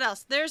 Okay, what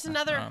else? There's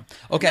another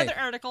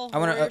article. I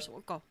want to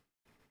go.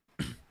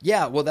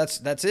 Yeah, well, that's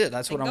it.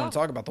 That's what I want to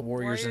talk about, the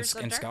Warriors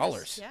and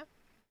Scholars. Yeah.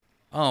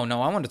 Oh,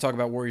 no, I want to talk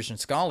about Warriors and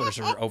Scholars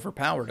are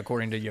overpowered,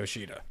 according to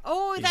Yoshida.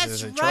 Oh,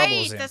 that's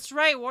right. That's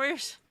right,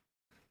 Warriors.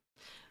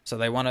 So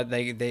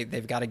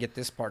they've got to get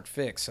this part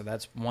fixed. So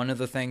that's one of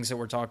the things that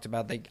were talked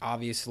about. They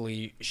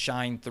obviously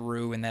shine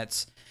through, and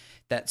that's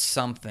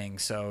something.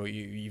 So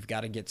you've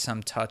got to get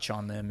some touch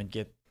on them and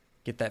get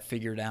that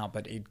figured out,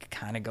 but it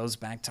kind of goes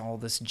back to all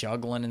this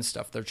juggling and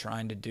stuff they're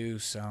trying to do.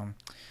 So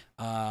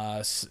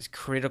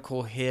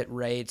critical hit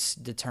rates,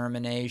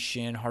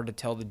 determination, hard to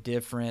tell the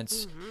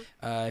difference.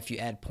 If you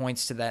add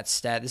points to that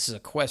stat, this is a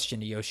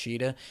question to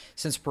Yoshida.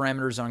 Since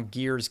parameters on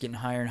gear is getting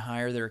higher and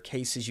higher, there are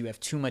cases you have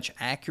too much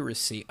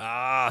accuracy.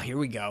 Here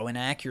we go, an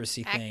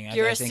accuracy thing.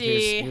 I think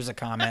here's a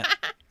comment.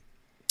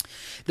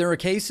 There are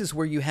cases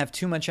where you have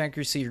too much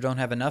accuracy or don't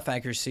have enough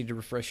accuracy to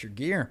refresh your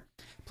gear.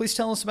 Please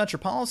tell us about your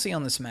policy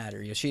on this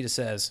matter, Yoshida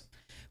says.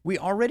 We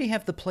already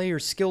have the player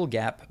skill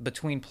gap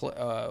between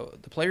players,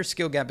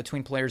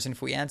 and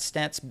if we add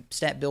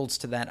stat builds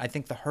to that, I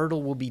think the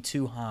hurdle will be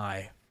too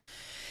high.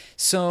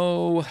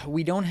 So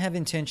we don't have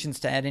intentions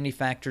to add any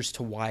factors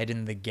to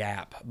widen the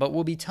gap, but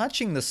we'll be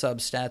touching the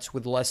substats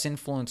with less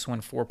influence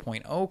when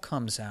 4.0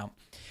 comes out.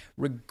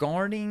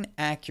 Regarding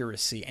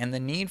accuracy and the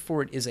need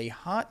for it is a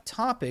hot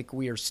topic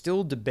we are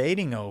still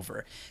debating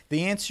over.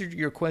 The answer to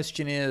your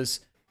question is,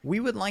 we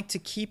would like to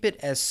keep it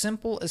as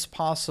simple as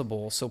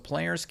possible so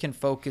players can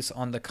focus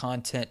on the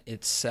content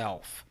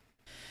itself.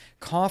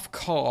 Cough,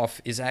 cough,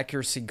 is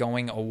accuracy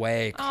going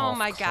away? Cough, oh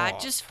my cough. God,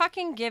 just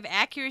fucking give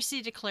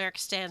accuracy to cleric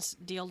stance,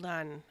 deal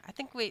done. I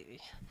think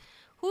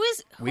who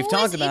is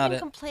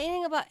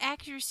complaining about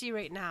accuracy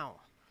right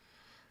now?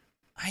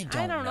 I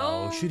don't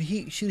know. Should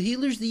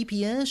healers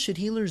DPS? Should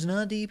healers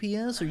not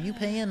DPS? Are you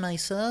paying my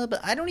sub?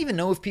 I don't even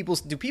know if people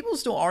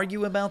still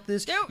argue about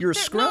this. You're a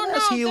scrub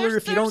ass healer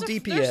if you don't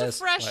DPS. There's a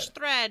fresh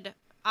thread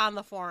on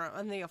the forum,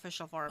 on the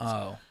official forums.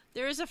 Oh.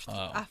 There is a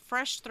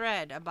fresh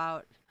thread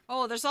about.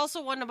 Oh, there's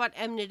also one about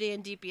enmity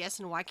and DPS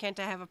and why can't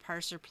I have a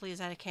parser,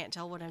 please? I can't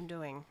tell what I'm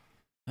doing.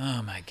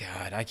 Oh my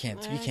God, I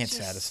can't. You can't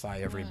satisfy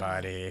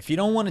everybody. If you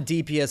don't want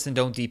to DPS, then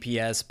don't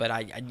DPS. But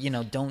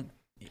don't.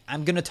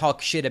 I'm going to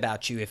talk shit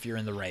about you if you're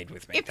in the raid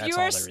with me. If you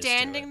are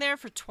standing there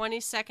for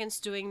 20 seconds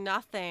doing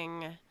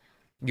nothing...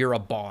 You're a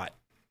bot.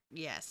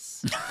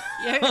 Yes.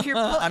 I'm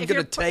going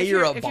to tell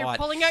you're a bot. If you're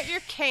pulling out your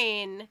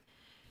cane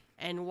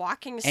and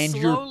walking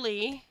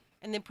slowly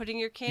and then putting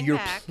your cane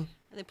back and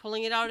then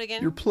pulling it out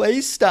again... Your play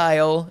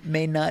style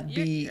may not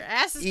be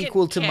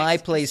equal to my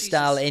play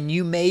style, and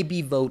you may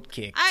be vote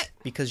kicked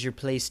because your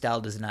play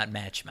style does not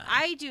match mine.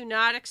 I do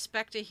not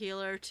expect a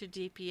healer to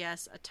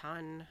DPS a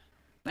ton.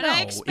 But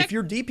if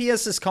your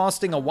DPS is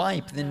costing a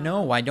wipe, then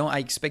no, I don't. I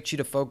expect you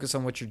to focus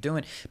on what you're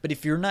doing. But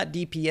if you're not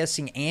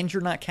DPSing and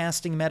you're not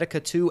casting Medica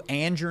 2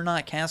 and you're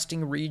not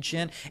casting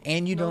Regen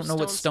and you don't know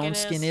what Stone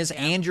Skin is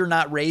and you're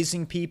not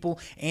raising people,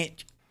 and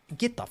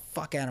get the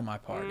fuck out of my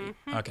party.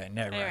 Mm-hmm. Okay,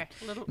 never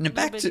mind.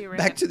 Back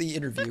to the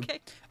interview. Okay.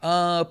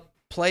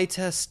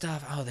 Playtest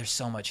stuff. Oh, there's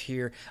so much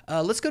here.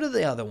 Let's go to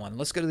the other one.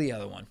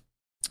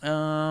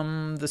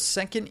 The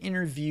second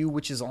interview,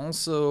 which is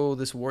also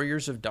this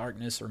Warriors of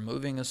Darkness, are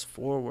moving us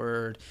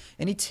forward.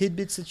 Any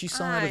tidbits that you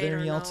saw out of there,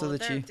 Yelta,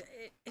 that you...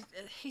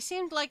 He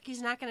seemed like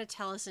he's not going to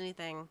tell us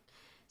anything.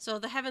 So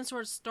the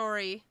Heavensward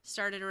story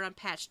started around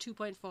patch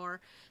 2.4.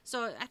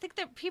 So I think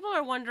that people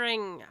are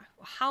wondering,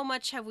 how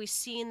much have we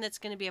seen that's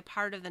going to be a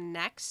part of the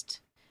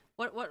next?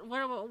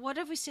 What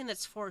have we seen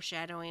that's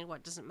foreshadowing?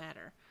 What doesn't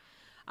matter?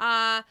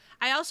 I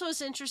also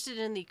was interested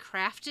in the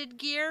crafted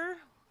gear.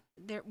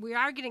 We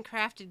are getting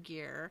crafted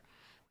gear,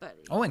 but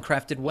and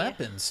crafted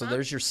weapons. So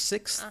there's your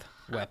sixth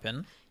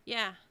weapon.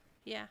 Yeah.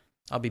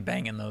 I'll be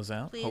banging those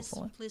out.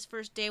 Hopefully. Please,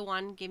 first day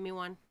one, give me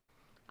one.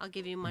 I'll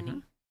give you money.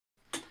 Mm-hmm.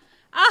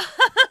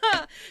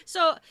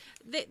 So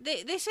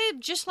they say,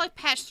 just like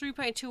patch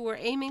 3.2, we're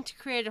aiming to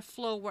create a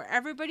flow where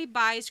everybody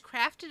buys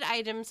crafted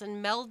items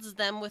and melds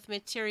them with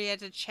materia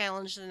to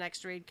challenge the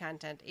next raid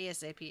content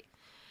ASAP.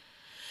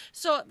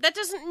 So that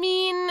doesn't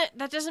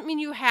mean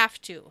you have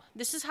to.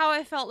 This is how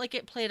I felt like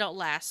it played out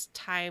last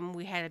time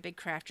we had a big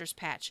crafters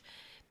patch.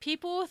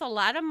 People with a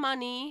lot of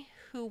money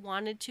who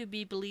wanted to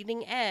be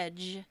bleeding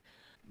edge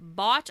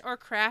bought or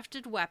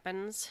crafted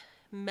weapons,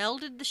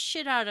 melded the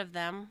shit out of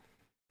them.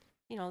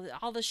 You know,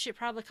 all this shit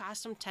probably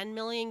cost them 10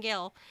 million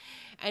gil,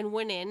 and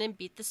went in and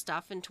beat the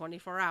stuff in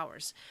 24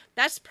 hours.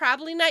 That's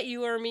probably not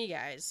you or me,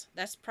 guys.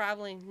 That's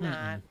probably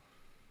not.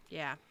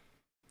 Yeah.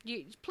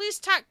 You please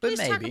talk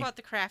about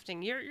the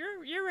crafting.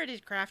 You're ready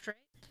to craft, right?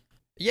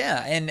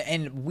 Yeah,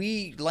 and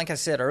we, like I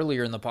said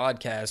earlier in the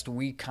podcast,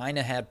 we kind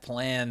of had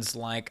plans.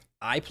 Like,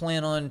 I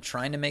plan on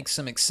trying to make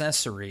some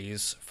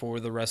accessories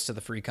for the rest of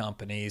the free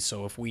company.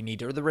 So if we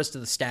need, or the rest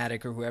of the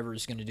static, or whoever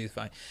is going to do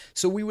fine.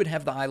 So we would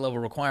have the eye level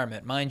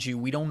requirement. Mind you,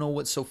 we don't know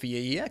what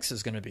Sophia EX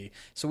is going to be.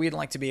 So we'd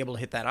like to be able to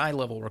hit that eye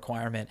level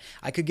requirement.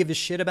 I could give a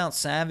shit about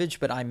Savage,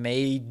 but I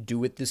may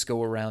do it this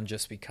go around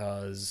just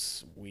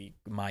because we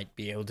might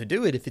be able to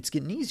do it if it's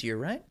getting easier,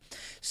 right?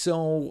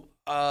 So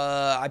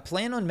I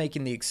plan on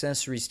making the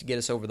accessories to get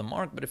us over the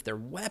mark, but if they're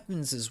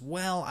weapons as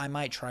well, I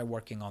might try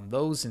working on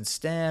those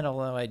instead,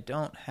 although I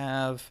don't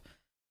have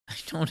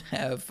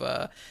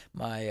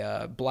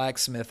my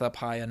blacksmith up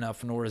high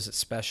enough, nor is it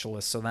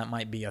specialist, so that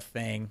might be a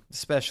thing.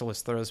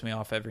 Specialist throws me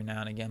off every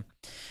now and again.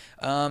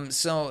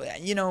 So,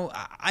 you know,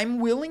 I'm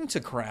willing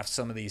to craft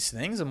some of these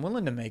things. I'm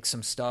willing to make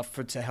some stuff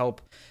to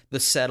help the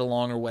set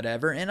along or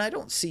whatever, and I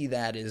don't see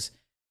that as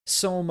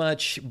so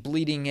much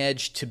bleeding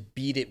edge to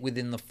beat it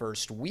within the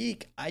first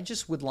week. I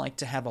just would like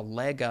to have a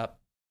leg up.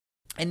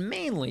 And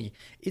mainly,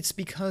 it's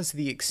because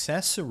the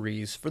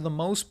accessories, for the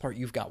most part,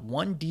 you've got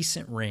one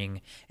decent ring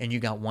and you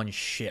got one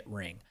shit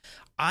ring.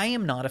 I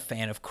am not a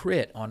fan of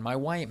crit on my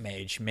white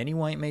mage. Many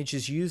white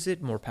mages use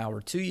it, more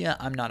power to you.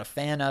 I'm not a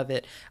fan of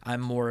it. I'm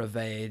more of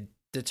a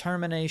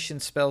determination,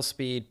 spell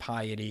speed,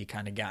 piety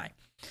kind of guy.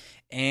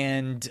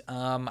 And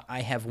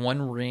I have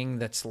one ring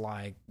that's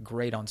like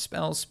great on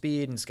spell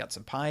speed and it's got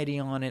some piety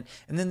on it.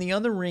 And then the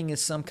other ring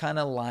is some kind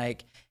of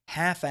like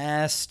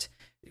half-assed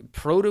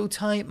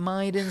prototype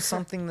Maiden,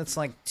 something that's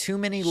like too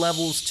many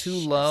levels too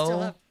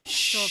low.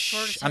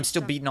 I'm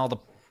still beating all the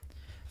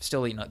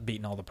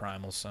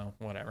primals, so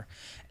whatever.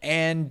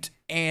 And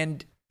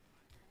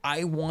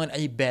I want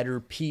a better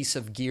piece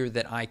of gear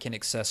that I can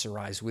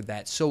accessorize with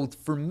that. So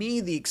for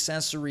me, the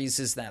accessories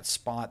is that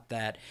spot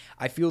that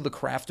I feel the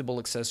craftable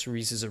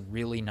accessories is a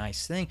really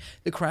nice thing.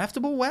 The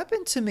craftable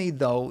weapon to me,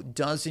 though,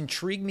 does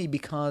intrigue me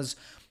because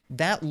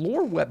that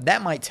lore weapon,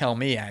 that might tell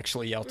me,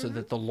 actually, Yelta,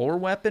 that the lore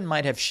weapon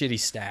might have shitty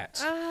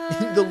stats.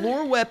 The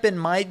lore weapon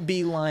might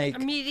be like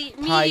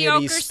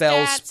mediocre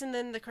stats, and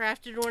then the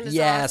crafted one is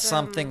awesome.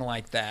 Something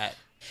like that.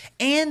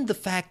 And the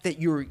fact that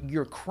your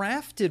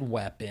crafted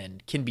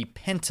weapon can be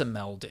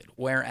pentamelded,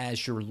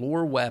 whereas your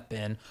lore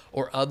weapon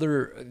or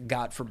other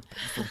got from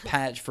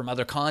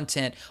other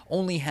content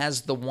only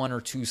has the 1 or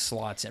 2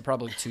 slots, and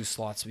probably 2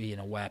 slots being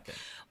a weapon.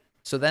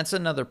 So that's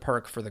another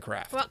perk for the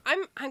craft. Well,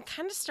 I'm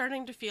kind of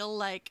starting to feel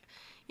like,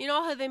 you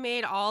know how they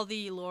made all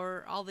the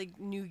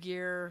new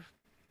gear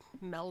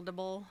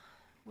meldable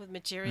with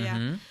materia?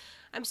 Mm-hmm.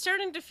 I'm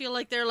starting to feel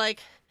like they're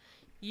like,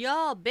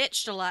 y'all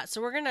bitched a lot,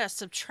 so we're going to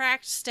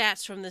subtract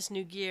stats from this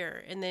new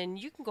gear, and then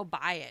you can go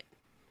buy it.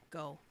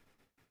 Go.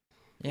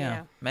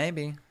 Yeah,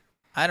 maybe.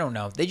 I don't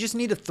know. They just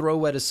need to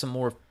throw at us some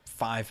more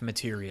 5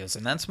 materias,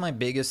 and that's my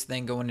biggest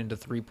thing going into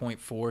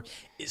 3.4,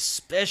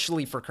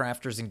 especially for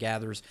crafters and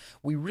gatherers.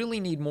 We really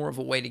need more of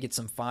a way to get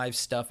some 5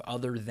 stuff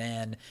other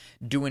than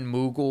doing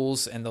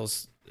Moogles and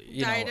those,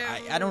 you know,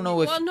 I don't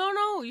know if... Well,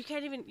 no, you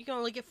can't even, you can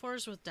only get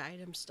 4s with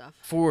diadem stuff.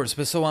 4s,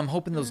 but so I'm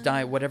hoping those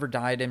whatever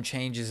diadem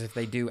changes, if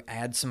they do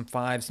add some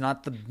 5s,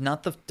 not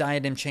the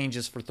diadem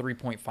changes for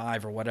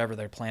 3.5 or whatever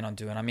they're planning on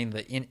doing. I mean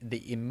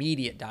the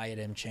immediate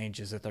diadem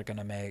changes that they're going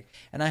to make,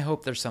 and I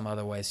hope there's some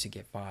other ways to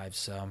get 5s,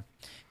 so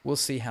we'll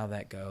see how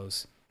that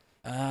goes.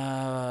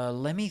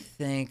 Let me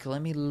think.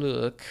 Let me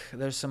look.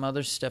 There's some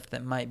other stuff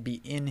that might be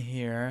in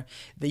here.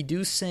 They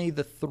do say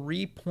the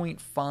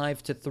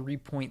 3.5 to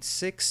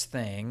 3.6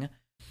 thing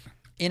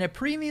In a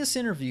previous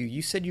interview,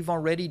 you said you've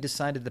already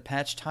decided the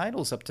patch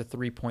title's up to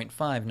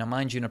 3.5. Now,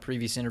 mind you, in a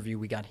previous interview,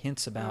 we got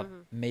hints about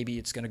maybe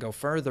it's going to go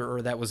further,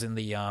 or that was in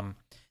the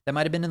that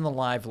might have been in the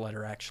live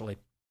letter, actually.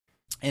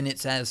 And it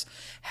says,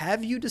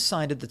 have you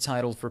decided the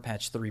title for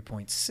patch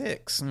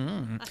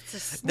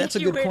 3.6? That's a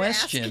good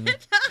question.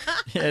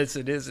 Yes,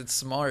 it is. It's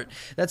smart.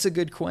 That's a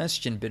good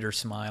question, Bitter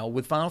Smile.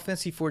 With Final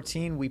Fantasy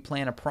XIV, we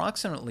plan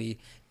approximately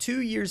 2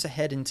 years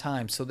ahead in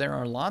time, so there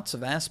are lots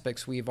of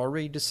aspects we have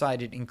already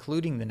decided,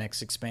 including the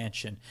next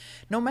expansion.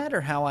 No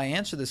matter how I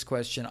answer this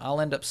question, I'll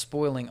end up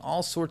spoiling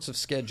all sorts of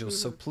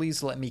schedules, so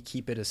please let me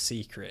keep it a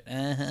secret.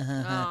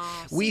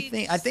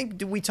 I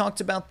think we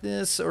talked about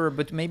this,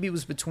 but maybe it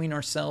was between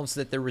ourselves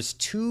that there was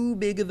too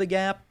big of a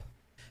gap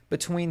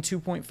between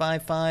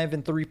 2.55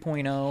 and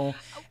 3.0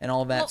 and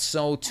all that.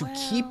 So to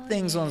keep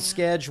things on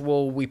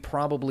schedule, we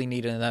probably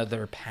need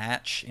another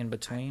patch in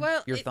between.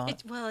 Your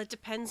thought? It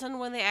depends on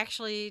when they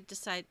actually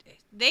decide.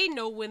 They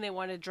know when they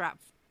want to drop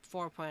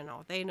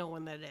 4.0. They know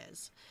when that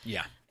is.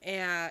 Yeah.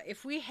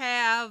 If we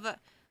have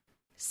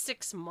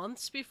 6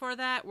 months before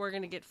that, we're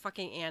going to get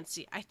fucking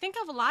antsy. I think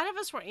a lot of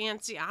us were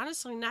antsy,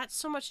 honestly, not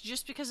so much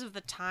just because of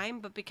the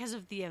time, but because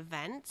of the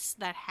events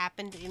that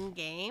happened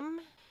in-game.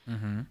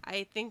 Mm-hmm.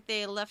 I think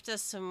they left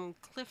us some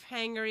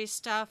cliffhangery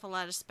stuff, a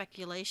lot of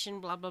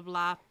speculation, blah, blah,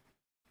 blah.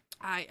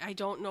 I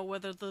don't know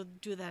whether they'll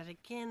do that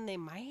again. They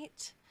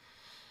might.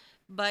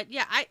 But,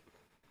 yeah,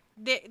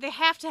 they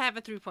have to have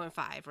a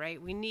 3.5,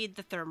 right? We need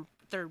the third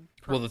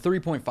Well, the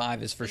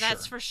 3.5 is for sure.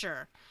 That's for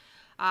sure.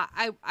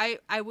 I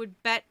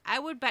would bet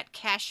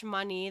cash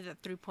money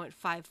that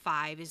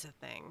 3.55 is a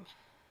thing.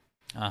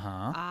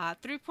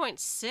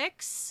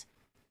 3.6,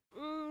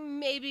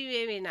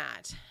 maybe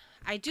not.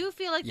 I do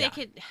feel like they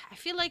could. I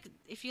feel like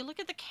if you look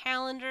at the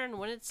calendar and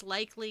when it's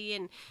likely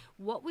and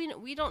what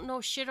we don't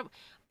know shit.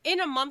 In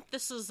a month,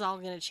 this is all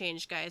going to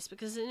change, guys,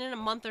 because in a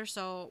month or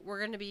so, we're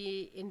going to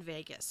be in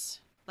Vegas.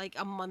 Like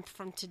a month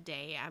from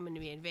today, I'm going to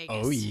be in Vegas.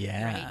 Oh,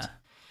 yeah. Right?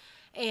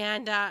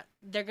 And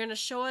they're going to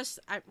show us.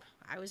 I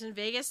was in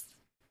Vegas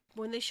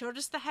when they showed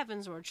us the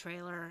Heavensward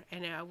trailer,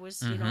 and I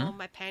was,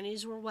 my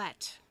panties were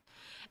wet.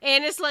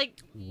 And it's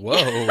like,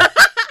 whoa,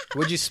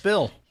 what'd you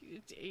spill?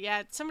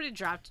 Yeah, somebody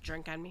dropped a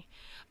drink on me.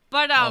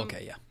 But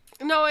okay, yeah.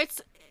 No,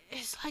 it's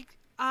like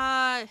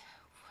I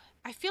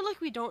feel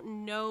like we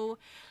don't know.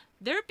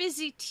 They're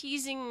busy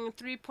teasing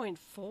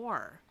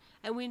 3.4,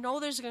 and we know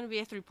there's going to be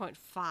a 3.5.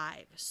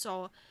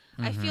 So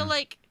I feel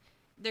like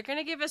they're going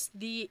to give us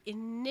the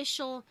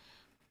initial.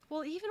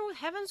 Well, even with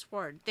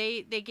Heavensward,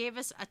 they gave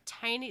us a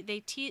tiny.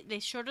 They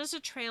showed us a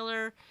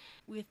trailer.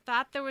 We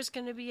thought there was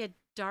going to be a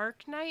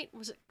Dark Knight.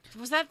 Was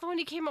that the one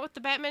he came out with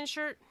the Batman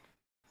shirt?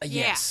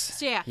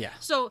 Yes. Yeah.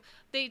 So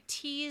they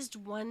teased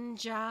one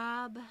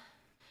job.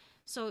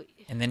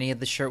 And then he had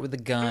the shirt with the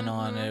gun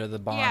on it, or the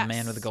Bond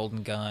man with the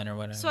golden gun, or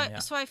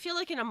whatever. So I feel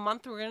like in a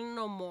month we're gonna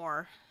know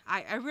more.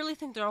 I really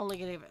think they're only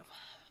gonna give it.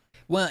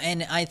 Well,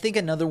 and I think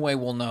another way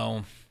we'll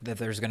know that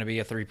there's going to be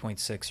a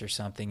 3.6 or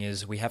something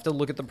is we have to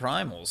look at the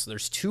primals.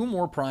 There's 2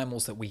 more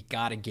primals that we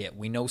got to get.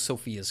 We know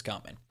Sophia's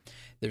coming.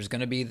 There's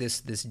going to be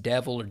this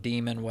devil or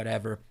demon,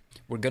 whatever.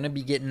 We're going to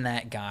be getting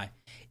that guy.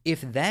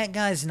 If that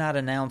guy's not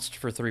announced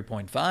for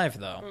 3.5,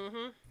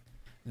 though,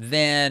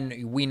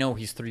 then we know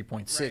he's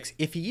 3.6. Right.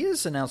 If he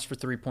is announced for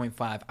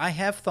 3.5, I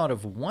have thought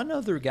of one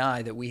other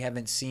guy that we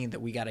haven't seen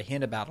that we got a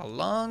hint about a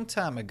long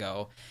time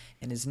ago,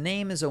 and his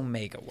name is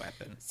Omega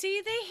Weapon.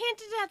 See, they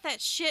hinted at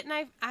that shit,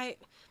 and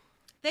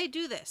they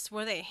do this,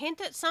 where they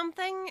hint at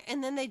something,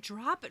 and then they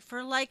drop it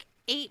for like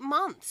 8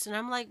 months, and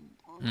I'm like,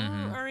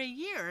 or a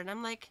year, and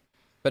I'm like...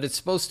 But it's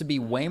supposed to be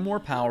way more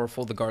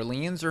powerful. The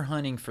Garleans are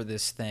hunting for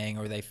this thing,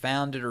 or they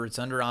found it, or it's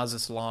under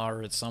Oz's law,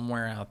 or it's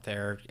somewhere out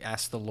there.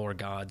 Ask the Lord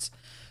Gods.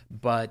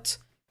 But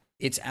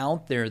it's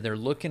out there. They're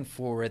looking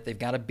for it. They've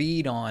got a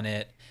bead on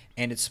it.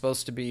 And it's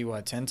supposed to be,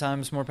 10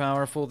 times more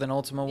powerful than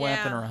Ultima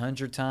Weapon, or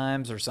 100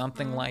 times, or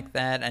something like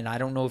that. And I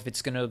don't know if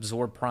it's going to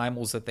absorb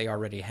primals that they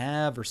already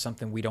have, or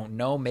something we don't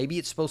know. Maybe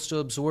it's supposed to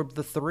absorb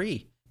the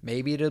 3.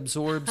 Maybe it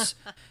absorbs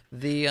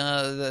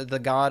the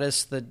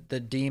goddess, the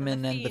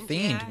demon, and the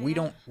fiend.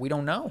 Yeah, We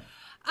don't know.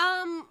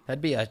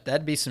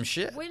 That'd be some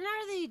shit. When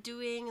are they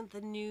doing the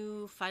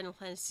new Final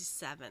Fantasy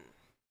VII?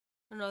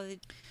 No,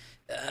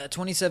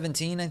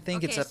 2017, I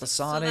think. It's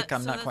episodic.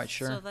 I'm not quite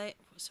sure.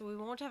 So we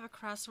won't have a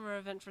crossover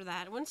event for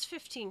that. When's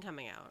 15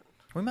 coming out?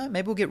 We might.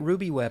 Maybe we'll get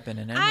Ruby Weapon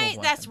and Emerald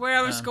Weapon. That's where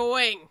I was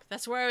going.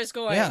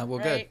 Yeah, well,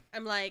 right? good.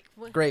 I'm like,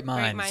 great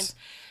minds.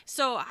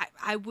 So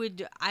I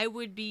would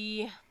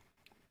be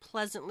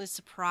pleasantly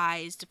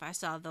surprised if I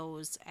saw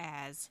those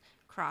as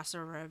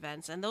crossover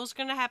events, and those are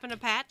going to happen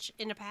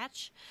in a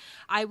patch.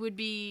 I would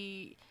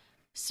be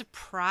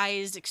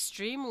surprised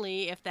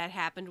extremely if that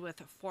happened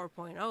with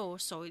 4.0,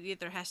 so it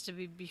either has to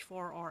be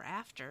before or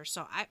after.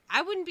 So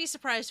I wouldn't be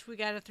surprised if we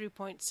got a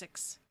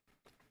 3.6.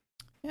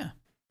 Yeah.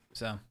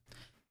 So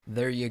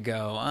there you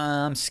go.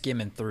 I'm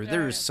skimming through.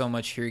 There's so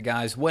much here,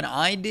 guys. What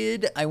I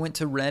did, I went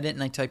to Reddit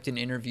and I typed in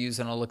interviews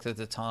and I looked at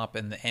the top,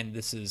 and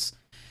this is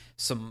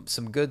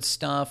some good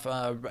stuff.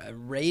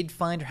 Raid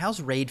Finder,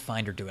 how's Raid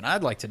Finder doing?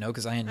 I'd like to know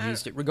because I hadn't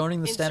used it.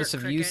 Regarding the status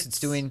of use, it's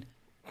doing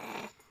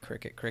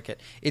cricket.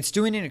 It's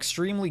doing an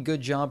extremely good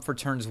job for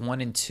turns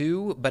 1 and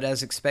 2, but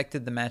as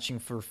expected, the matching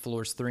for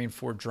floors 3 and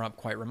 4 dropped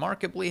quite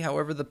remarkably.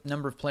 However, the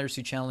number of players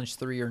who challenge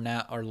 3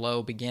 are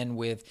low begin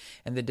with,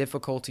 and the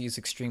difficulty is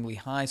extremely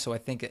high. So I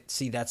think,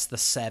 that's the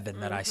 7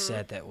 that I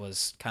said that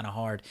was kind of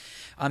hard.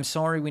 I'm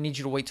sorry, we need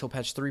you to wait till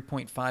patch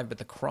 3.5, but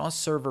the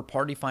cross-server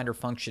party finder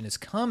function is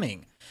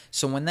coming.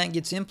 So when that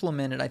gets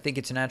implemented, I think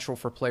it's natural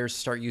for players to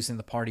start using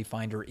the party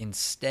finder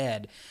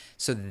instead.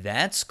 So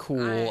that's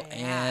cool.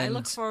 I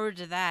look forward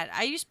to that.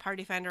 I use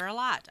Party Finder a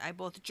lot. I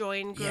both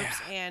join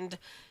groups and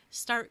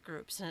start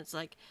groups, and it's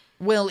like...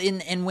 Well,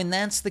 and when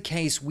that's the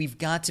case, we've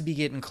got to be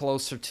getting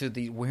closer to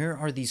where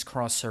are these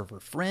cross-server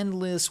friend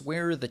lists?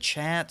 Where are the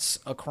chats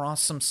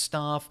across some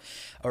stuff?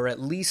 Or at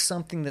least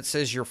something that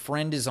says your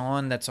friend is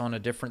on that's on a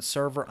different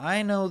server.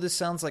 I know this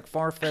sounds like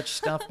far-fetched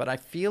stuff, but I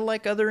feel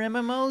like other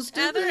MMOs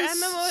do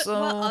this.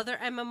 Other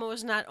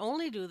MMOs not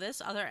only do this,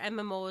 other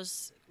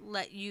MMOs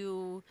let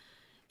you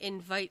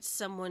invite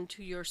someone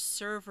to your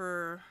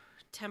server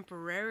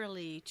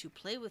temporarily to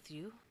play with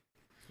you.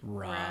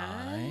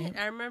 Right.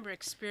 I remember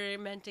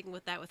experimenting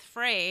with that with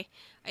Frey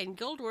in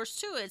Guild Wars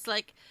 2. It's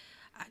like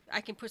I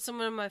can put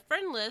someone on my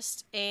friend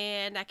list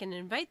and I can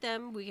invite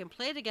them. We can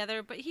play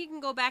together, but he can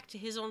go back to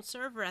his own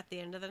server at the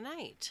end of the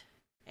night.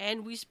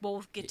 And we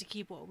both get to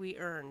keep what we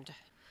earned.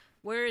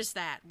 Where is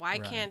that? Why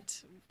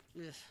can't...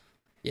 Ugh.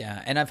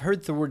 Yeah, and I've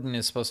heard Thornton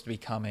is supposed to be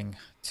coming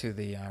to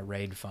the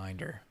Raid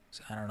Finder.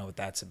 So I don't know what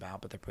that's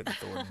about, but they're putting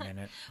Thornton in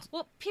it.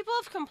 Well, people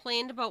have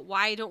complained about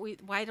why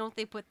don't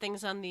they put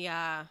things on the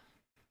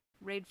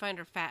Raid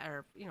Finder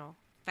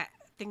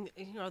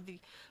the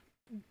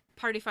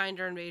Party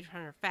Finder and Raid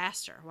Finder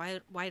faster.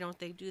 Why don't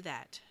they do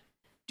that?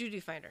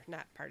 Duty Finder,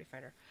 not Party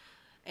Finder.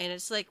 And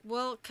it's like,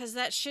 well, because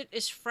that shit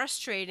is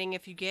frustrating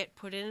if you get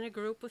put in a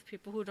group with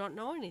people who don't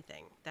know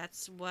anything.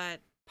 That's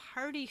what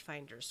Party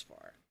Finder's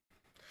for.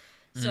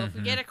 So if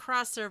we get a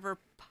cross-server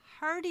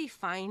Party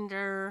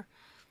Finder,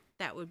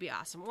 that would be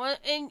awesome. Well,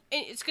 and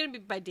it's going to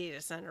be by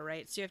data center,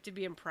 right? So you have to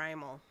be in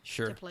Primal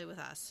to play with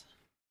us.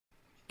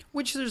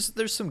 Which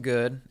there's some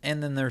good,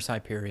 and then there's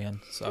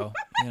Hyperion, so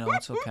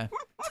it's okay.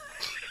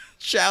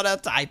 Shout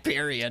out to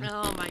Hyperion.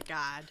 Oh my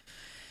god.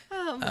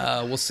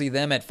 We'll see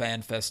them at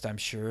FanFest, I'm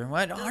sure.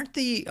 What aren't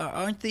the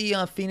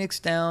Phoenix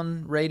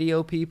Down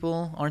radio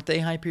people? Aren't they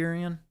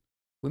Hyperion?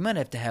 We might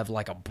have to have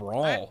like a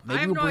brawl.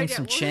 Maybe we'll bring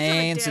some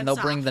chains, and they'll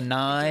bring the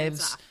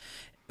knives.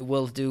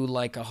 We'll do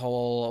like a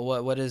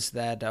whole what is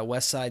that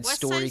West Side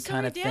Story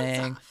kind of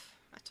thing.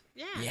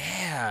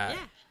 Yeah.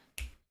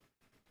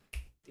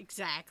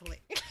 Exactly.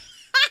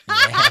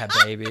 Yeah,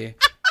 baby.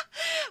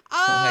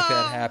 We'll make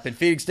that happen.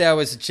 Phoenix Down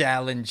was a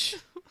challenge.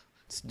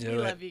 Let's do it.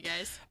 We love you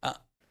guys.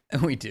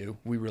 We do.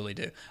 We really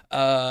do.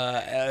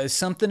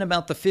 Something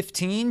about the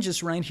 15,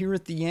 just right here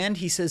at the end.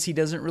 He says he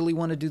doesn't really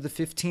want to do the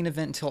 15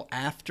 event until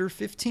after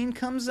 15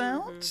 comes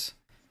out.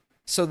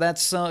 So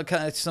that's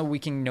so we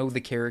can know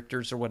the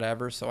characters or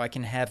whatever, so I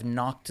can have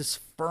Noctis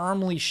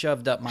firmly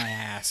shoved up my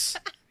ass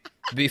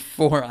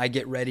before I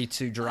get ready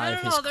to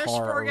drive his car around Eorzea. There's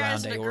 4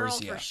 guys and a girl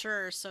for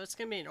sure, so it's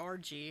going to be an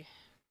orgy.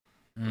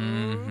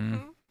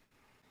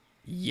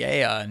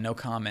 Yeah, no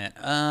comment.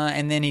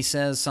 And then he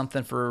says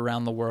something for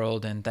Around the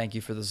World, and thank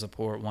you for the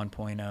support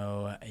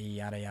 1.0,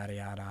 yada, yada,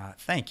 yada.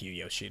 Thank you,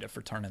 Yoshida,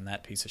 for turning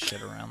that piece of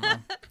shit around,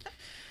 though.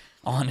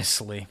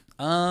 Honestly.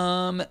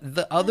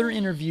 The other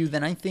interview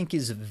that I think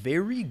is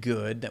very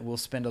good that we'll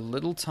spend a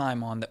little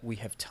time on that we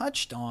have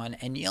touched on,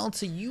 and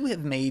Yelta, you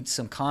have made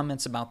some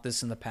comments about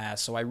this in the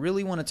past, so I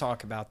really want to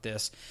talk about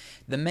this.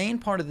 The main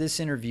part of this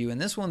interview, and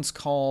this one's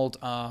called...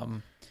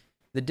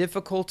 The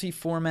difficulty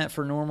format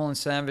for normal and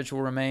savage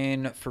will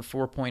remain for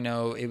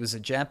 4.0. It was a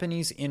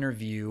Japanese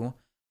interview.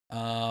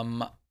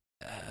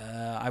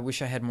 I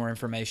wish I had more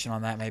information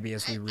on that. Maybe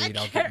as we read,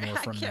 I'll get more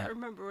from that. I can't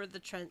remember where the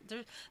trend...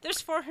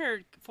 There's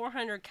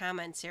 400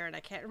 comments here, and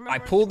I can't remember. I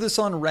pulled this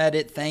on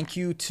Reddit. Thank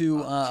you to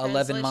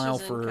 11 Mile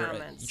for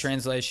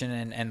translation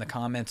and the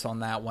comments on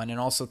that one. And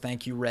also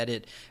thank you,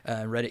 Reddit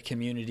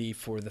community,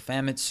 for the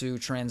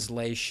Famitsu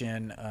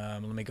translation.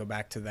 Let me go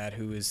back to that,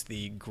 who is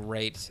the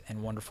great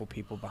and wonderful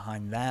people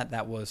behind that.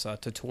 That was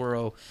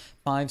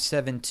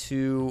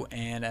Totoro572.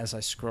 And as I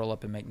scroll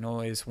up and make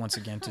noise, once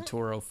again,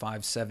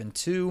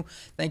 Totoro572.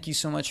 Thank you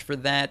so much for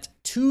that.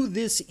 To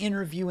this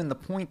interview, and the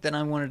point that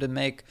I wanted to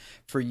make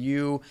for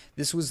you,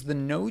 this was the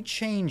no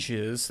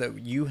changes that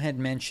you had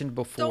mentioned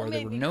before.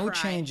 There were no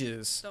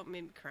changes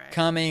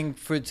coming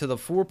to the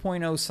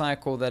 4.0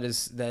 cycle that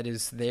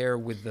is there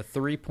with the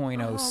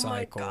 3.0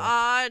 cycle. Oh my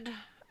god.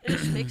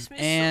 It makes me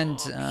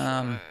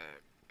so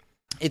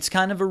it's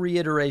kind of a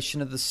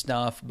reiteration of the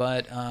stuff,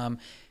 but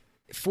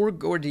for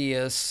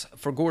Gordius,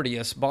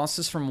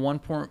 bosses from 1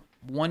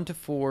 to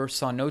 4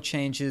 saw no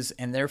changes,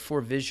 and therefore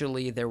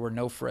visually there were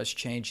no fresh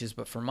changes.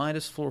 But for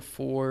Midas Floor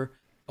 4,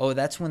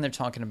 that's when they're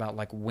talking about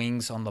like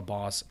wings on the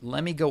boss.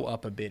 Let me go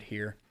up a bit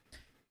here.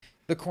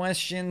 The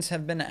questions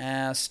have been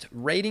asked.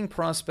 Rating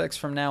prospects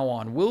from now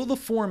on. Will the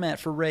format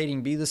for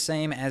rating be the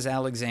same as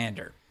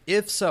Alexander?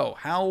 If so,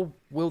 how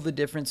will the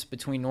difference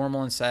between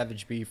normal and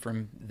savage be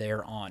from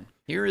there on?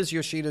 Here is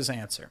Yoshida's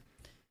answer.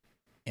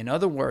 In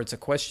other words, a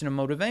question of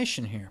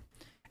motivation here.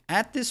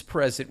 At this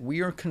present,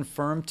 we are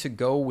confirmed to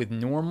go with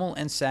normal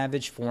and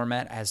savage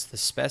format as the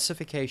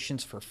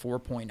specifications for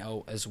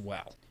 4.0 as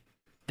well.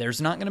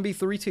 There's not going to be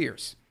 3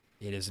 tiers.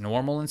 It is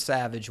normal and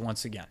savage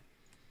once again.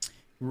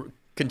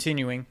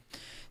 Continuing.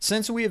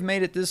 Since we have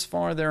made it this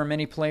far, there are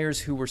many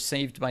players who were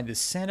saved by this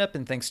setup,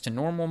 and thanks to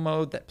normal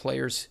mode, that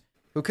players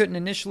who couldn't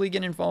initially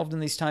get involved in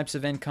these types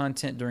of end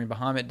content during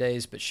Bahamut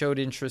days but showed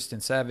interest in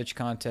savage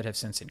content have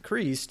since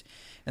increased,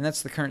 and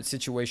that's the current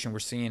situation we're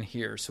seeing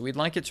here. So we'd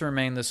like it to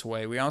remain this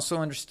way. We also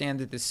understand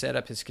that this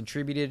setup has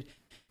contributed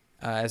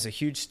as a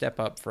huge step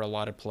up for a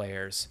lot of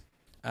players.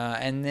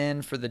 And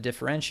then for the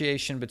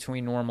differentiation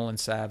between normal and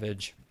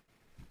savage,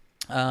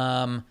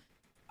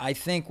 I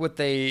think what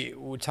they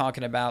were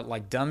talking about,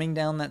 like dumbing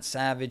down that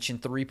savage in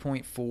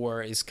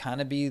 3.4 is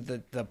kind of be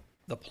the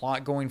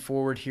plot going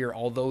forward here,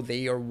 although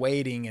they are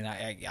waiting, and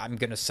I'm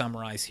going to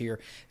summarize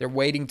here, they're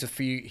waiting to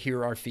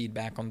hear our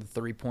feedback on the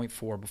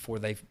 3.4 before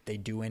they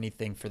do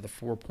anything for the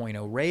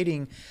 4.0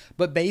 rating.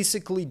 But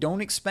basically,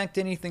 don't expect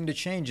anything to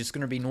change. It's going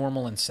to be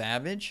normal and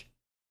savage.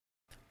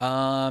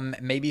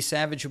 Maybe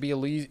savage will be a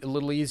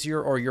little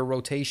easier, or your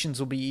rotations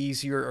will be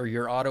easier, or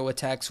your auto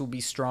attacks will be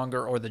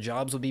stronger, or the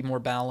jobs will be more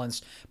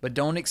balanced. But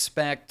don't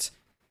expect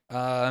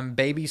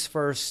babies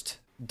first,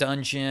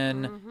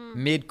 dungeon,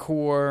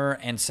 mid-core,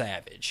 and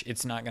savage.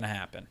 It's not going to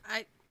happen.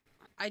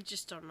 I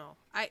just don't know.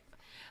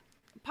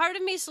 Part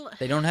of me's...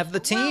 They don't have the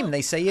team.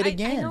 They say it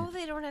again. I know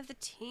they don't have the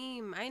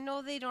team. I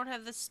know they don't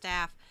have the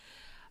staff.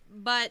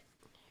 But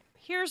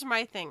here's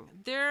my thing.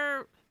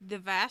 The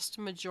vast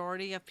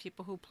majority of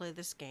people who play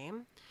this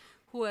game,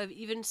 who have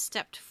even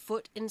stepped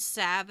foot in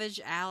Savage,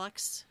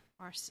 Alex,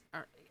 or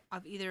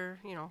of either,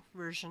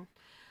 version,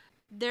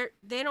 they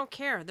don't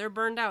care. They're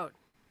burned out.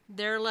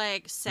 They're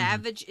like,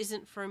 Savage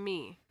isn't for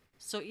me.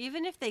 So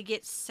even if they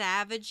get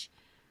Savage,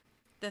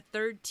 the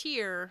 3rd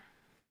tier,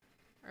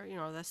 or,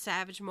 the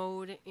Savage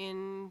mode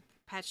in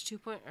patch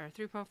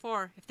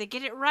 3.4, if they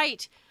get it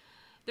right,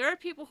 there are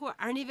people who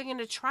aren't even going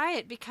to try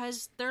it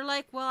because they're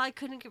like, well, I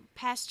couldn't get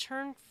past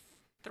turn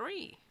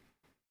 3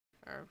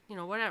 or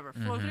whatever,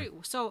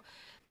 4-3. So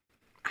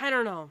I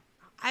don't know.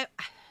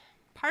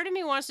 Part of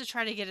me wants to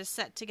try to get a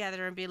set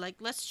together and be like,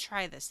 let's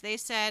try this. They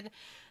said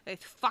they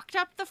fucked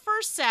up the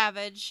first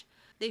Savage,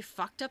 they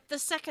fucked up the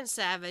second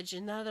Savage,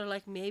 and now they're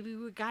like, maybe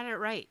we got it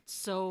right.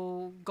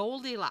 So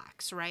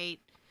Goldilocks,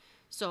 right?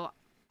 So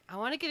I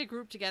want to get a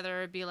group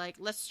together and be like,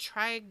 let's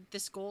try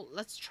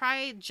let's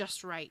try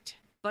just right.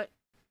 But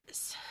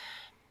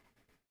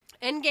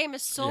Endgame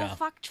is so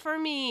fucked for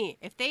me.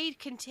 If they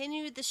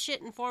continue the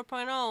shit in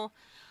 4.0,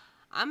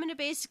 I'm going to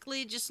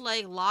basically just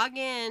like log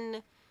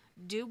in,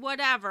 do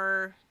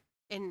whatever,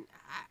 and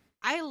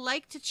I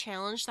like to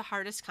challenge the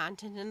hardest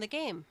content in the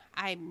game.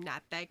 I'm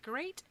not that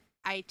great.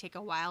 I take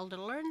a while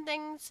to learn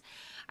things.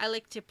 I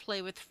like to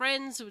play with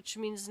friends, which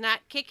means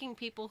not kicking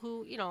people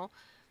who,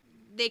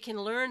 they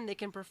can learn, they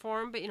can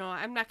perform, but,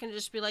 I'm not going to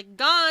just be like,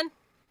 gone.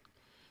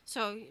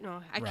 So,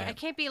 I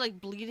can't be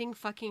like bleeding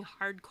fucking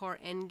hardcore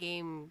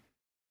endgame,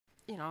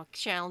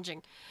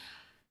 challenging.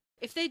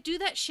 If they do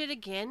that shit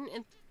again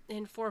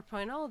in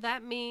 4.0,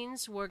 that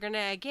means we're going to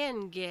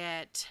again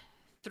get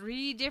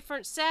 3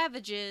 different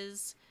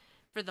Savages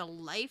for the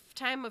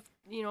lifetime of,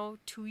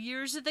 2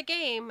 years of the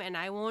game, and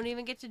I won't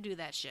even get to do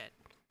that shit.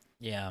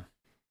 Yeah.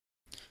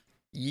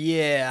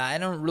 Yeah, I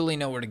don't really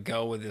know where to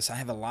go with this. I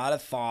have a lot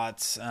of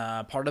thoughts.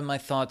 Part of my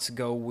thoughts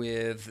go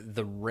with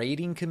the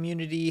raiding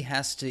community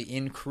has to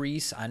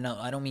increase. I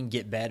don't mean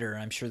get better.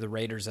 I'm sure the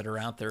raiders that are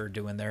out there are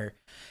doing their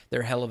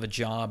hell of a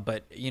job.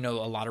 But, a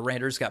lot of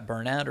raiders got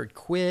burnt out or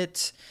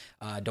quit.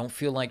 Don't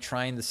feel like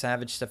trying the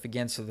Savage stuff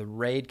again. So the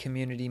raid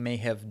community may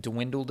have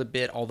dwindled a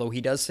bit. Although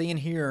he does say in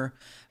here,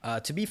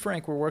 to be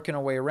frank, we're working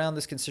our way around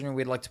this, considering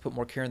we'd like to put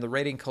more care in the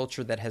raiding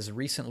culture that has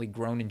recently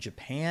grown in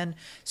Japan.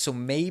 So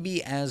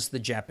maybe as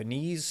the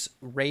Japanese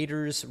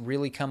raiders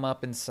really come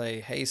up and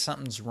say, hey,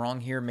 something's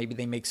wrong here, maybe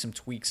they make some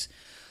tweaks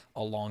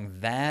along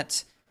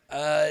that.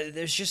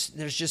 There's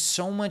just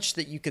so much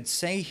that you could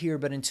say here,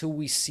 but until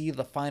we see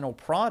the final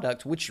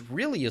product, which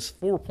really is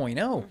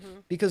 4.0,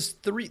 because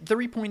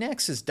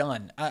 3.x is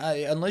done.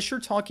 Unless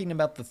you're talking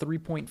about the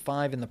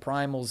 3.5 and the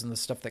primals and the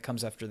stuff that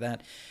comes after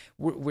that,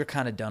 we're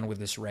kind of done with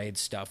this raid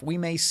stuff. We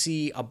may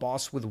see a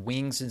boss with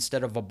wings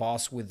instead of a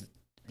boss with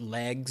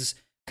legs,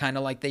 kind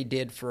of like they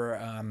did for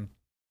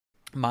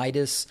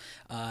Midas,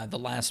 the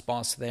last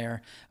boss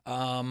there.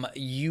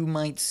 You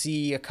might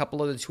see a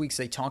couple of the tweaks.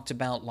 They talked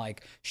about,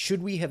 like,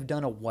 should we have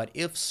done a what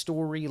if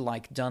story,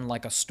 like done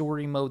like a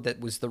story mode that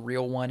was the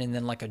real one, and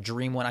then like a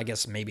dream one. I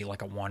guess maybe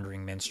like a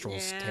Wandering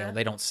Minstrel's Tale.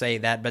 They don't say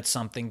that, but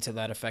something to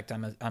that effect,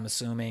 I'm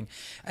assuming.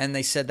 And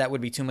they said that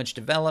would be too much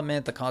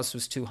development. The cost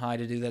was too high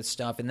to do that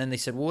stuff. And then they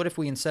said, well, what if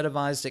we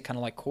incentivized it kind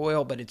of like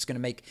Coil, but it's going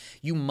to make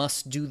you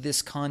must do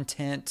this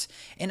content.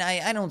 And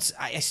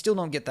I still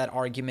don't get that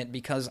argument,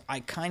 because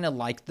I kind of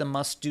like the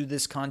must do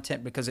this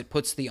content, because it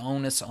puts the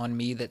onus on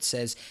me that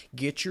says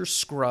get your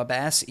scrub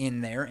ass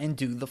in there and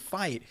do the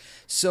fight.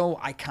 So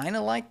I kind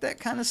of like that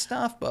kind of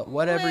stuff, but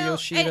whatever,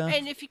 Yoshida.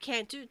 And if you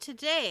can't do it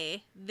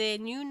today,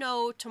 then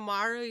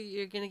tomorrow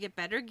you're going to get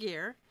better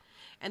gear,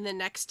 and the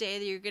next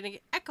day you're going to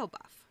get Echo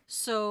Buff.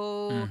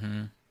 So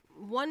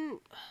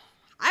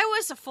I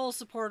was a full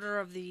supporter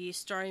of the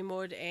story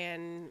mode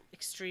and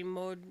extreme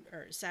mode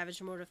or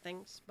savage mode of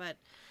things, but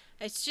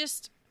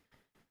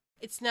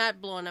it's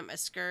not blowing up my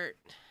skirt.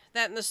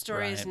 That and the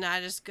story is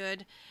not as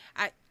good.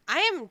 I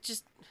am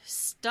just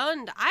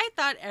stunned. I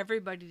thought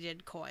everybody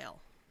did Coil.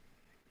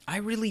 I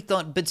really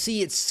thought, but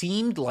see, it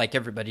seemed like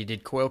everybody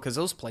did Coil because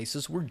those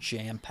places were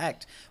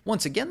jam-packed.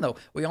 Once again, though,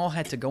 we all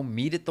had to go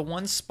meet at the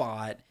one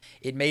spot.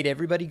 It made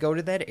everybody go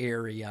to that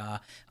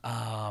area.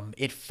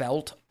 It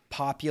felt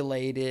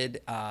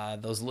populated.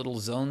 Those little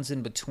zones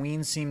in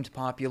between seemed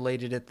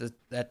populated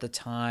at the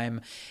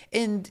time.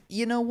 And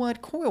you know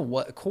what? Coil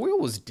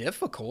was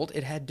difficult.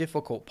 It had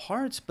difficult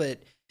parts, but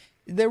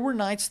there were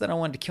nights that I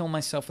wanted to kill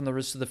myself and the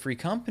rest of the free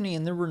company,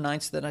 and there were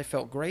nights that I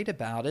felt great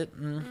about it.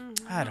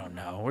 I don't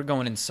know. We're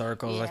going in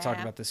circles. Yeah. I talk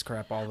about this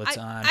crap all the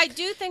time. I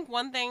do think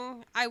one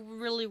thing I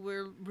really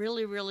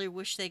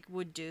wish they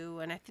would do,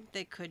 and I think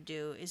they could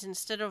do, is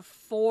instead of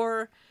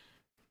 4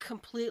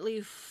 completely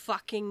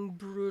fucking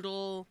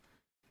brutal,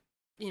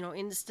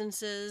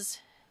 instances,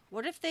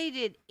 what if they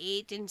did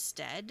 8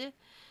 instead?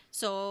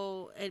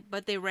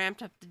 But they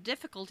ramped up the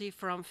difficulty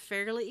from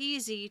fairly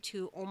easy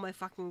to oh my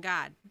fucking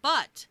god.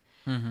 But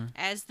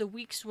as the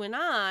weeks went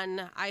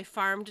on, I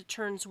farmed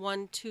turns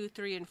 1, 2,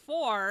 3, and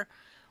 4,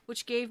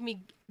 which gave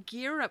me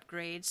gear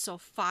upgrades. So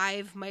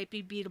 5 might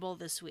be beatable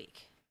this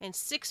week, and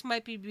 6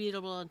 might be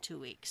beatable in 2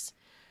 weeks.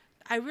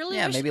 I really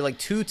wish... maybe like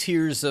 2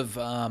 tiers of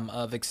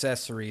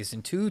accessories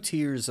and 2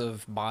 tiers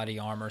of body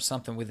armor,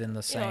 something within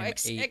the same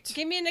 8.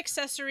 Give me an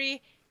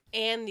accessory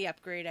and the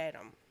upgrade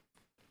item.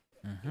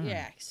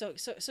 Yeah, so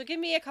give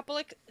me a couple,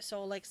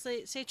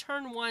 say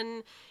turn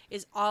 1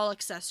 is all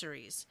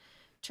accessories,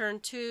 turn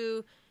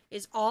 2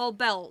 is all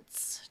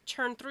belts,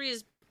 turn 3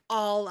 is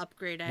all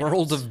upgrade items.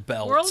 World of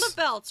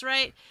Belts,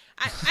 right?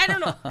 I don't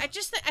know. I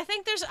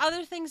think there's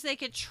other things they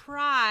could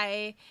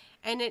try,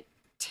 and it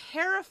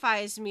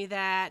terrifies me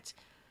that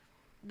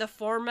the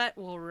format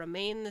will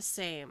remain the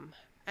same.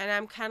 And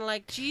I'm kind of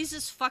like,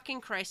 Jesus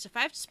fucking Christ, if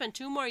I have to spend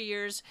 2 more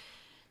years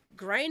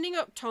grinding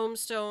up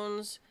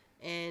tomestones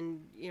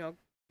and,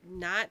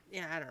 I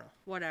don't know,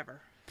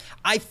 whatever.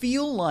 I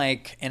feel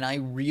like, and I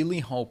really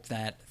hope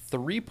that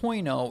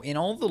 3.0, in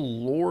all the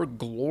lore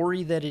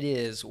glory that it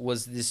is,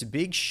 was this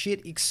big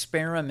shit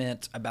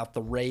experiment about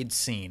the raid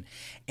scene.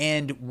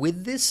 And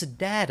with this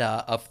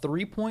data of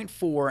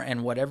 3.4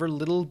 and whatever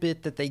little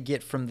bit that they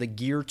get from the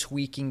gear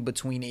tweaking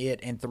between it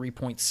and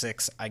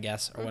 3.6, I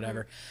guess, or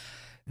whatever,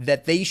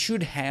 that they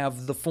should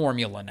have the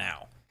formula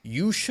now.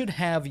 You should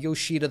have,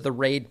 Yoshida, the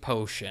raid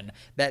potion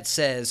that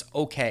says,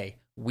 okay,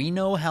 we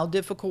know how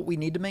difficult we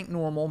need to make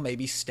normal.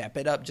 Maybe step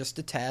it up just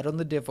a tad on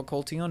the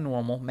difficulty on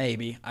normal.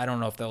 Maybe. I don't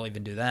know if they'll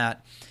even do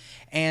that.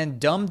 And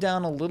dumb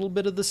down a little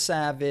bit of the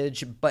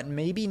savage, but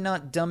maybe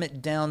not dumb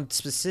it down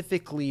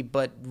specifically,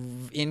 but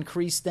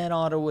increase that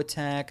auto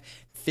attack,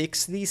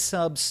 fix these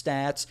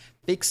substats,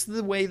 fix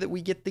the way that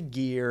we get the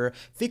gear,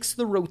 fix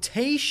the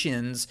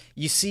rotations.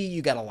 You see,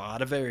 you got a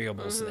lot of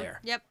variables there.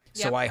 Yep.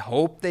 So I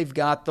hope they've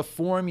got the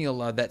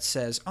formula that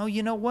says, oh,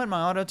 you know what?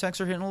 My auto attacks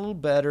are hitting a little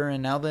better,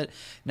 and now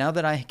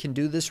that I can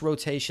do this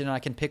rotation, I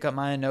can pick up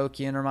my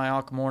Enochian or my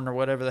Akmorn or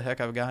whatever the heck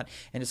I've got,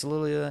 and it's a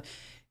little...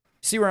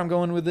 see where I'm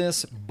going with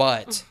this?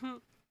 But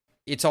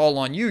it's all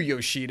on you,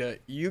 Yoshida.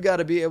 You got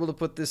to be able to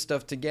put this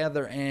stuff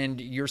together, and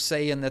you're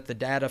saying that the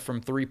data from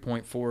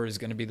 3.4 is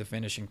going to be the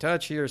finishing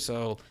touch here,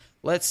 so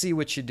let's see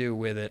what you do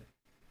with it.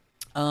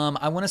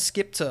 I want to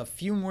skip to a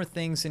few more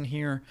things in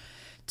here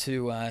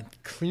to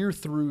clear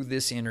through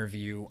this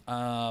interview.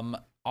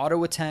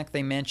 Auto attack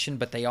they mentioned,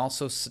 but they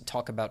also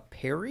talk about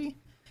parry.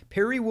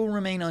 Parry will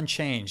remain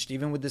unchanged,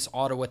 even with this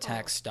auto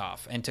attack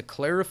stuff. And to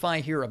clarify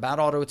here about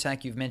auto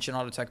attack, you've mentioned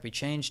auto attack be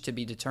changed to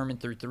be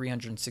determined through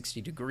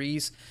 360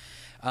 degrees,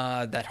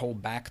 that whole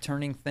back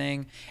turning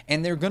thing.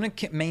 And they're going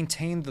to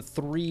maintain the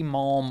 3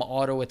 Malm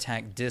auto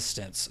attack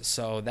distance,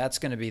 so that's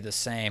going to be the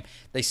same.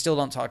 They still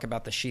don't talk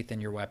about the sheath in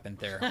your weapon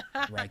there,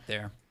 right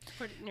there.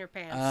 Put it in your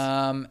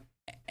pants.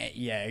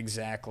 Yeah,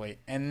 exactly.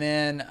 And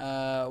then,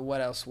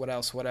 what else?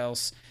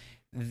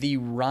 The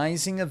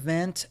Rising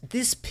event.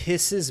 This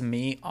pisses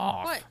me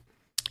off. What?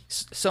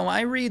 So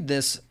I read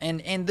this,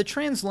 and the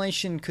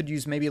translation could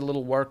use maybe a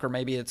little work, or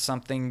maybe it's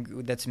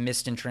something that's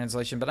missed in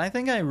translation, but I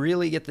think I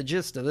really get the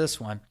gist of this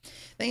one.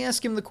 They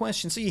ask him the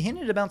question, so you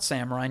hinted about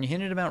Samurai, and you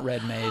hinted about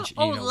Red Mage.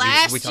 Oh, you know,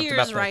 last we talked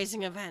year's about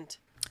Rising event.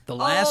 The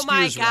last Oh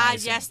my year's God,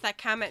 Rising. yes, that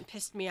comment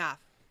pissed me off.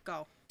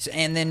 Go.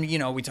 And then, you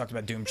know, we talked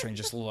about Doom Train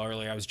just a little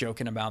earlier. I was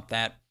joking about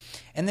that.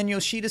 And then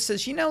Yoshida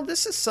says, you know,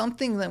 this is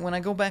something that when I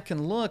go back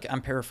and look,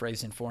 I'm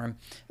paraphrasing for him.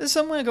 This is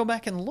something when I go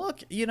back and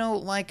look, you know,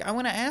 like I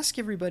want to ask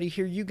everybody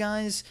here, you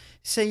guys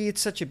say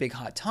it's such a big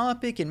hot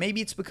topic, and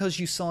maybe it's because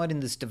you saw it in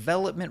this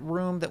development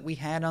room that we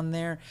had on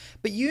there.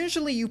 But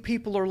usually you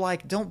people are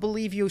like, don't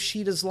believe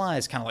Yoshida's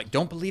lies. Kind of like,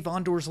 don't believe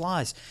Andor's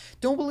lies.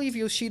 Don't believe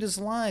Yoshida's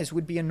lies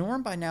would be a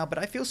norm by now, but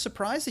I feel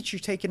surprised that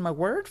you're taking my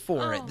word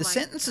for it. The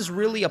sentence is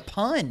really a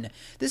pun.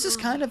 This is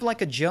kind of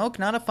like a joke,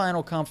 not a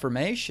final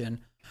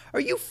confirmation. Are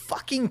you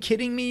fucking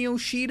kidding me,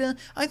 Yoshida?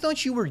 I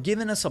thought you were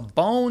giving us a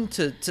bone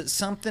to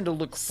something to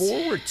look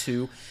forward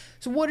to.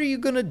 So what are you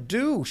gonna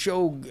do?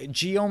 Show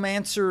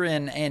Geomancer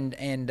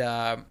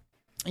and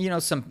you know,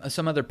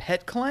 some other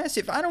pet class?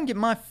 If I don't get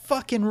my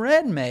fucking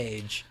Red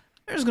Mage,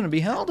 there's gonna be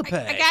hell to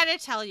pay. I gotta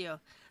tell you,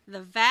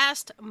 the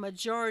vast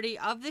majority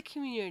of the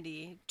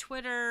community,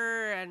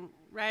 Twitter and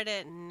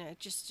Reddit and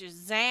just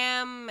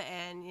Zam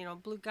and, you know,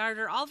 Blue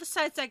Garter, all the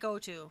sites I go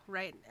to,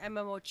 right,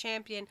 MMO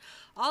Champion,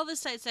 all the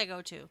sites I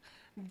go to,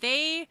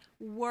 they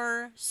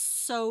were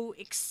so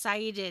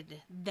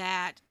excited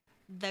that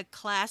the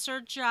class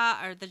or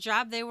the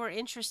job they were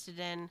interested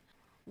in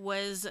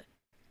was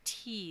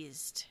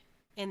teased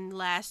in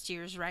last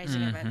year's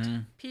Rising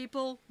event.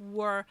 People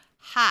were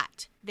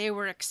hot. They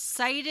were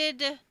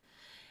excited,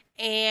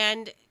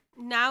 and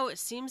now it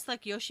seems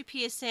like Yoshi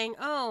P is saying,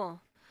 oh,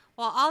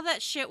 well, all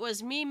that shit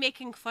was me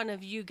making fun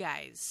of you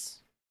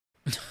guys.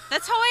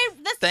 That's how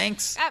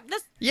Thanks.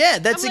 That's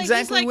That's like,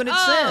 exactly what it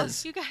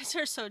says. You guys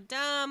are so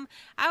dumb.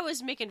 I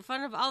was making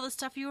fun of all the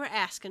stuff you were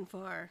asking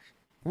for.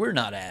 We're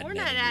not adding We're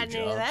not adding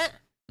any of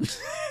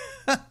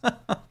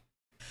that.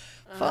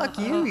 Fuck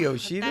you,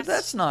 Yoshida.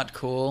 That's not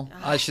cool.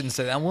 I shouldn't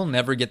say that. We'll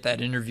never get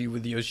that interview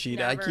with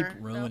Yoshida. Never. I keep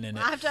ruining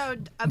it. I have to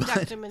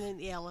abduct him in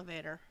the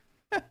elevator.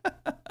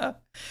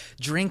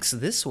 Drinks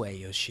this way,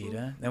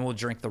 Yoshida. Then we'll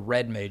drink the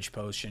Red Mage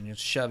potion. You'll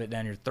shove it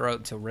down your throat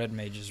until Red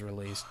Mage is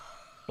released.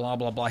 Blah,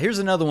 blah, blah. Here's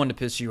another one to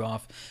piss you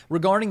off.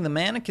 Regarding the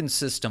mannequin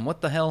system,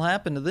 what the hell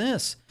happened to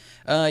this?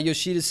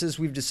 Yoshida says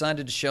we've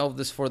decided to shelve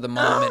this for the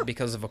moment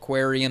because of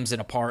aquariums and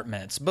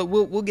apartments. But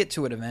we'll get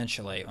to it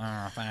eventually.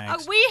 Oh,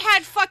 thanks. We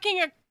had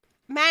fucking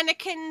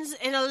mannequins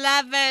in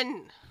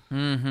 11.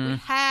 We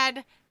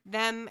had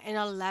them in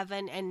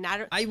 11 and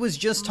not. I was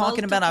just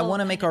talking about I want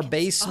to make our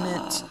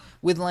basement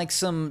with like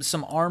some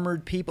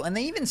armored people, and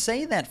they even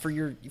say that for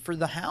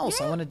the house.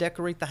 Yeah. I want to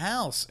decorate the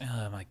house.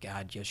 Oh my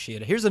God,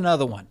 Yoshida. Here's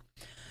another one.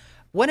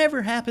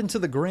 Whatever happened to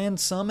the grand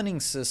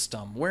summoning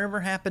system? Wherever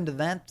happened to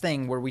that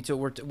thing where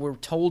we're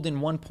told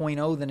in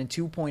 1.0 that in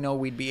 2.0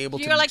 we'd be able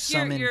to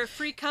summon your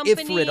free company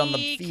Ifrit on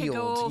the field. Could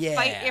go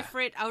fight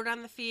Ifrit out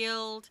on the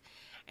field,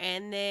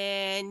 and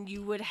then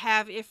you would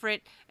have Ifrit,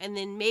 and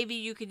then maybe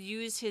you could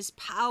use his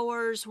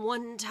powers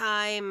one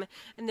time,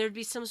 and there'd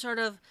be some sort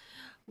of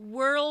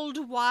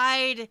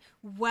worldwide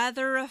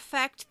weather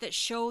effect that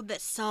showed that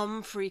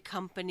some free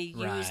company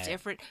used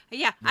Ifrit.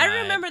 Yeah,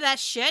 I remember that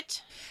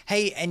shit.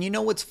 Hey, and you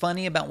know what's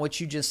funny about what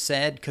you just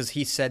said? Because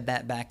he said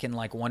that back in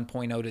like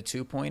 1.0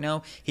 to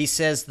 2.0. He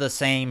says the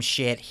same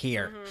shit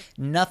here.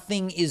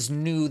 Nothing is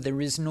new.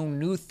 There is no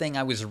new thing.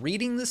 I was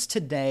reading this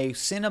today,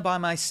 Cinna by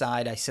my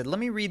side. I said, let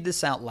me read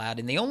this out loud.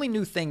 And the only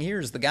new thing here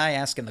is the guy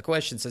asking the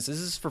question says,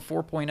 is this for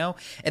 4.0?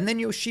 And then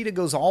Yoshida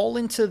goes all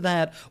into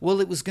that, well,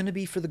 it was going to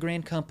be for the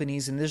grand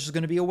companies, and there's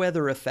going to be a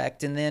weather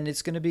effect, and then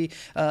it's going to be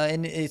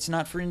and it's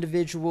not for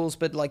individuals,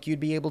 but like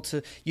you'd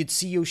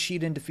see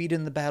Yoshida and defeat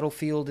in the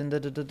battlefield, and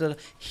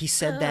he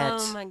said that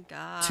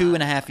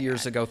 2.5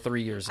 years ago,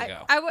 3 years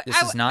ago.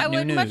 This is not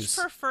new news. I would much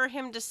prefer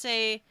him to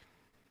say,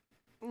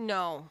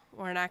 no,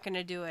 we're not going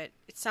to do it.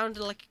 It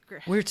sounded like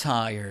we're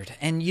tired,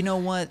 and you know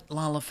what?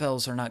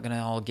 Lalafells are not going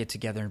to all get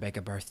together and bake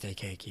a birthday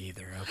cake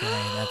either.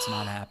 Okay, that's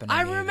not happening.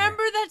 I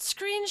remember that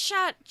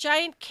screenshot,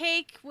 giant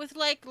cake with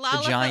like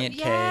Lalafell. The giant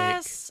cake.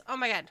 Yes. Oh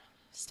my God.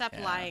 Stop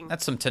lying.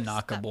 That's some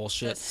Tanaka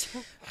bullshit.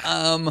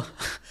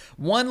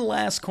 One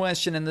last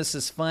question, and this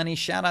is funny.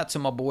 Shout out to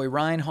my boy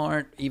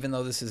Reinhardt, even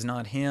though this is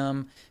not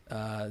him,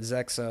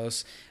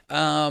 Zexos.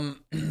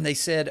 They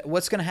said,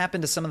 what's going to happen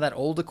to some of that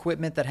old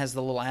equipment that has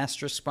the little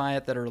asterisk by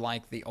it that are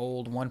like the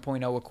old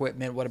 1.0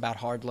 equipment? What about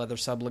hard leather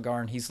Subligar?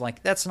 And he's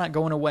like, that's not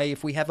going away.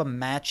 If we have a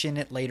match in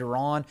it later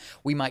on,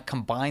 we might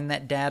combine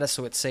that data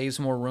so it saves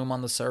more room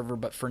on the server.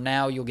 But for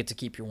now, you'll get to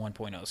keep your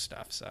 1.0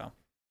 stuff. So,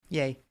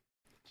 yay.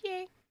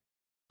 Yay.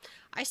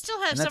 I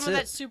still have some of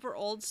that super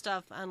old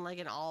stuff on like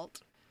an alt,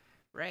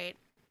 right?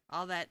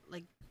 All that,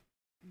 like,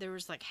 there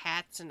was like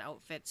hats and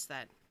outfits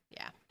that,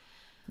 yeah.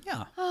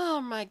 Yeah.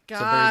 Oh my So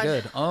god.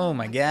 very good. Oh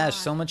my gosh,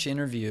 God. so much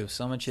interview.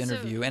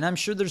 And I'm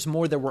sure there's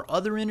more. There were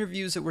other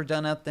interviews that were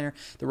done out there.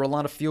 There were a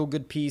lot of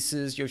feel-good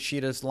pieces.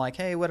 Yoshida's like,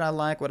 hey, what I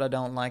like, what I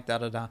don't like,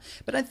 da-da-da.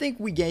 But I think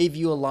we gave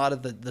you a lot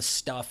of the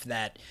stuff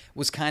that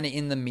was kind of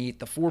in the meat,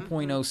 the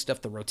 4.0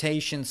 stuff, the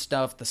rotation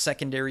stuff, the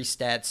secondary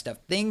stat stuff,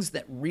 things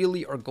that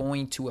really are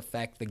going to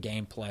affect the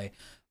gameplay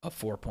of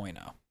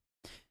 4.0.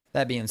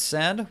 That being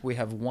said, we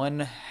have one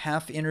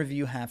half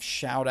interview, half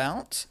shout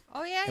out.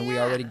 Oh yeah, And we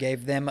already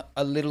gave them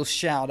a little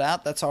shout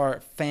out. That's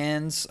our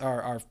fans,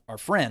 our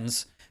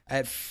friends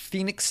at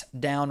Phoenix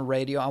Down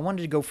Radio. I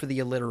wanted to go for the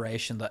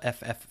alliteration, the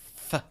FF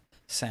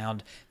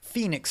sound.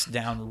 Phoenix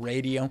Down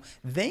Radio.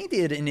 They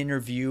did an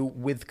interview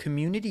with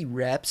community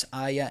reps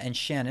Aya and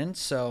Shannon,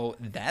 so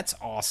that's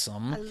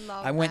awesome.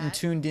 I went and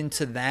tuned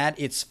into that.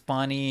 It's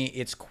funny,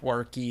 it's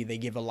quirky. They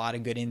give a lot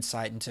of good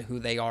insight into who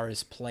they are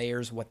as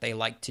players, what they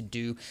like to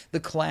do,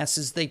 the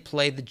classes they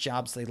play, the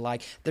jobs they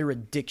like, their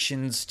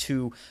addictions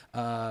to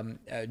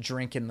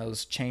drinking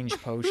those change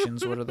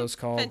potions. What are those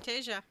called?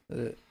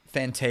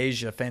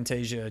 Fantasia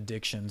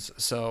addictions.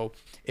 So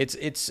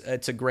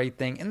it's a great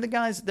thing. And the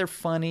guys, they're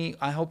funny.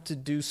 I hope to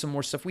do some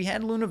more stuff. We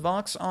had Luna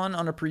Vox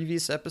on a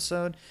previous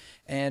episode,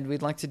 and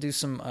we'd like to do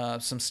some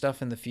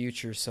stuff in the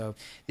future. So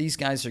these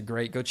guys are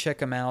great. Go check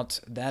them out.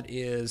 That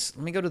is,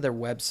 let me go to their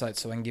website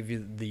so I can give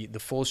you the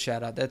full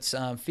shout out. That's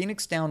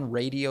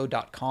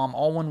phoenixdownradio.com,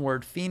 all one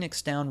word,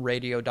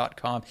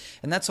 phoenixdownradio.com.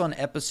 And that's on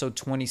episode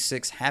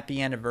 26,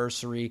 happy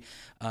anniversary.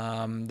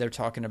 They're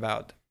talking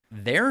about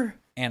their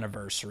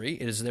anniversary.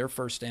 It is their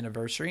first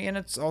anniversary, and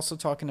it's also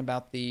talking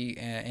about the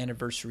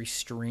anniversary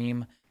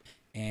stream,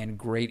 and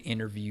great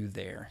interview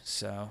there.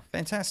 So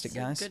fantastic,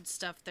 guys. Good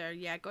stuff there.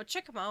 Yeah, go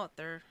check them out.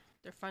 They're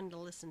fun to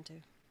listen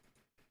to.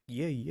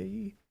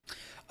 Yeah.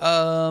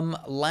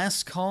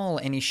 Last call.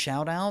 Any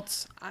shout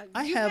outs?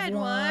 I have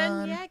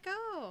one. Yeah,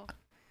 go.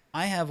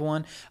 I have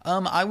one.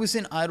 I was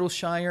in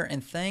Idleshire,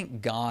 and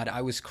thank God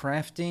I was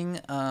crafting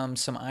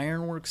some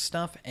ironwork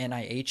stuff, and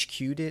I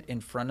HQ'd it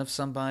in front of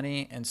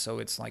somebody, and so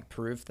it's like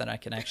proof that I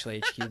can actually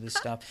HQ this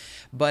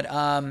stuff. But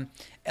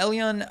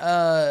Elion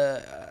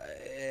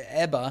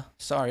Ebba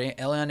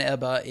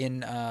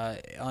in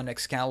on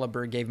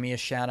Excalibur gave me a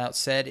shout out.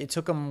 Said it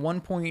took him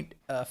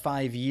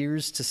 1.5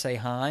 years to say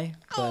hi,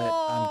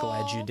 but I'm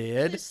glad you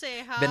did.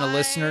 Say hi.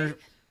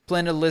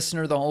 Been a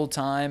listener the whole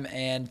time,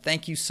 and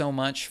thank you so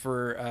much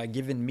for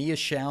giving me a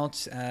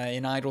shout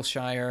in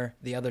Idleshire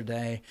the other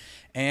day,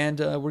 and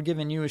we're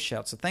giving you a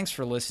shout. So thanks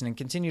for listening.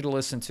 Continue to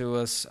listen to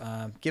us.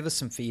 Give us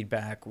some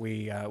feedback.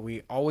 We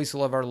always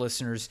love our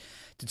listeners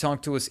to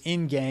talk to us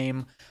in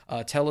game.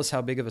 Tell us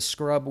how big of a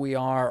scrub we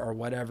are, or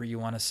whatever you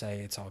want to say.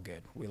 It's all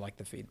good. We like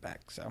the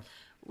feedback. So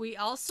we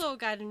also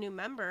got a new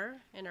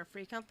member in our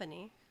free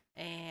company,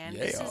 and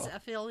this is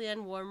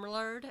Aphelion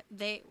Warmlord.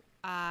 They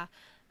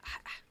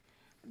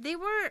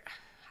were,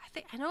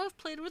 I know I've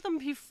played with them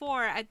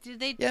before.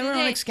 We're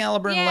on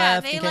Excalibur and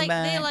left and came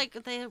back.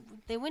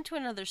 They went to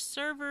another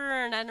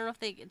server, and I don't know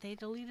if they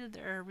deleted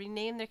or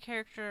renamed their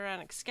character on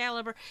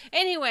Excalibur.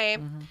 Anyway,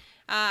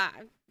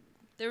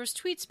 there was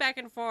tweets back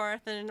and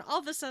forth, and all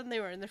of a sudden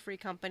they were in the free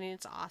company.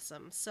 It's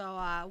awesome. So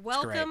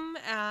welcome.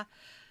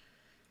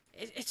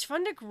 It's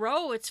fun to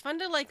grow. It's fun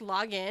to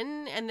log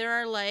in, and there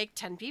are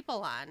 10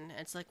 people on.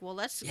 It's well,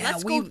 let's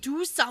go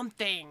do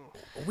something.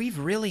 We've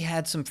really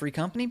had some free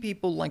company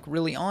people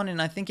really on,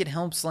 and I think it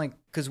helps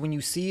because when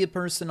you see a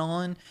person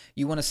on,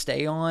 you want to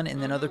stay on,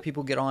 and then other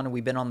people get on, and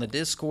we've been on the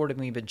Discord, and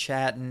we've been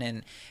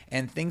chatting,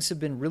 and things have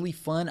been really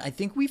fun. I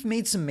think we've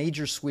made some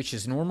major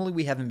switches. Normally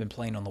we haven't been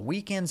playing on the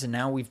weekends, and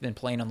now we've been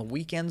playing on the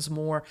weekends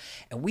more,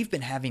 and we've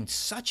been having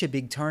such a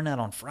big turnout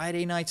on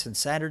Friday nights and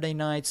Saturday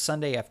nights,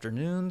 Sunday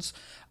afternoons.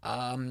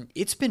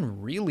 It's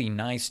been really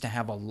nice to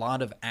have a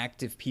lot of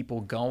active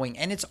people going,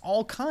 and it's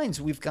all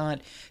kinds. We've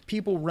got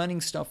people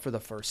running stuff for the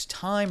first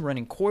time,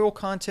 running coil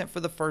content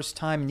for the first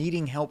time,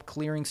 needing help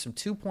clearing some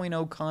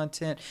 2.0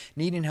 content,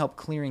 needing help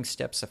clearing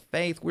Steps of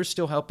Faith. We're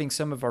still helping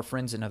some of our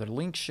friends in other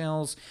link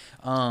shells.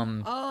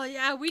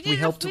 We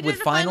helped with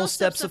Final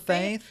Steps of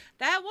Faith.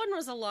 That one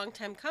was a long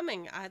time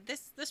coming.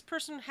 This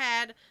person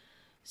had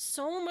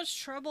so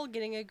much trouble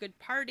getting a good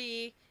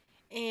party,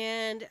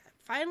 and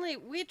finally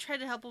we had tried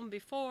to help them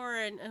before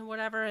and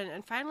whatever,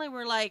 and finally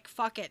we're like,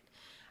 fuck it.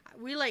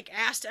 We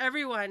asked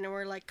everyone, and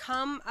we're like,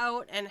 come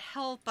out and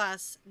help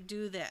us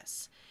do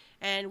this.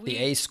 And the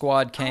A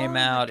Squad came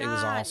out. It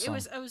was awesome.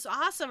 It was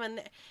awesome,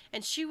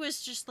 and she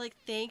was just like,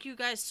 thank you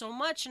guys so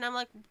much. And I'm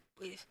like,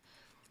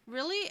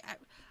 really?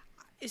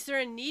 Is there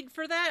a need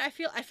for that? I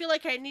feel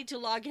like I need to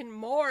log in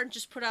more and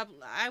just put up,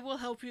 I will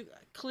help you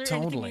clear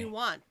anything you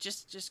want.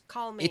 Just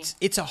call me.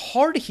 It's a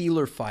hard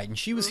healer fight, and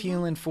she was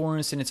healing for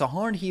us, and it's a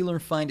hard healer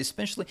fight,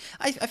 especially,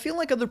 I feel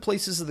like other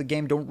places of the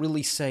game don't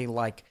really say,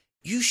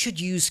 you should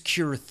use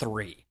Cure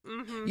 3.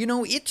 You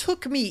know,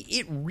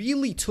 it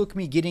really took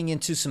me getting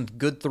into some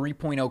good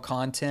 3.0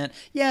 content.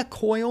 Yeah,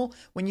 Coil,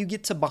 when you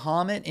get to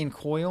Bahamut in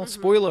Coil,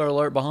 spoiler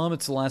alert,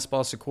 Bahamut's the last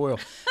boss of Coil.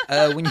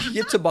 When you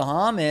get to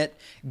Bahamut,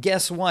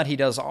 guess what? He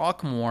does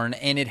Akmorn,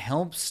 and it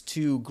helps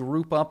to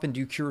group up and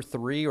do Cure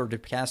 3 or to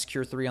cast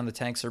Cure 3 on the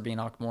tanks that are being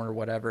Akmorn or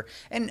whatever.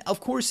 And of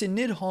course, in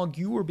Nidhogg,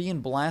 you were being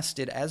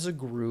blasted as a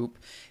group.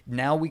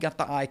 Now we got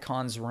the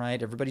icons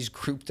right. Everybody's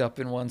grouped up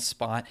in one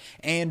spot.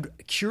 And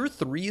Cure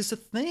 3 is a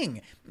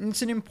thing.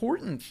 It's an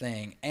important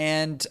thing.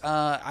 And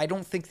I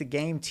don't think the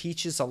game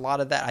teaches a lot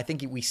of that. I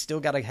think we still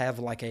got to have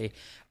like a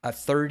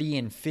 30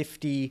 and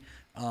 50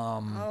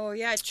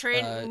 newbie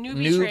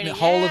training.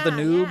 Hall of the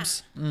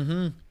Noobs.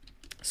 Yeah.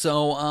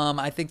 So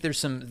I think there's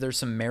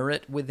some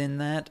merit within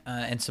that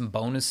and some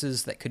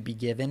bonuses that could be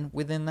given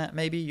within that.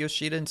 Maybe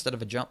Yoshida, instead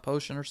of a jump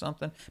potion or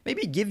something,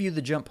 maybe give you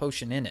the jump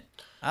potion in it.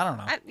 I don't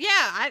know.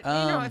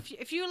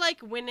 If you like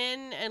went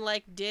in and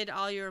like did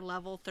all your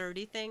level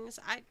 30 things,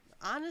 I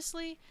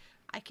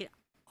could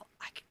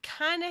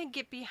kind of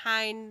get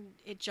behind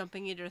it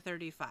jumping you to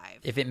 35.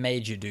 If it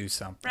made you do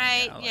something.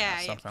 Right,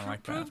 something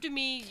like that. Prove to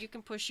me you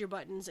can push your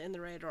buttons in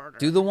the right order.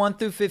 Do the 1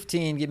 through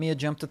 15, give me a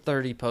jump to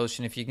 30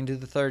 potion. If you can do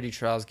the 30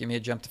 trials, give me a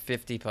jump to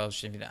 50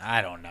 potion.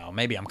 I don't know.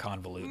 Maybe I'm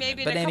convoluting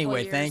Maybe it. But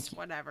anyway, thank you.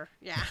 Whatever.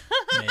 Yeah.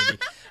 Maybe.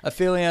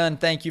 Aphelion,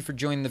 thank you for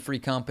joining the free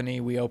company.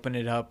 We open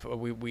it up.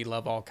 We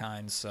love all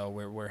kinds, so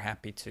we're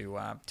happy to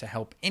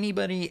help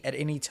anybody at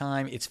any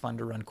time. It's fun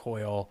to run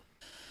Coil.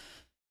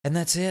 And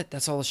that's it.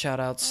 That's all the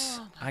shout-outs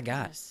I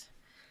got. Goodness.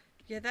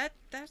 Yeah,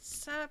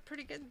 that's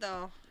pretty good,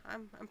 though.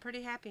 I'm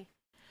pretty happy.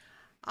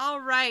 All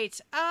right.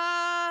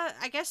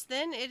 I guess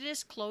then it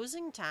is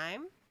closing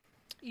time.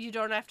 You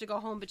don't have to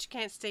go home, but you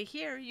can't stay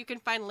here. You can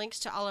find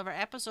links to all of our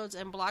episodes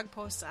and blog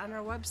posts on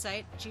our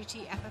website,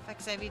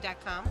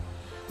 gtffxiv.com.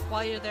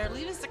 While you're there,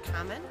 leave us a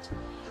comment.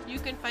 You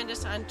can find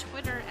us on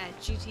Twitter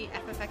at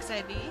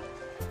gtffxiv.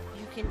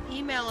 You can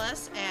email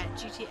us at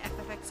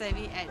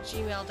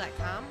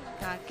gtffxiv@gmail.com.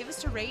 Give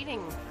us a rating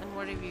on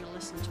whatever you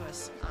listen to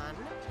us on.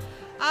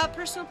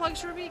 Personal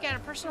plugs, Ruby? You got a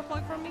personal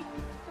plug for me?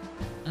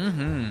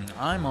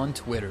 I'm on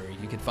Twitter.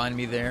 You can find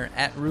me there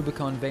at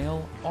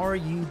RubiconVale,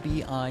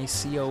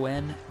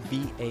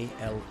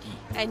 RubiconVale.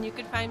 And you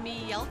can find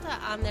me, Yelta,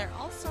 on there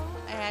also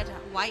at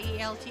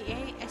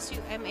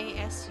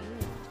YELTASUMASU.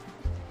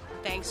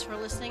 Thanks for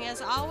listening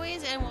as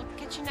always, and we'll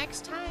catch you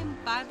next time.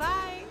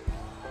 Bye-bye.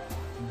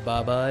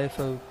 Bye-bye,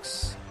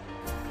 folks.